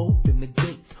said open the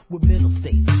gates with middle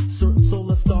states. Certain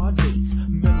solar star dates,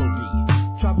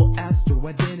 memory, tribal astral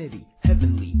identity,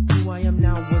 heavenly. Who I am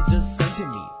now was just sent to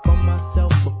me from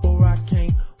myself before I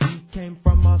came. We came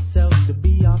from ourselves to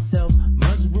be ourselves.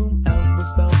 Much room else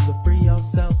for spells to free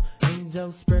ourselves.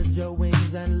 Angels, spread your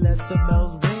wings and let the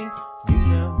bells ring.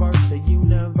 Universe to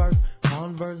universe,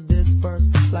 converse, disperse,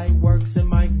 light works in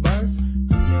my verse.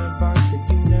 Universe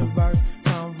to universe,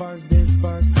 converse,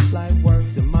 disperse, light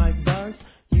works in my verse.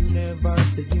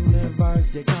 Universe to universe,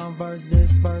 they converse,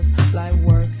 disperse, light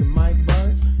works in my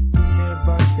verse.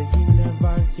 Universe to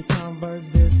universe, they converse,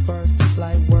 disperse,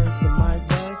 light works in my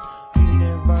verse.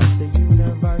 Universe to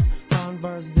universe,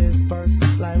 converse, disperse,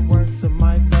 light works in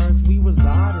my verse. We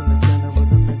reside in the center of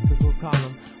the mystical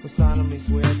column. We solemnly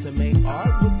swear to make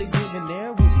art with the given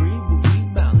air. We breathe,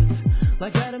 we balance.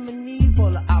 Like Adam and Eve,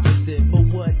 polar opposite, but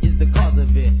what is the cause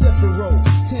of it? Sephiroth,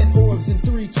 10 orbs and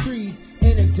 3 trees.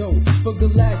 Antidote for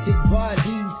galactic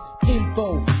bodies.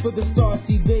 Info for the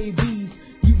starseed babies.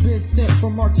 You've been sent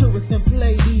from Arcturus and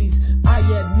Pleiades. I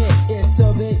admit it's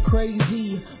a bit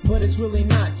crazy, but it's really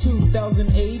not 2000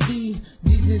 AD.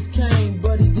 Jesus came,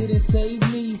 but he didn't save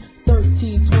me.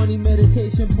 1320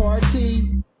 meditation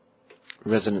party.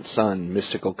 Resident Sun,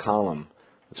 Mystical Column.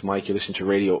 It's Mike. You listen to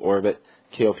Radio Orbit,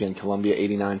 KOPN Columbia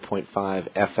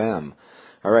 89.5 FM.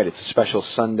 All right, it's a special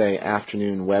Sunday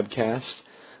afternoon webcast.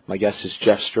 My guest is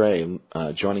Jeff Stray,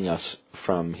 joining us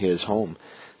from his home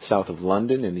south of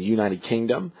London in the United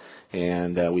Kingdom.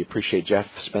 And we appreciate Jeff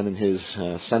spending his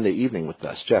Sunday evening with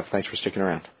us. Jeff, thanks for sticking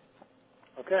around.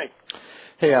 Okay.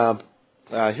 Hey,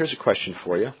 here's a question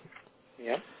for you.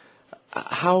 Yeah.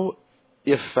 How,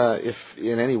 if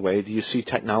in any way, do you see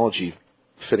technology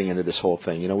fitting into this whole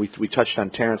thing? You know, we touched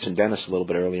on Terrence and Dennis a little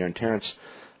bit earlier, and Terrence,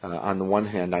 on the one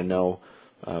hand, I know,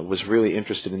 was really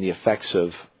interested in the effects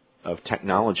of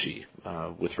technology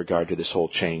with regard to this whole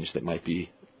change that might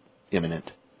be imminent.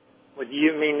 Well, do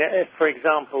you mean, for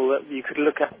example, that you could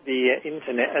look at the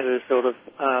Internet as a sort of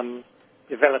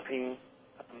developing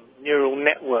neural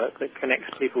network that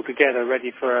connects people together,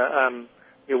 ready for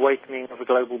the awakening of a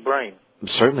global brain?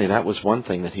 Certainly, that was one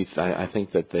thing that I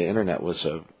think that the Internet was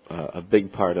a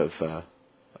big part of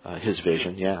his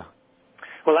vision. Yeah.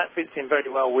 Well, that fits in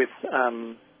very well with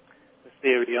the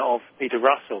theory of Peter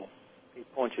Russell. He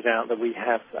pointed out that we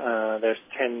have there's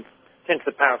 10 to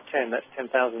the power of 10. That's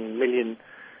 10,000 million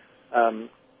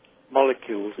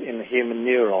molecules in the human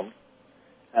neuron,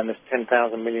 and there's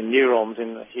 10,000 million neurons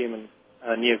in the human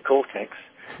neocortex,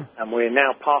 and we're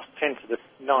now past 10 to the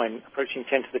 9, approaching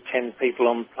 10 to the 10 people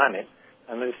on the planet,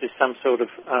 and this is some sort of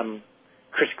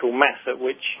critical mass at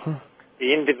which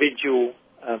the individual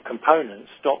components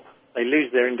stop, they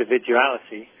lose their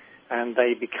individuality, and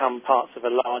they become parts of a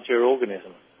larger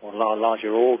organism, or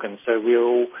larger organ. So we're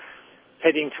all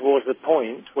heading towards the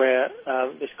point where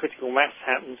this critical mass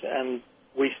happens and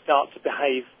we start to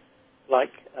behave like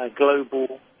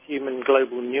human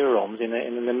global neurons in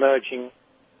an emerging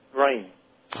brain.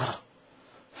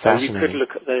 So you could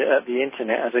look at the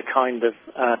Internet as a kind of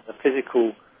a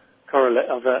physical correlate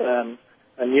of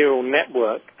a neural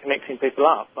network connecting people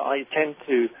up. But I tend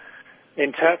to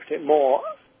interpret it more,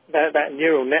 that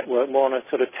neural network, more on a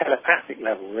sort of telepathic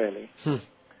level, really.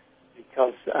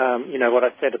 Because, what I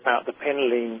said about the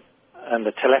penylene and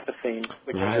the telepathine,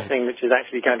 which is the thing which is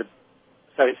actually going to,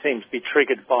 so it seems, be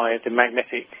triggered by the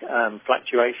magnetic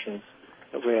fluctuations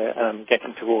that we're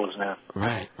getting towards now.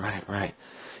 Right.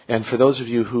 And for those of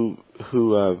you who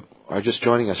are just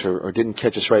joining us or didn't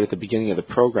catch us right at the beginning of the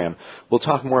program, we'll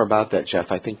talk more about that,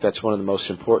 Jeff. I think that's one of the most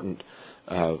important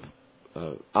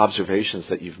observations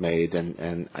that you've made,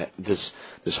 and this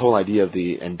whole idea of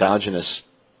the endogenous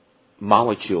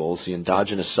molecules, the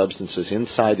endogenous substances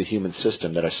inside the human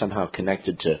system that are somehow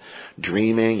connected to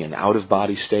dreaming and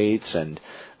out-of-body states and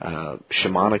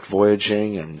shamanic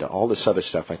voyaging and all this other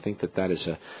stuff. I think that is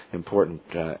an important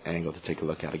angle to take a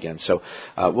look at again. So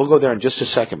we'll go there in just a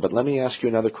second, but let me ask you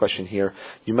another question here.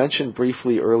 You mentioned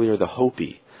briefly earlier the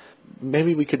Hopi.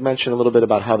 Maybe we could mention a little bit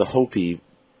about how the Hopi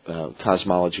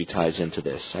cosmology ties into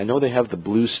this. I know they have the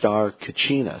Blue Star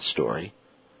Kachina story.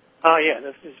 Oh, yeah,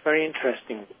 that's very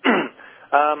interesting.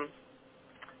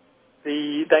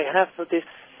 They have this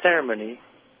ceremony.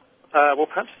 Well,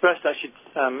 perhaps first I should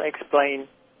explain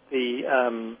the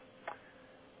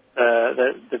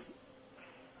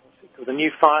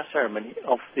new fire ceremony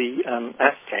of the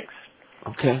Aztecs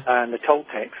and the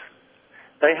Toltecs.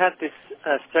 They had this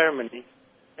ceremony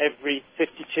every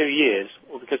 52 years,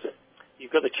 because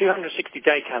you've got the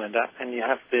 260-day calendar and you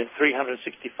have the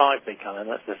 365-day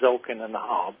calendar. That's the Tzolk'in and the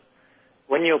Harb.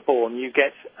 When you're born, you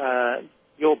get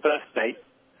your birth date.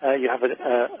 You have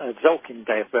a Tzolk'in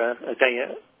day of birth, a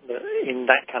day in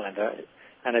that calendar,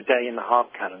 and a day in the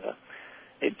Harb calendar.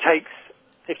 It takes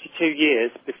 52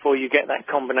 years before you get that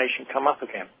combination come up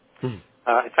again. In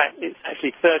fact, it's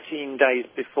actually 13 days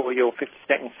before your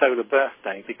 52nd solar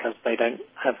birthday, because they don't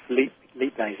have leap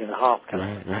days in the Harb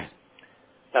calendar. Right.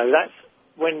 So that's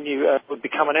when you would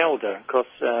become an elder. Of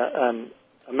course,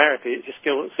 America, it just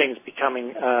still seems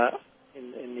becoming,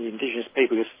 in the indigenous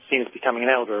people, it seems becoming an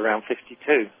elder around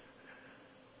 52.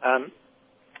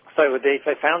 So they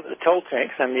found that the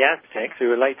Toltecs and the Aztecs, who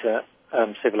were later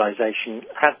civilization,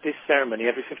 had this ceremony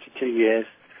every 52 years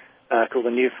called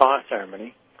the New Fire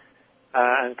Ceremony.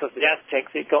 And because the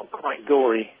Aztecs, it got quite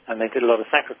gory and they did a lot of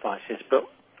sacrifices. But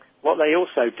what they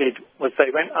also did was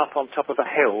they went up on top of a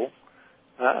hill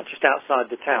just outside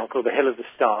the town called the Hill of the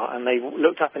Star, and they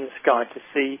looked up in the sky to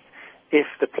see if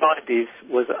the Pleiades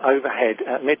was overhead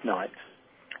at midnight.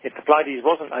 If the Pleiades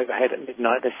wasn't overhead at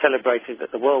midnight, they celebrated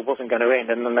that the world wasn't going to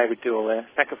end, and then they would do all their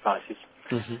sacrifices.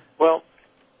 Well,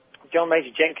 John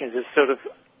Major Jenkins has sort of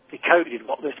decoded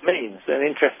what this means, and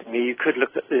interestingly, you could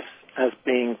look at this as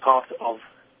being part of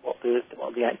what the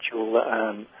actual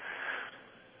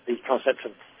the concept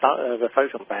of the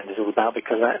photon band is all about,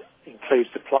 because that includes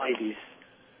the Pleiades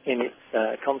in its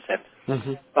concept.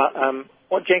 But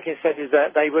what Jenkins said is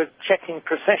that they were checking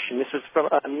precession. This was from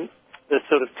the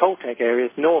sort of Toltec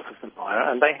areas north of the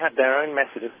Maya, and they had their own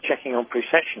method of checking on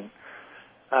precession,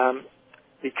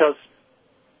 because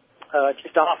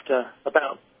just after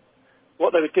about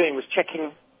what they were doing was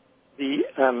checking the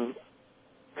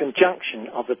conjunction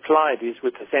of the Pleiades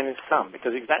with the zenith sun,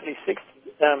 because exactly 6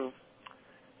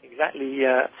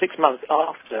 months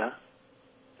after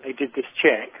they did this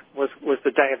check was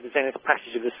the day of the zenith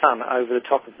passage of the sun over the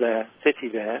top of their city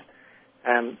there.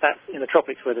 And that's in the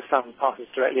tropics where the sun passes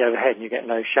directly overhead and you get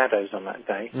no shadows on that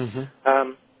day.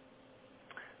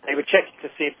 They were checking to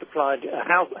see if the Pleiades,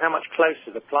 how much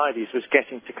closer the Pleiades was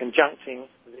getting to conjuncting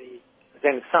the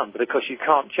zenith sun. But of course you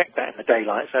can't check that in the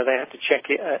daylight, so they had to check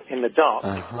it in the dark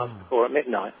or at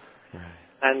midnight.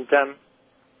 And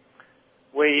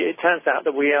it turns out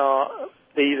that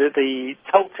the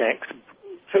Toltecs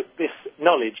took this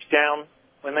knowledge down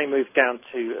when they moved down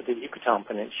to the Yucatan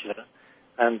Peninsula,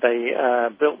 and they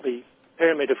built the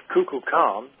Pyramid of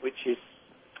Kukulkan, which is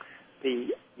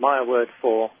the Maya word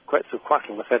for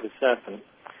Quetzalcoatl, the feathered serpent.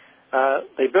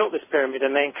 They built this pyramid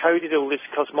and they encoded all this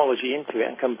cosmology into it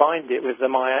and combined it with the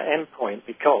Maya endpoint,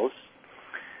 because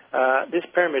this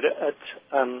pyramid at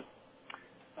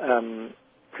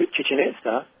Chichen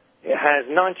Itza, it has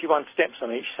 91 steps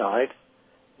on each side.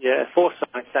 4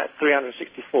 sides, that's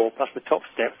 364, plus the top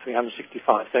step,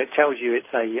 365. So it tells you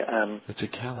it's a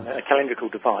calendar, a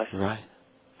calendrical device. Right.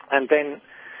 And then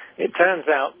it turns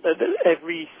out that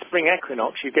every spring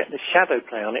equinox you get this shadow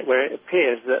play on it, where it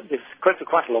appears that this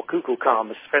Quetzalcoatl or Kukulkan,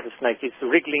 this feather snake, is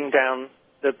wriggling down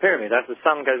the pyramid. As the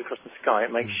sun goes across the sky,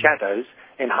 it makes shadows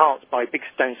enhanced by big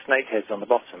stone snake heads on the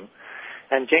bottom.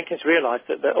 And Jenkins realized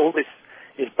that all this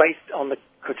is based on the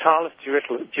Crotalus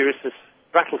gyrus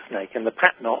rattlesnake, and the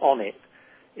patna on it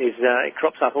is it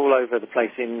crops up all over the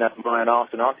place in Mayan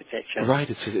art and architecture. Right.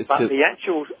 But the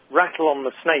actual rattle on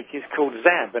the snake is called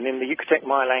Zab, and in the Yucatec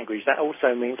Maya language that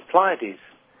also means Pleiades.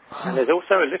 And there's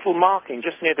also a little marking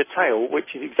just near the tail,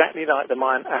 which is exactly like the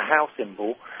Mayan Ahau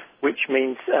symbol, which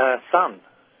means sun.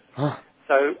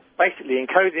 So basically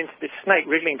encoded into this snake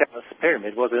wriggling down the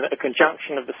pyramid was a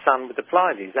conjunction of the sun with the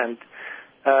Pleiades. And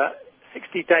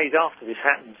 60 days after this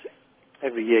happens,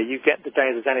 every year, you get the day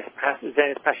of the zenith passage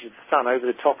of the sun over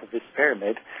the top of this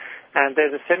pyramid, and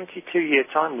there's a 72-year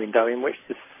time window in which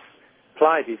the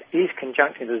Pleiades is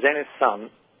conjuncting the zenith sun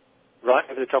right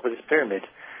over the top of this pyramid,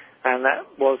 and that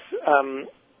was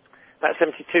that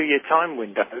 72-year time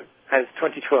window has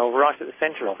 2012 right at the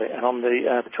centre of it, and on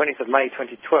the 20th of May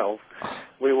 2012,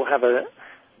 we will have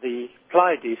the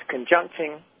Pleiades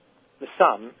conjuncting the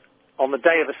sun on the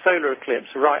day of a solar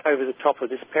eclipse right over the top of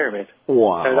this pyramid.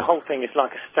 Wow. So the whole thing is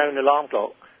like a stone alarm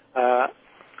clock,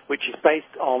 which is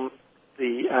based on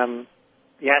the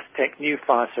Aztec New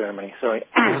Fire ceremony. Sorry.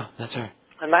 That's right.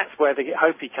 And that's where the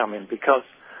Hopi come in, because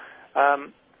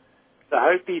the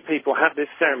Hopi people have this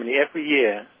ceremony every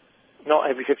year, not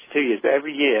every 52 years, but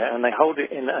every year, and they hold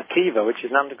it in a kiva, which is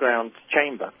an underground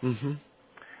chamber. Mm-hmm.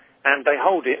 And they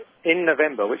hold it in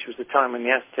November, which was the time when the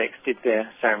Aztecs did their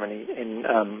ceremony in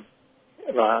the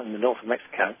north of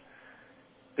Mexico.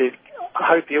 The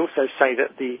Hopi also say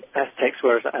that the Aztecs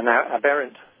were an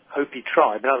aberrant Hopi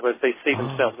tribe. In other words, they see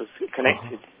themselves as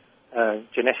connected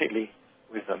genetically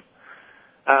with them.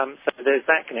 So there's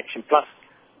that connection. Plus,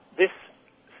 this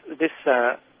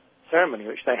ceremony,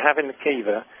 which they have in the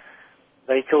kiva,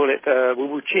 they call it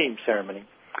Wuwuchim ceremony.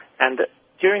 And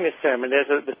during this ceremony, there's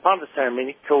part of the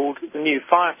ceremony called the New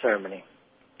Fire ceremony.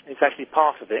 It's actually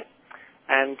part of it.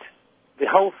 And the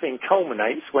whole thing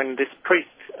culminates when this priest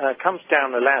comes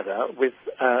down the ladder with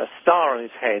a star on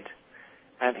his head,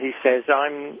 and he says,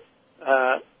 I'm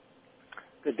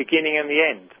the beginning and the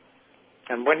end.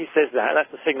 And when he says that, that's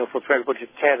the signal for everybody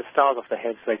to tear the stars off their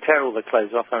heads. So they tear all the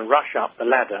clothes off and rush up the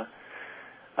ladder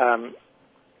as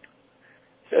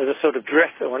a sort of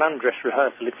dress or an undress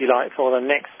rehearsal, if you like, for the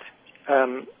next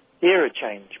era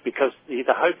change. Because the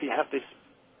Hopi have this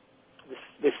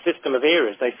system of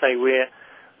eras. They say we're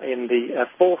in the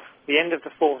end of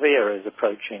the fourth era is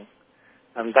approaching.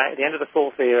 And the end of the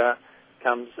fourth era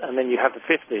comes, and then you have the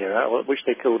fifth era, which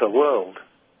they call the world.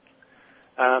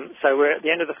 So we're at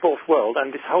the end of the fourth world,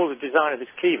 and this whole design of this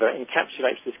kiva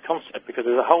encapsulates this concept, because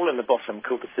there's a hole in the bottom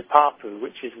called the Sipapu,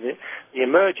 which is the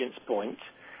emergence point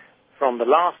from the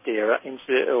last era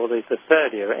or the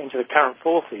third era into the current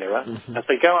fourth era. Mm-hmm. As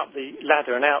they go up the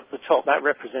ladder and out the top, that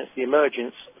represents the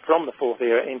emergence from the fourth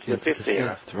era into the fifth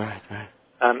era. Right.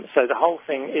 So the whole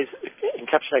thing is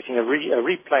encapsulating a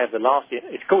replay of the last era.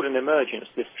 It's called an emergence,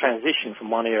 this transition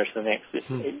from one era to the next.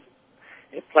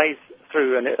 It plays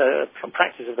through a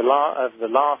practice of the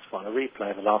last one, a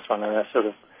replay of the last one, and a sort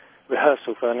of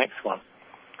rehearsal for the next one.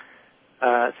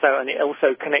 And it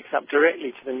also connects up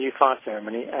directly to the New Fire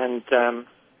ceremony. And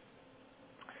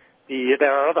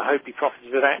there are other Hopi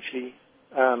prophecies that actually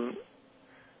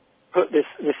put this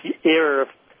era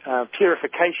of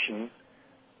purification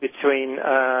between.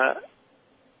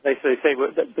 They say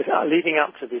that leading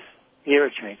up to this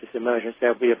era change, this emergence,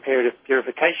 there'll be a period of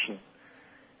purification.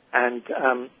 And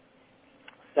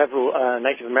several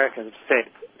Native Americans have said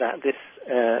that this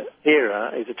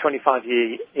era is a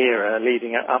 25-year era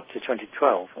leading up to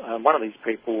 2012. One of these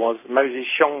people was Moses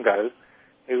Shongo,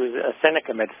 who was a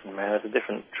Seneca medicine man of a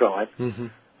different tribe. Mm-hmm.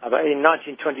 But in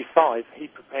 1925, he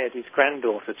prepared his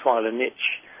granddaughter, Twyla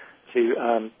Nitch,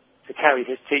 to carry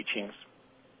his teachings.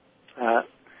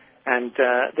 And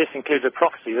this included a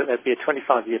prophecy that there'd be a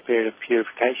 25-year period of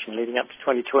purification leading up to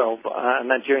 2012, and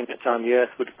that during that time the Earth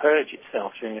would purge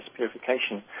itself during this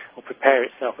purification, or prepare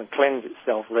itself and cleanse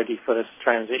itself, ready for this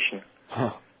transition.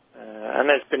 Huh. And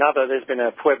there's been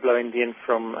a Pueblo Indian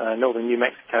from northern New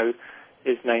Mexico.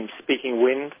 His name's Speaking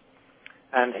Wind,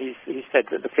 and he said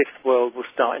that the fifth world will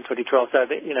start in 2012. So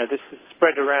this is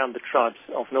spread around the tribes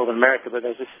of Northern America, but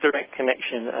there's a direct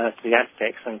connection to the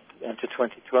Aztecs and to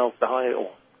 2012 behind it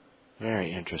all.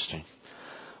 Very interesting.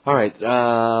 All right,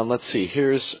 let's see.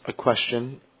 Here's a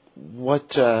question.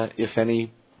 What, if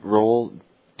any, role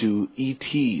do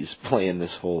ETs play in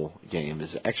this whole game?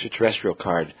 Is the extraterrestrial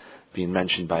card being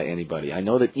mentioned by anybody? I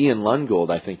know that Ian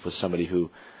Lungold, I think, was somebody who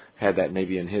had that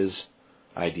maybe in his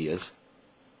ideas.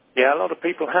 Yeah, a lot of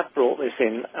people have brought this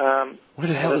in. Where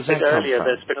the hell does that come from?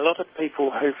 There's been a lot of people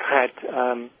who've had...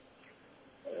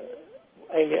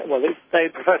 they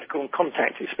prefer to call them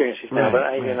contact experiences now,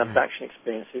 but alien abduction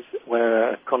experiences,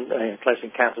 where close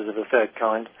encounters of a third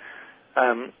kind,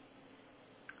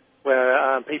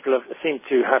 where people seem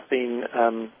to have been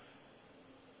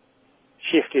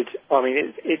shifted. I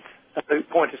mean, it's a moot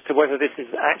point as to whether this is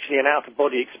actually an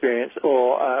out-of-body experience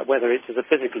or whether it's a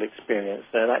physical experience.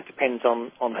 That depends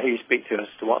on who you speak to as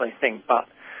to what they think. But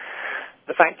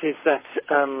the fact is that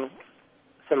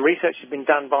some research has been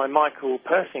done by Michael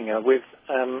Persinger with,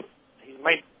 he's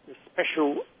made this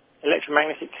special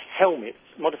electromagnetic helmet,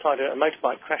 modified a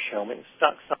motorbike crash helmet, and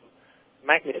stuck some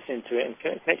magnets into it and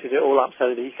connected it all up so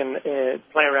that he can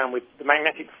play around with the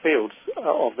magnetic fields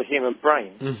of the human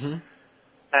brain. Mm-hmm.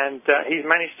 And he's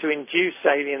managed to induce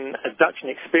alien abduction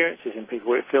experiences in people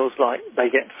where it feels like they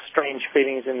get strange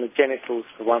feelings in the genitals,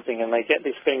 for one thing, and they get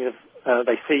this feeling of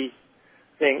they see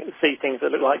things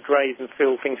that look like grays and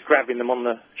feel things grabbing them on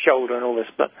the shoulder and all this.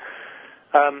 But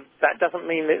that doesn't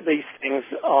mean that these things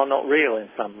are not real in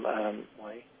some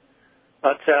way.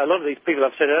 But a lot of these people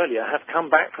I've said earlier have come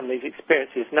back from these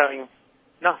experiences knowing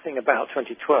nothing about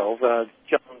 2012.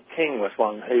 John King was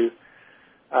one who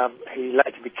he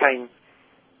later became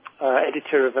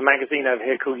editor of a magazine over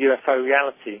here called UFO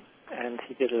Reality, and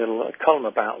he did a little column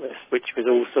about this, which was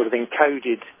all sort of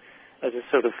encoded as a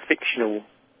sort of fictional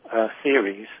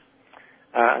series.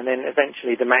 And then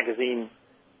eventually the magazine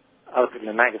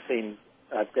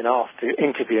had been asked to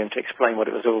interview him to explain what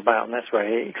it was all about, and that's where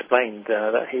he explained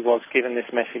that he was given this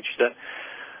message that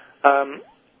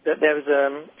there was,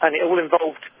 and it all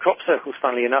involved crop circles,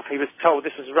 funnily enough. He was told,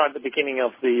 this was right at the beginning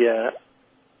of the,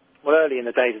 early in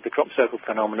the days of the crop circle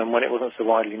phenomenon when it wasn't so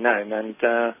widely known, and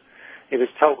he was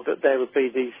told that there would be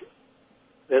these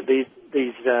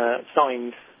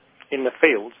signs in the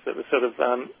fields that would sort of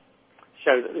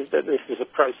show that this is a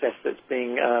process that's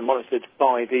being monitored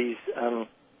by these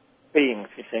beings,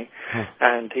 you see.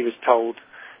 And he was told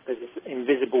there's this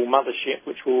invisible mothership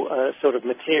which will sort of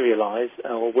materialise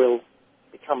or will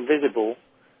become visible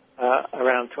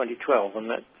around 2012, and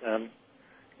that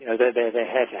they're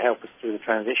here to help us through the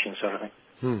transition, sort of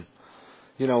thing.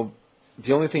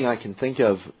 The only thing I can think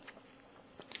of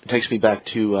takes me back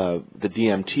to the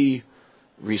DMT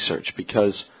research,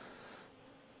 because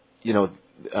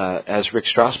as Rick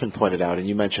Strassman pointed out, and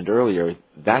you mentioned earlier,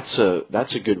 that's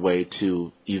a good way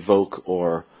to evoke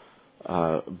or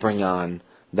bring on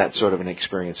that sort of an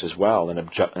experience as well, an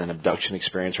abduction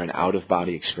experience or an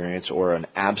out-of-body experience or an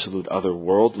absolute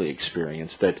otherworldly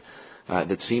experience that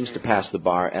seems to pass the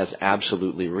bar as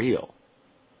absolutely real.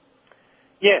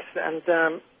 Yes, and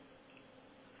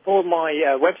for my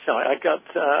website, I got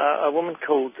a woman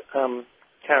called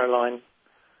Caroline.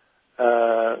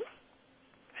 I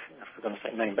forgot to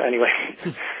say her name, but anyway,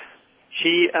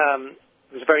 she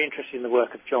was very interested in the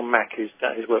work of John Mack, who's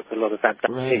worked with a lot of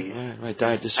abductees. Right.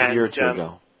 Died just a year or two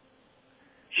ago.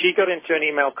 She got into an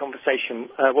email conversation.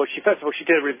 First of all, she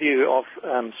did a review of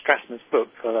Strassman's book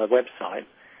for her website,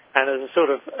 and as a sort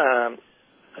of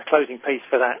a closing piece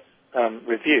for that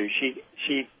review,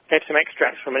 she gave some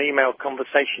extracts from an email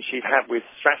conversation she'd had with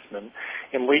Strassman,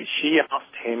 in which she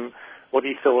asked him what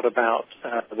he thought about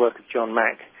the work of John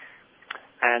Mack,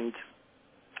 and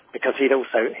because he'd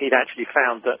actually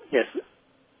found that, yes,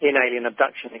 in alien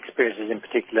abduction experiences in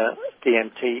particular,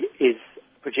 DMT is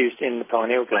produced in the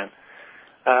pineal gland.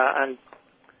 And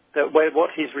what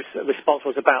his response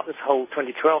was about this whole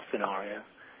 2012 scenario.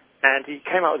 And he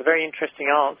came up with a very interesting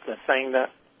answer, saying that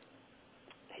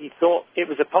he thought it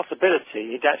was a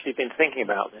possibility, he'd actually been thinking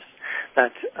about this,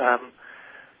 that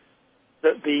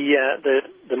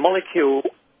the molecule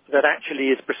that actually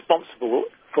is responsible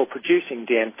for producing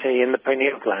DMT in the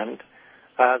pineal gland,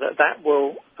 that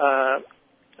will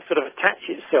sort of attach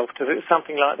itself to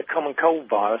something like the common cold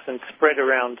virus and spread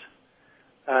around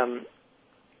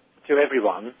to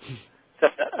everyone. So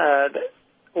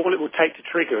all it will take to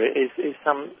trigger it is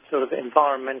some sort of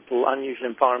unusual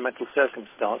environmental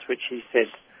circumstance, which he said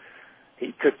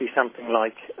it could be something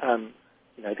like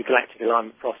the galactic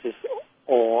alignment process,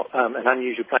 or an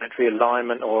unusual planetary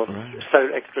alignment, or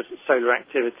extra solar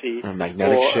activity, a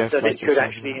magnetic shift, that it could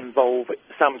actually involve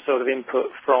some sort of input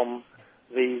from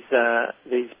these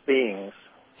beings.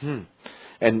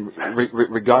 And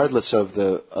regardless of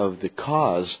the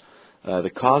cause,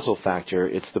 the causal factor,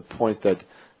 it's the point that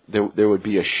there would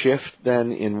be a shift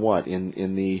then in what?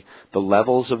 In the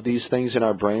levels of these things in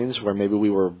our brains, where maybe we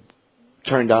were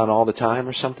turned on all the time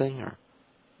or something? Or?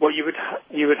 Well, you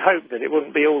would hope that it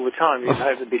wouldn't be all the time. You'd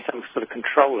hope there'd be some sort of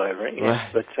control over it. Yes.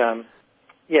 Right. But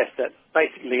yes, that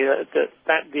basically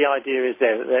that the idea is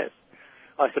there that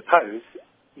I suppose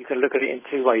you can look at it in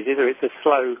two ways. Either it's a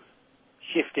slow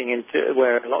shifting into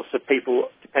where lots of people,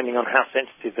 depending on how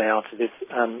sensitive they are to this,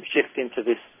 shift into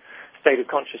this state of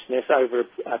consciousness over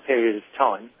a period of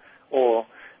time, or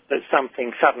that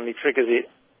something suddenly triggers it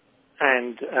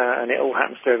and it all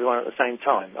happens to everyone at the same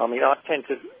time. I mean, I tend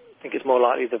to think it's more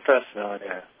likely the first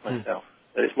scenario myself,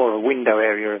 that it's more a window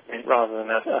area event rather than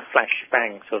a flash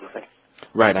bang sort of thing.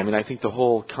 Right. I mean, I think the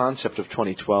whole concept of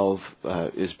 2012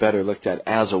 is better looked at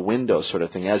as a window sort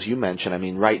of thing. As you mentioned, I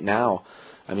mean, right now,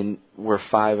 we're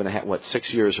 6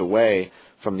 years away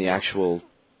from the actual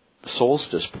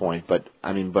solstice point. But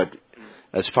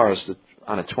as far as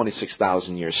on a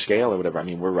 26,000 year scale or whatever. I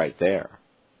mean, we're right there.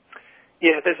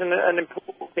 Yeah, there's an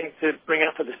important thing to bring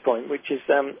up at this point, which is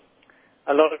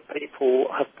a lot of people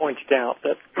have pointed out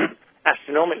that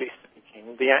astronomically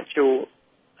speaking, the actual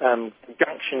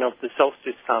conjunction of the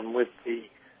solstice sun with the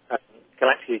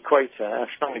galactic equator,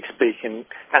 astronomically speaking,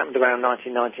 happened around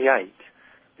 1998.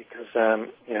 Because,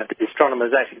 the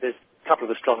astronomers, actually, there's a couple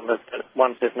of astronomers,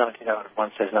 one says 99 and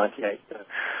one says 98. So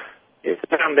it's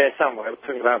around there somewhere. We're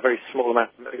talking about a very small amount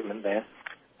of movement there.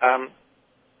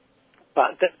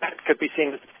 But that could be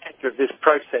seen as the center of this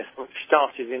process, which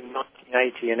started in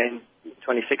 1980 and then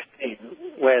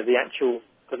 2016, where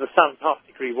because the sun's half a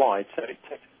degree wide, so it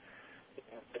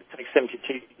takes 72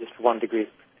 years for 1 degree,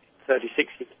 36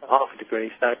 years for half a degree.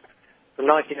 So from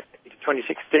 1980 to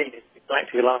 2016, it's the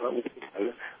galactic alignment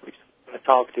window, which was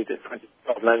targeted at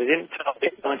 2012. Now, they didn't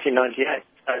target 1998.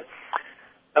 So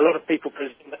a lot of people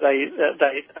presume that they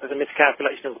as a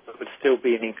miscalculation, it would still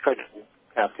be an incredible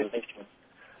calculation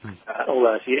all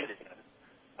those years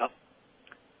ago.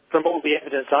 From all the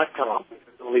evidence I've come up with,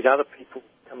 all these other people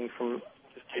coming from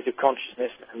the state of consciousness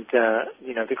and,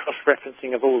 the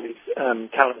cross-referencing of all these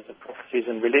calendars of prophecies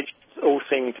and religions all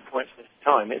seeming to point to this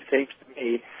time, it seems to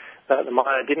me that the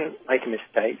Maya didn't make a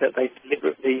mistake, that they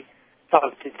deliberately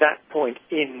targeted that point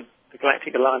in the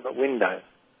galactic alignment window.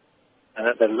 And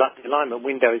that the alignment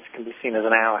window can be seen as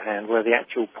an hour hand, where the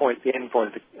actual point, the end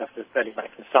point of the 30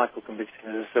 maximum cycle can be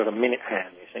seen as a sort of minute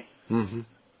hand, you see. Mm-hmm.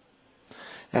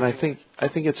 And I think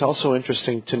it's also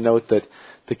interesting to note that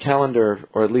the calendar,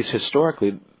 or at least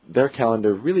historically, their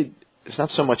calendar really is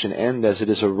not so much an end as it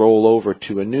is a rollover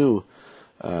to a new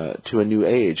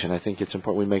age. And I think it's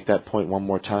important we make that point one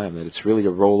more time, that it's really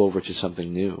a rollover to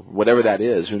something new, whatever that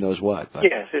is. Who knows what? But.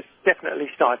 Yes, it's definitely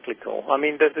cyclical. I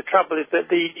mean, the trouble is that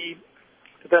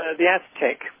the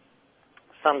Aztec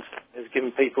sun has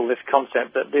given people this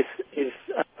concept that this is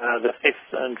the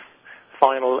fifth and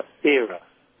final era,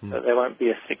 that there won't be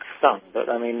a sixth sun. But,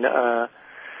 I mean, the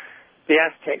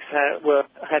Aztecs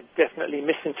had definitely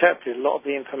misinterpreted a lot of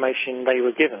the information they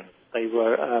were given. They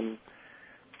were,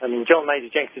 John Major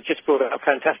Jenkins has just brought out a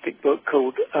fantastic book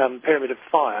called Pyramid of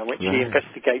Fire, in which he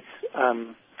investigates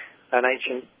an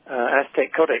ancient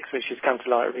Aztec codex, which has come to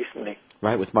light recently.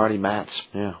 Right, with Marty Matz,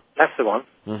 yeah. That's the one.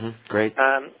 Mm-hmm. Great.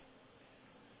 I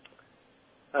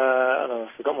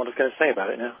forgot what I was going to say about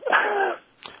it now.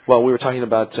 Well, we were talking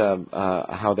about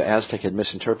how the Aztec had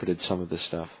misinterpreted some of this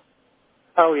stuff.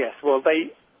 Oh, yes. Well,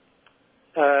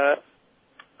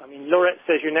 Laurette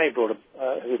Séjourné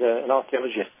who's an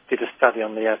archaeologist, did a study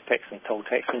on the Aztecs and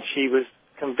Toltecs, and she was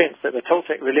convinced that the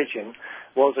Toltec religion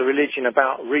was a religion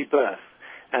about rebirth,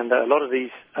 and that a lot of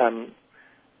these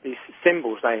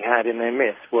symbols they had in their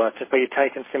myths were to be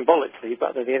taken symbolically,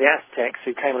 but the Aztecs,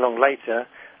 who came along later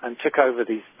and took over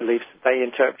these beliefs, they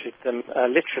interpreted them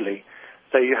literally.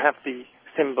 So you have the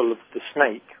symbol of the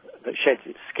snake that sheds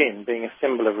its skin being a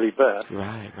symbol of rebirth.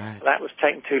 Right. That was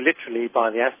taken too literally by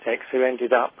the Aztecs, who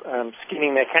ended up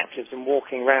skinning their captives and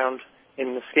walking around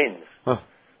in the skins. Huh.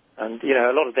 And,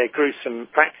 a lot of their gruesome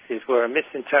practices were a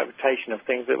misinterpretation of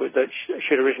things that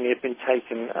should originally have been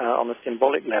taken on a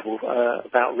symbolic level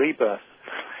about rebirth.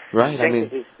 Right,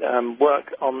 His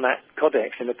work on that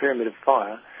codex in the Pyramid of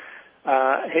Fire,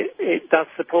 it does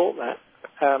support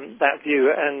that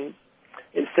view, and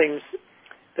it seems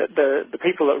that the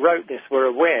people that wrote this were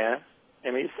aware.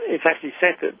 I mean, it's actually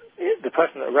said that the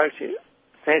person that wrote it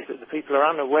says that the people are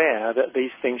unaware that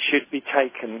these things should be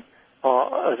taken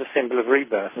as a symbol of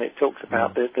rebirth, and it talks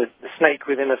about the snake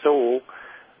within us all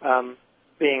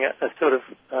being a sort of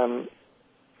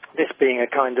this being a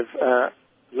kind of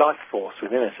life force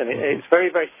within us, and it's very,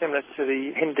 very similar to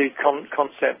the Hindu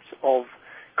concept of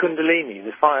Kundalini,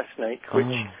 the fire snake, which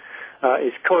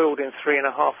is coiled in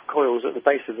 3.5 coils at the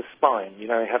base of the spine. You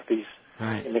have these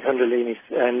in the Kundalini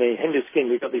and the Hindu scheme.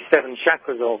 We've got these 7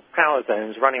 chakras or power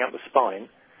zones running up the spine.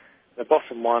 The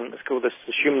bottom one is called the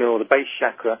Sushumna, or the base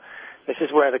chakra. This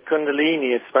is where the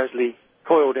Kundalini is supposedly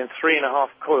coiled in 3.5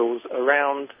 coils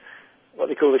around what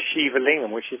they call the Shiva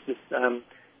Lingam, which is this.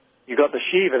 You've got the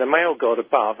Shiva, the male god,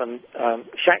 above, and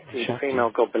Shakti, the female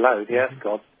god, below, the earth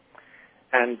god.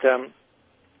 And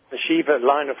the Shiva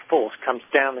line of force comes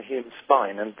down the human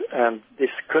spine, and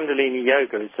this Kundalini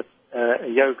yoga is a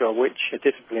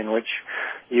discipline which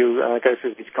you go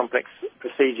through these complex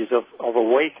procedures of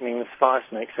awakening this fire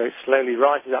snake, so it slowly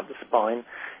rises up the spine,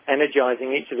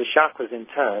 energizing each of the chakras in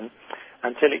turn,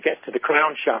 until it gets to the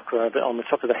crown chakra on the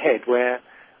top of the head, where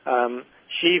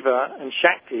Shiva and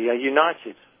Shakti are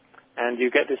united, and you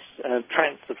get this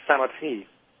trance of samadhi,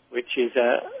 which is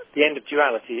the end of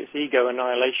duality. It's ego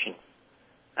annihilation.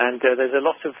 And there's a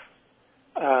lot of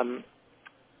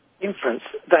inference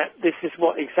that this is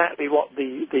exactly what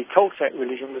the Toltec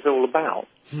religion was all about.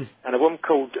 And a woman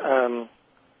called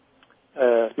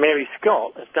Mary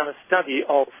Scott has done a study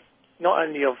of not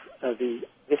only of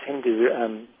this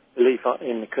Hindu belief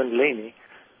in the Kundalini.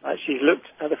 She's looked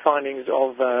at the findings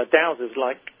of dowsers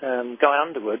like Guy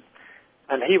Underwood,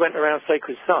 and he went around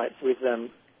sacred sites with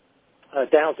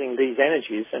dowsing these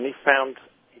energies, and he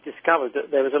discovered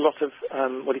that there was a lot of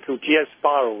what he called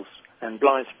geospirals and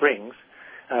blind springs,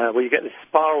 where you get the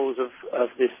spirals of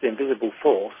this invisible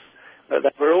force, but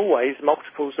there were always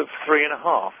multiples of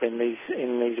 3.5 in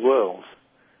these worlds,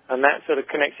 and that sort of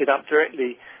connected up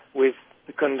directly with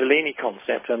the Kundalini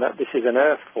concept, and that this is an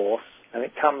earth force, and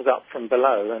it comes up from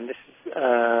below, and this is,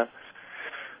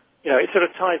 it sort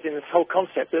of ties in this whole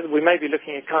concept that we may be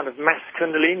looking at kind of mass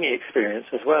Kundalini experience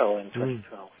as well in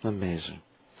 2012. Amazing.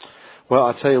 Well,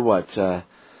 I'll tell you what,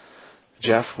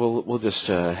 Jeff, we'll just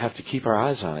have to keep our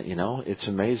eyes on it. It's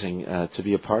amazing to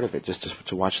be a part of it, just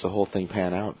to watch the whole thing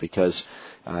pan out, because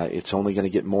it's only going to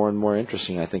get more and more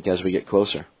interesting, I think, as we get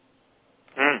closer.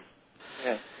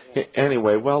 Yeah.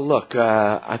 Anyway, well, look,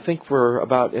 I think we're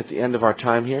about at the end of our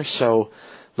time here, so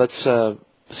let's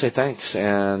say thanks,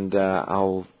 and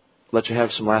I'll let you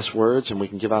have some last words, and we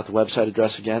can give out the website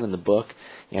address again and the book,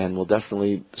 and we'll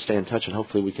definitely stay in touch, and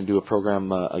hopefully we can do a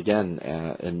program again,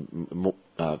 and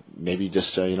maybe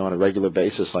just on a regular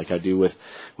basis, like I do with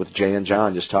Jay and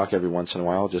John, just talk every once in a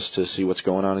while, just to see what's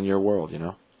going on in your world.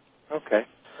 Okay,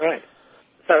 right.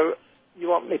 So you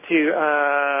want me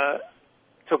to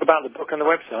talk about the book and the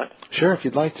website? Sure, if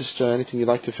you'd like, just anything you'd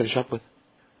like to finish up with.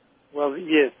 Well,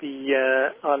 yes,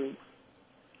 I'm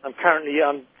currently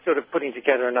sort of putting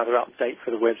together another update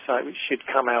for the website, which should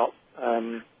come out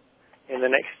in the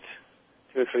next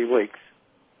 2 or 3 weeks,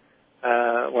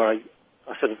 where I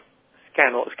sort of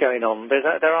scan what's going on.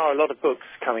 There are a lot of books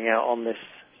coming out on this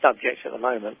subject at the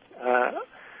moment,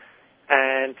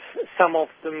 and some of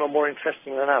them are more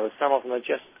interesting than others. Some of them are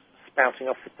just spouting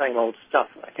off the same old stuff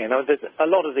again. There's a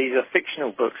lot of these are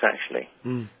fictional books, actually.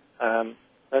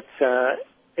 But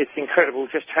it's incredible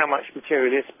just how much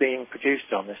material is being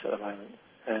produced on this at the moment.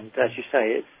 And as you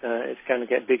say, it's going to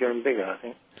get bigger and bigger, I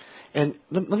think. And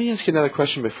let me ask you another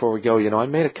question before we go. I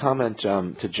made a comment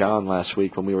to John last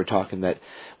week when we were talking that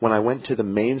when I went to the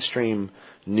mainstream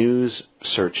news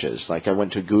searches, like I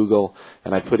went to Google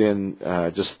and I put in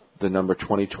just the number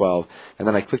 2012, and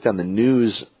then I clicked on the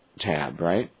news tab,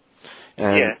 right?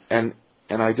 And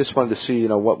I just wanted to see,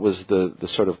 what was the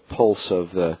sort of pulse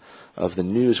of the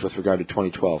news with regard to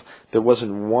 2012. There was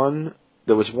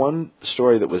one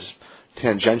story that was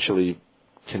tangentially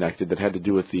connected that had to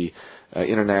do with the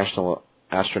International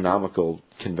Astronomical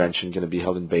Convention going to be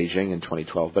held in Beijing in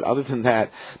 2012. But other than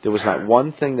that, there was not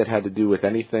one thing that had to do with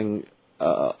anything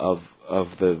of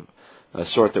the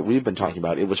sort that we've been talking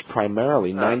about. It was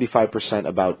primarily 95%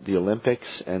 about the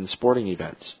Olympics and sporting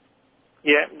events.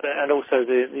 Yeah, and also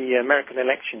the American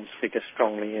elections figure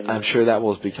strongly. I'm sure that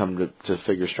will become to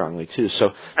figure strongly too.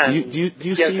 So do you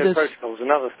see this? Protocol is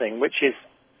another thing, which is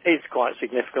quite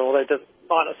significant, although it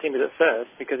might not seem it at first,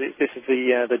 because this is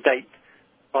the date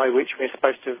by which we're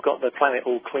supposed to have got the planet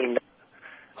all cleaned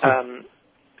up,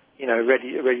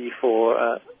 ready for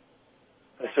a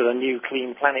sort of new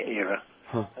clean planet era.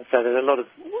 And so there's a lot of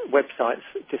websites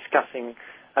discussing.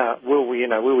 Will we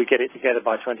get it together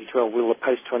by 2012? Will the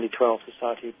post-2012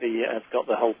 society have got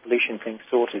the whole pollution thing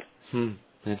sorted?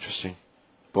 Interesting.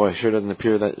 Boy, it sure doesn't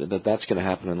appear that that's going to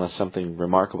happen unless something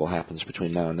remarkable happens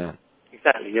between now and then.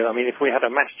 Exactly. I mean, if we had a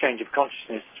mass change of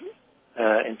consciousness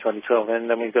in 2012, then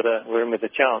we're in with a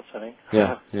chance, I think.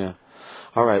 Yeah.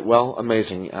 All right. Well,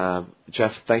 amazing.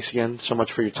 Jeff, thanks again so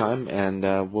much for your time,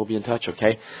 and we'll be in touch,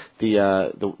 okay?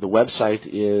 The website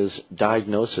is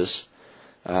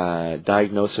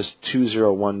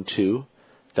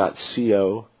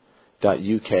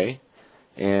diagnosis2012.co.uk.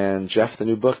 And Jeff, the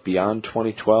new book, Beyond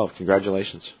 2012.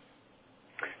 Congratulations.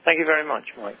 Thank you very much,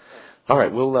 Mike. All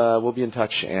right, we'll be in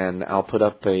touch, and I'll put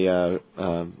up a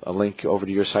link over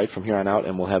to your site from here on out,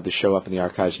 and we'll have the show up in the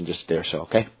archives in just a day or so,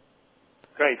 okay?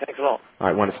 Great, thanks a lot. All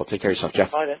right, wonderful. Take care of yourself,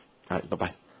 Jeff. Bye then. All right,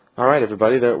 bye-bye. All right,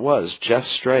 everybody, there it was. Jeff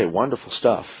Stray, wonderful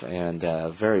stuff, and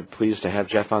very pleased to have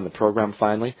Jeff on the program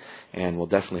finally, and we'll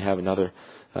definitely have another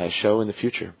show in the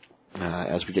future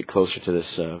as we get closer to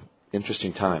this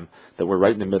interesting time that we're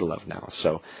right in the middle of now.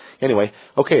 So anyway,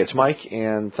 okay, it's Mike,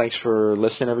 and thanks for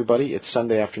listening, everybody. It's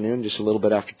Sunday afternoon, just a little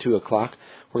bit after 2 o'clock.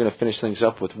 We're going to finish things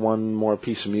up with one more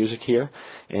piece of music here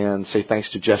and say thanks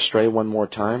to Jeff Stray one more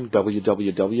time,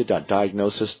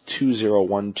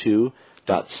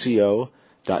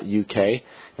 www.diagnosis2012.co.uk,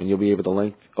 and you'll be able to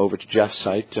link over to Jeff's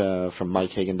site from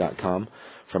MikeHagan.com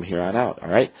from here on out. All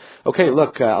right. Okay.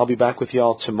 Look, I'll be back with you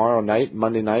all tomorrow night.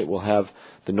 Monday night we'll have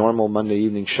the normal Monday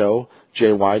evening show.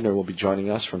 Jay Widener will be joining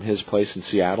us from his place in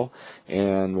Seattle,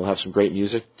 and we'll have some great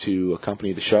music to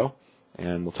accompany the show.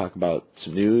 And we'll talk about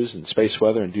some news and space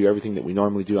weather and do everything that we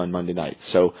normally do on Monday night.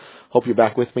 So hope you're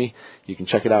back with me. You can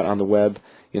check it out on the web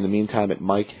in the meantime at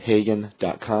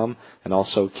MikeHagan.com and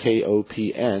also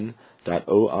KOPN.org.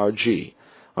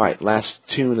 All right, last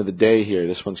tune of the day here.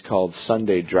 This one's called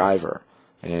Sunday Driver,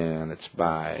 and it's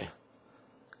by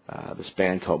this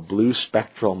band called Blue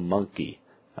Spectral Monkey.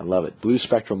 I love it. Blue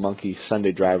Spectral Monkey,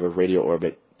 Sunday Driver, Radio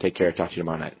Orbit. Take care. Talk to you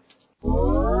tomorrow night.